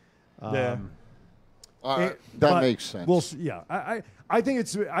there. Yeah. That makes sense. We'll see. Yeah, I think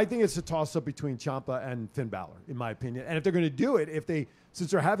it's a toss up between Ciampa and Finn Balor, in my opinion. And if they're going to do it,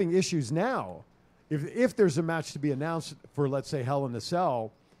 since they're having issues now, if there's a match to be announced for, let's say, Hell in a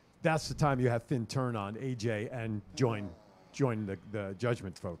Cell, that's the time you have Finn turn on AJ and join the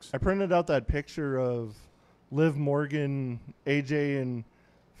Judgment folks. I printed out that picture of Liv Morgan, AJ, and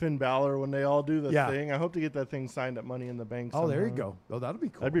Finn Balor when they all do the thing. I hope to get that thing signed at Money in the Bank. Oh, there you go. Oh, that'll be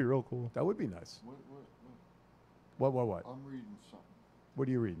cool. That'd be real cool. That would be nice. What? I'm reading something. What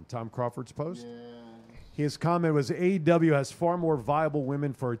are you reading? Tom Crawford's post? Yeah. His comment was AEW has far more viable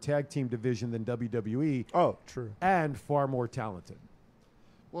women for a tag team division than WWE. Oh, true. And far more talented.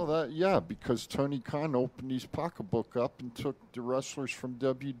 Well, because Tony Khan opened his pocketbook up and took the wrestlers from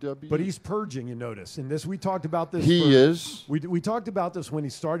WWE. But he's purging, you notice. In this, we talked about this. He is. We talked about this when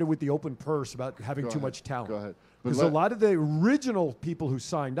he started with the open purse about having too much talent. Go ahead. Because a lot of the original people who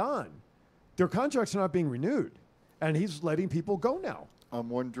signed on, their contracts are not being renewed. And he's letting people go now. I'm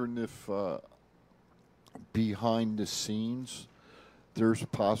wondering if behind the scenes, there's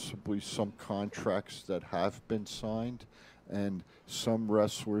possibly some contracts that have been signed, and some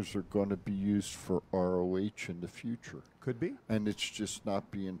wrestlers are going to be used for ROH in the future. Could be. And it's just not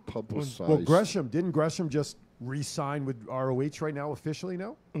being publicized. Well, didn't Gresham just re-sign with ROH right now officially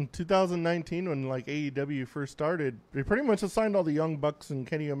now? In 2019, when AEW first started, they pretty much assigned all the Young Bucks and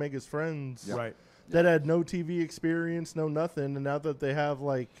Kenny Omega's friends. Right. that had no TV experience, no nothing, and now that they have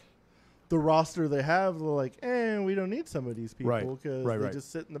like the roster they have, they're like, we don't need some of these people because they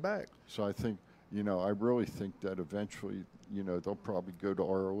just sit in the back. So I think, I really think that eventually, they'll probably go to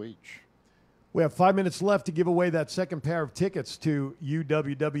ROH. We have 5 minutes left to give away that second pair of tickets to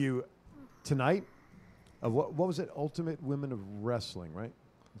UWW tonight. What was it? Ultimate Women of Wrestling, right?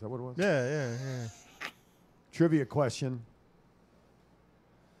 Is that what it was? Yeah. Trivia question.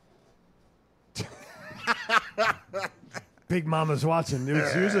 Big Mama's watching.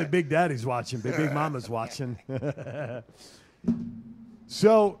 It's usually Big Daddy's watching, but Big Mama's watching.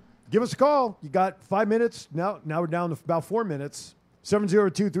 So give us a call. You got 5 minutes. Now we're down to about 4 minutes.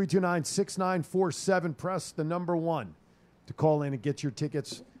 702-329-6947. Press the number 1 to call in and get your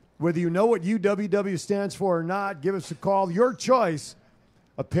tickets. Whether you know what UWW stands for or not, give us a call. Your choice,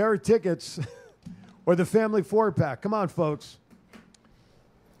 a pair of tickets or the family 4-pack. Come on, folks.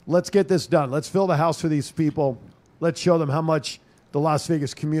 Let's get this done. Let's fill the house for these people. Let's show them how much the Las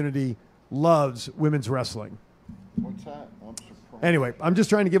Vegas community loves women's wrestling. What's that? I'm surprised. Anyway, I'm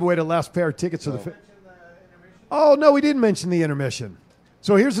just trying to give away the last pair of tickets to the... Oh, no, we didn't mention the intermission.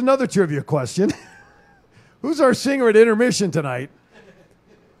 So here's another trivia question. Who's our singer at intermission tonight?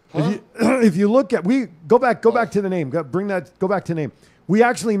 Huh? If you look at... Go back to the name. Go back to the name. We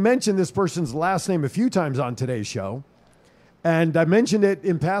actually mentioned this person's last name a few times on today's show. And I mentioned it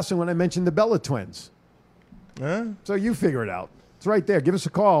in passing when I mentioned the Bella Twins. So you figure it out. It's right there. Give us a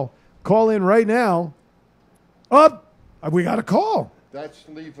call. Call in right now. We got a call. That's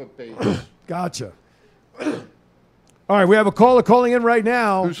Leva Bates. Gotcha. All right, we have a caller calling in right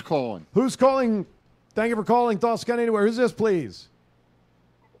now. Who's calling? Who's calling? Thank you for calling. Thoughts Count Anywhere. Who's this, please?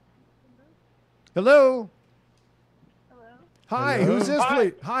 Hello? Hi, Hello? who's this, Hi.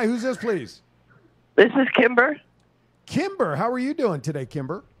 please? Hi, who's this, please? This is Kimber. Kimber, how are you doing today,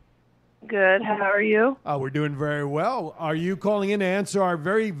 Kimber? Good. How are you? We're doing very well. Are you calling in to answer our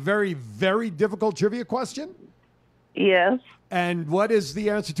very, very, very difficult trivia question? Yes. And what is the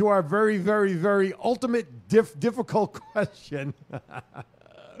answer to our very, very, very ultimate difficult question?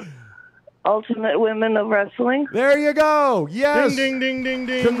 Ultimate Women of Wrestling. There you go. Yes. Ding, ding, ding, ding,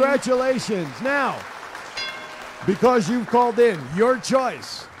 ding. Congratulations. Now, because you've called in, your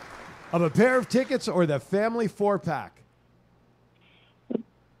choice of a pair of tickets or the family 4-pack?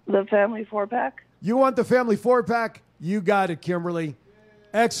 The family 4-pack. You want the family 4-pack? You got it, Kimberly.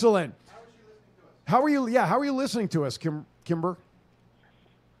 Excellent. How are you? Yeah, how are you listening to us, Kimber?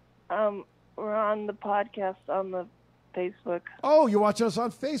 We're on the podcast on the Facebook. Oh, you're watching us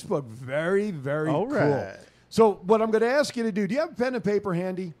on Facebook. Very, very All cool. right. So what I'm going to ask you to do you have a pen and paper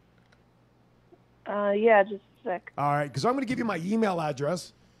handy? Yeah, just a sec. All right, because I'm going to give you my email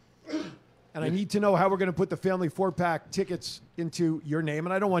address, and I need to know how we're going to put the family 4-pack tickets into your name,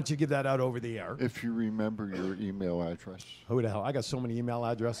 and I don't want you to give that out over the air. If you remember your email address. Who the hell? I got so many email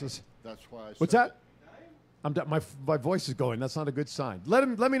addresses. That's why I said What's that? I'm done. My voice is going. That's not a good sign. Let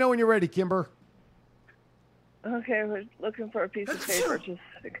me know when you're ready, Kimber. Okay, we're looking for a piece of paper. Just a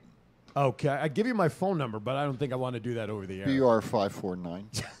sec. Okay, I give you my phone number, but I don't think I want to do that over the air.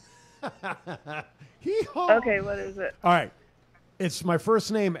 BR549. Okay, what is it? All right. It's my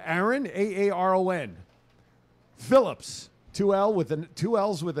first name, Aaron, Aaron. Phillips, two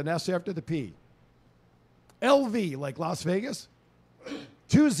L's with an S after the P. LV, like Las Vegas,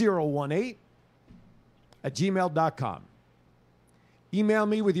 2018 at gmail.com. Email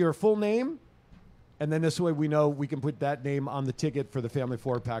me with your full name, and then this way we know we can put that name on the ticket for the family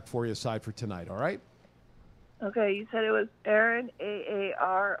 4-pack for you aside for tonight, all right? Okay, you said it was Aaron,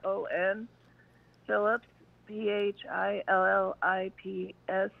 Aaron, Phillips, PHILLIPS,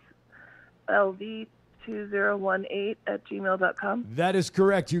 LV 2018 at gmail.com. That is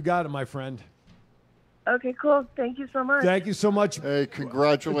correct. You got it, my friend. Okay, cool. Thank you so much. Thank you so much. Hey,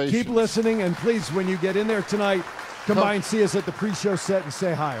 congratulations. Keep listening, and please, when you get in there tonight, come by and see us at the pre-show set and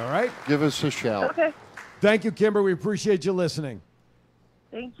say hi, all right? Give us a shout. Okay. Thank you, Kimber. We appreciate you listening.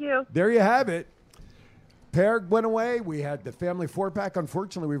 Thank you. There you have it. Pair went away. We had the family 4-pack.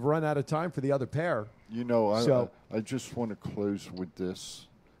 Unfortunately, we've run out of time for the other pair. You know, So- I just want to close with this,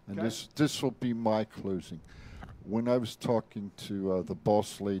 and Okay. this will be my closing. When I was talking to the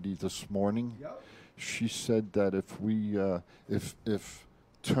boss lady this morning, she said that if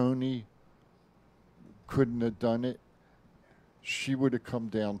Tony couldn't have done it, she would have come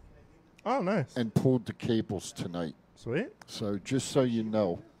down. Oh, nice. And pulled the cables tonight. Sweet. So just so you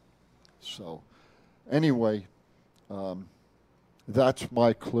know. So anyway, that's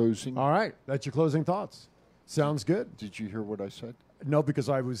my closing. All right. That's your closing thoughts. Sounds good. Did you hear what I said? No, because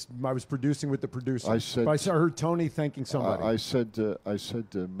I was producing with the producer. I said- I heard Tony thanking somebody. I said to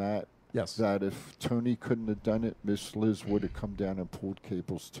Matt Yes. That if Tony couldn't have done it, Miss Liz would have come down and pulled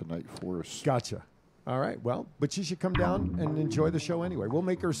cables tonight for us. Gotcha. All right. Well, but she should come down and enjoy the show anyway. We'll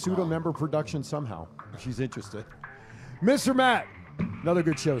make her a pseudo-member production somehow if she's interested. Mr. Matt, another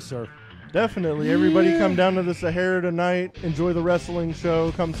good show, sir. Definitely. Everybody come down to the Sahara tonight. Enjoy the wrestling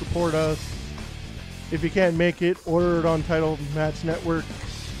show. Come support us. If you can't make it, order it on Title Match Network.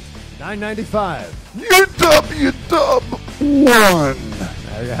 $9.95.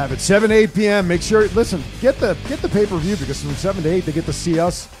 UW1. There you have it. 7 to 8 p.m. Make sure, listen, get the pay-per-view because from 7 to 8 they get to see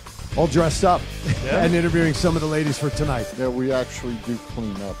us all dressed up and interviewing some of the ladies for tonight. Yeah, we actually do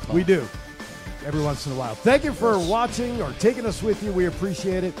clean up. Huh? We do. Every once in a while. Thank you for watching or taking us with you. We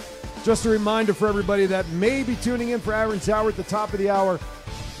appreciate it. Just a reminder for everybody that may be tuning in for Aaron's Hour at the top of the hour.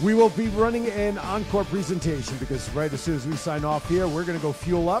 We will be running an encore presentation because right as soon as we sign off here, we're going to go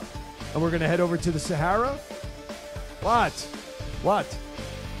fuel up and we're going to head over to the Sahara. What?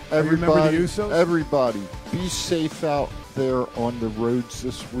 Everybody, the Usos? everybody, be safe out there on the roads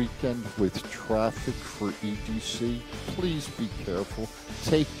this weekend with traffic for EDC. Please be careful.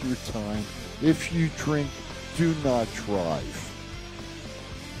 Take your time. If you drink, do not drive.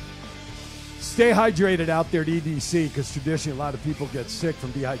 Stay hydrated out there at EDC because traditionally a lot of people get sick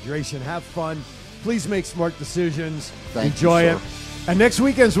from dehydration. Have fun. Please make smart decisions. Enjoy it. And next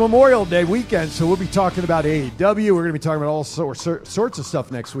weekend's Memorial Day weekend, so we'll be talking about AEW. We're going to be talking about all sorts of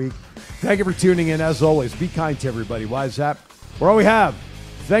stuff next week. Thank you for tuning in. As always, be kind to everybody. Why is that? We're all we have.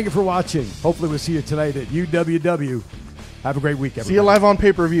 Thank you for watching. Hopefully we'll see you tonight at UWW. Have a great week, everybody. See you live on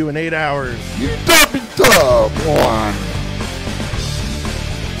pay-per-view in 8 hours. UW1.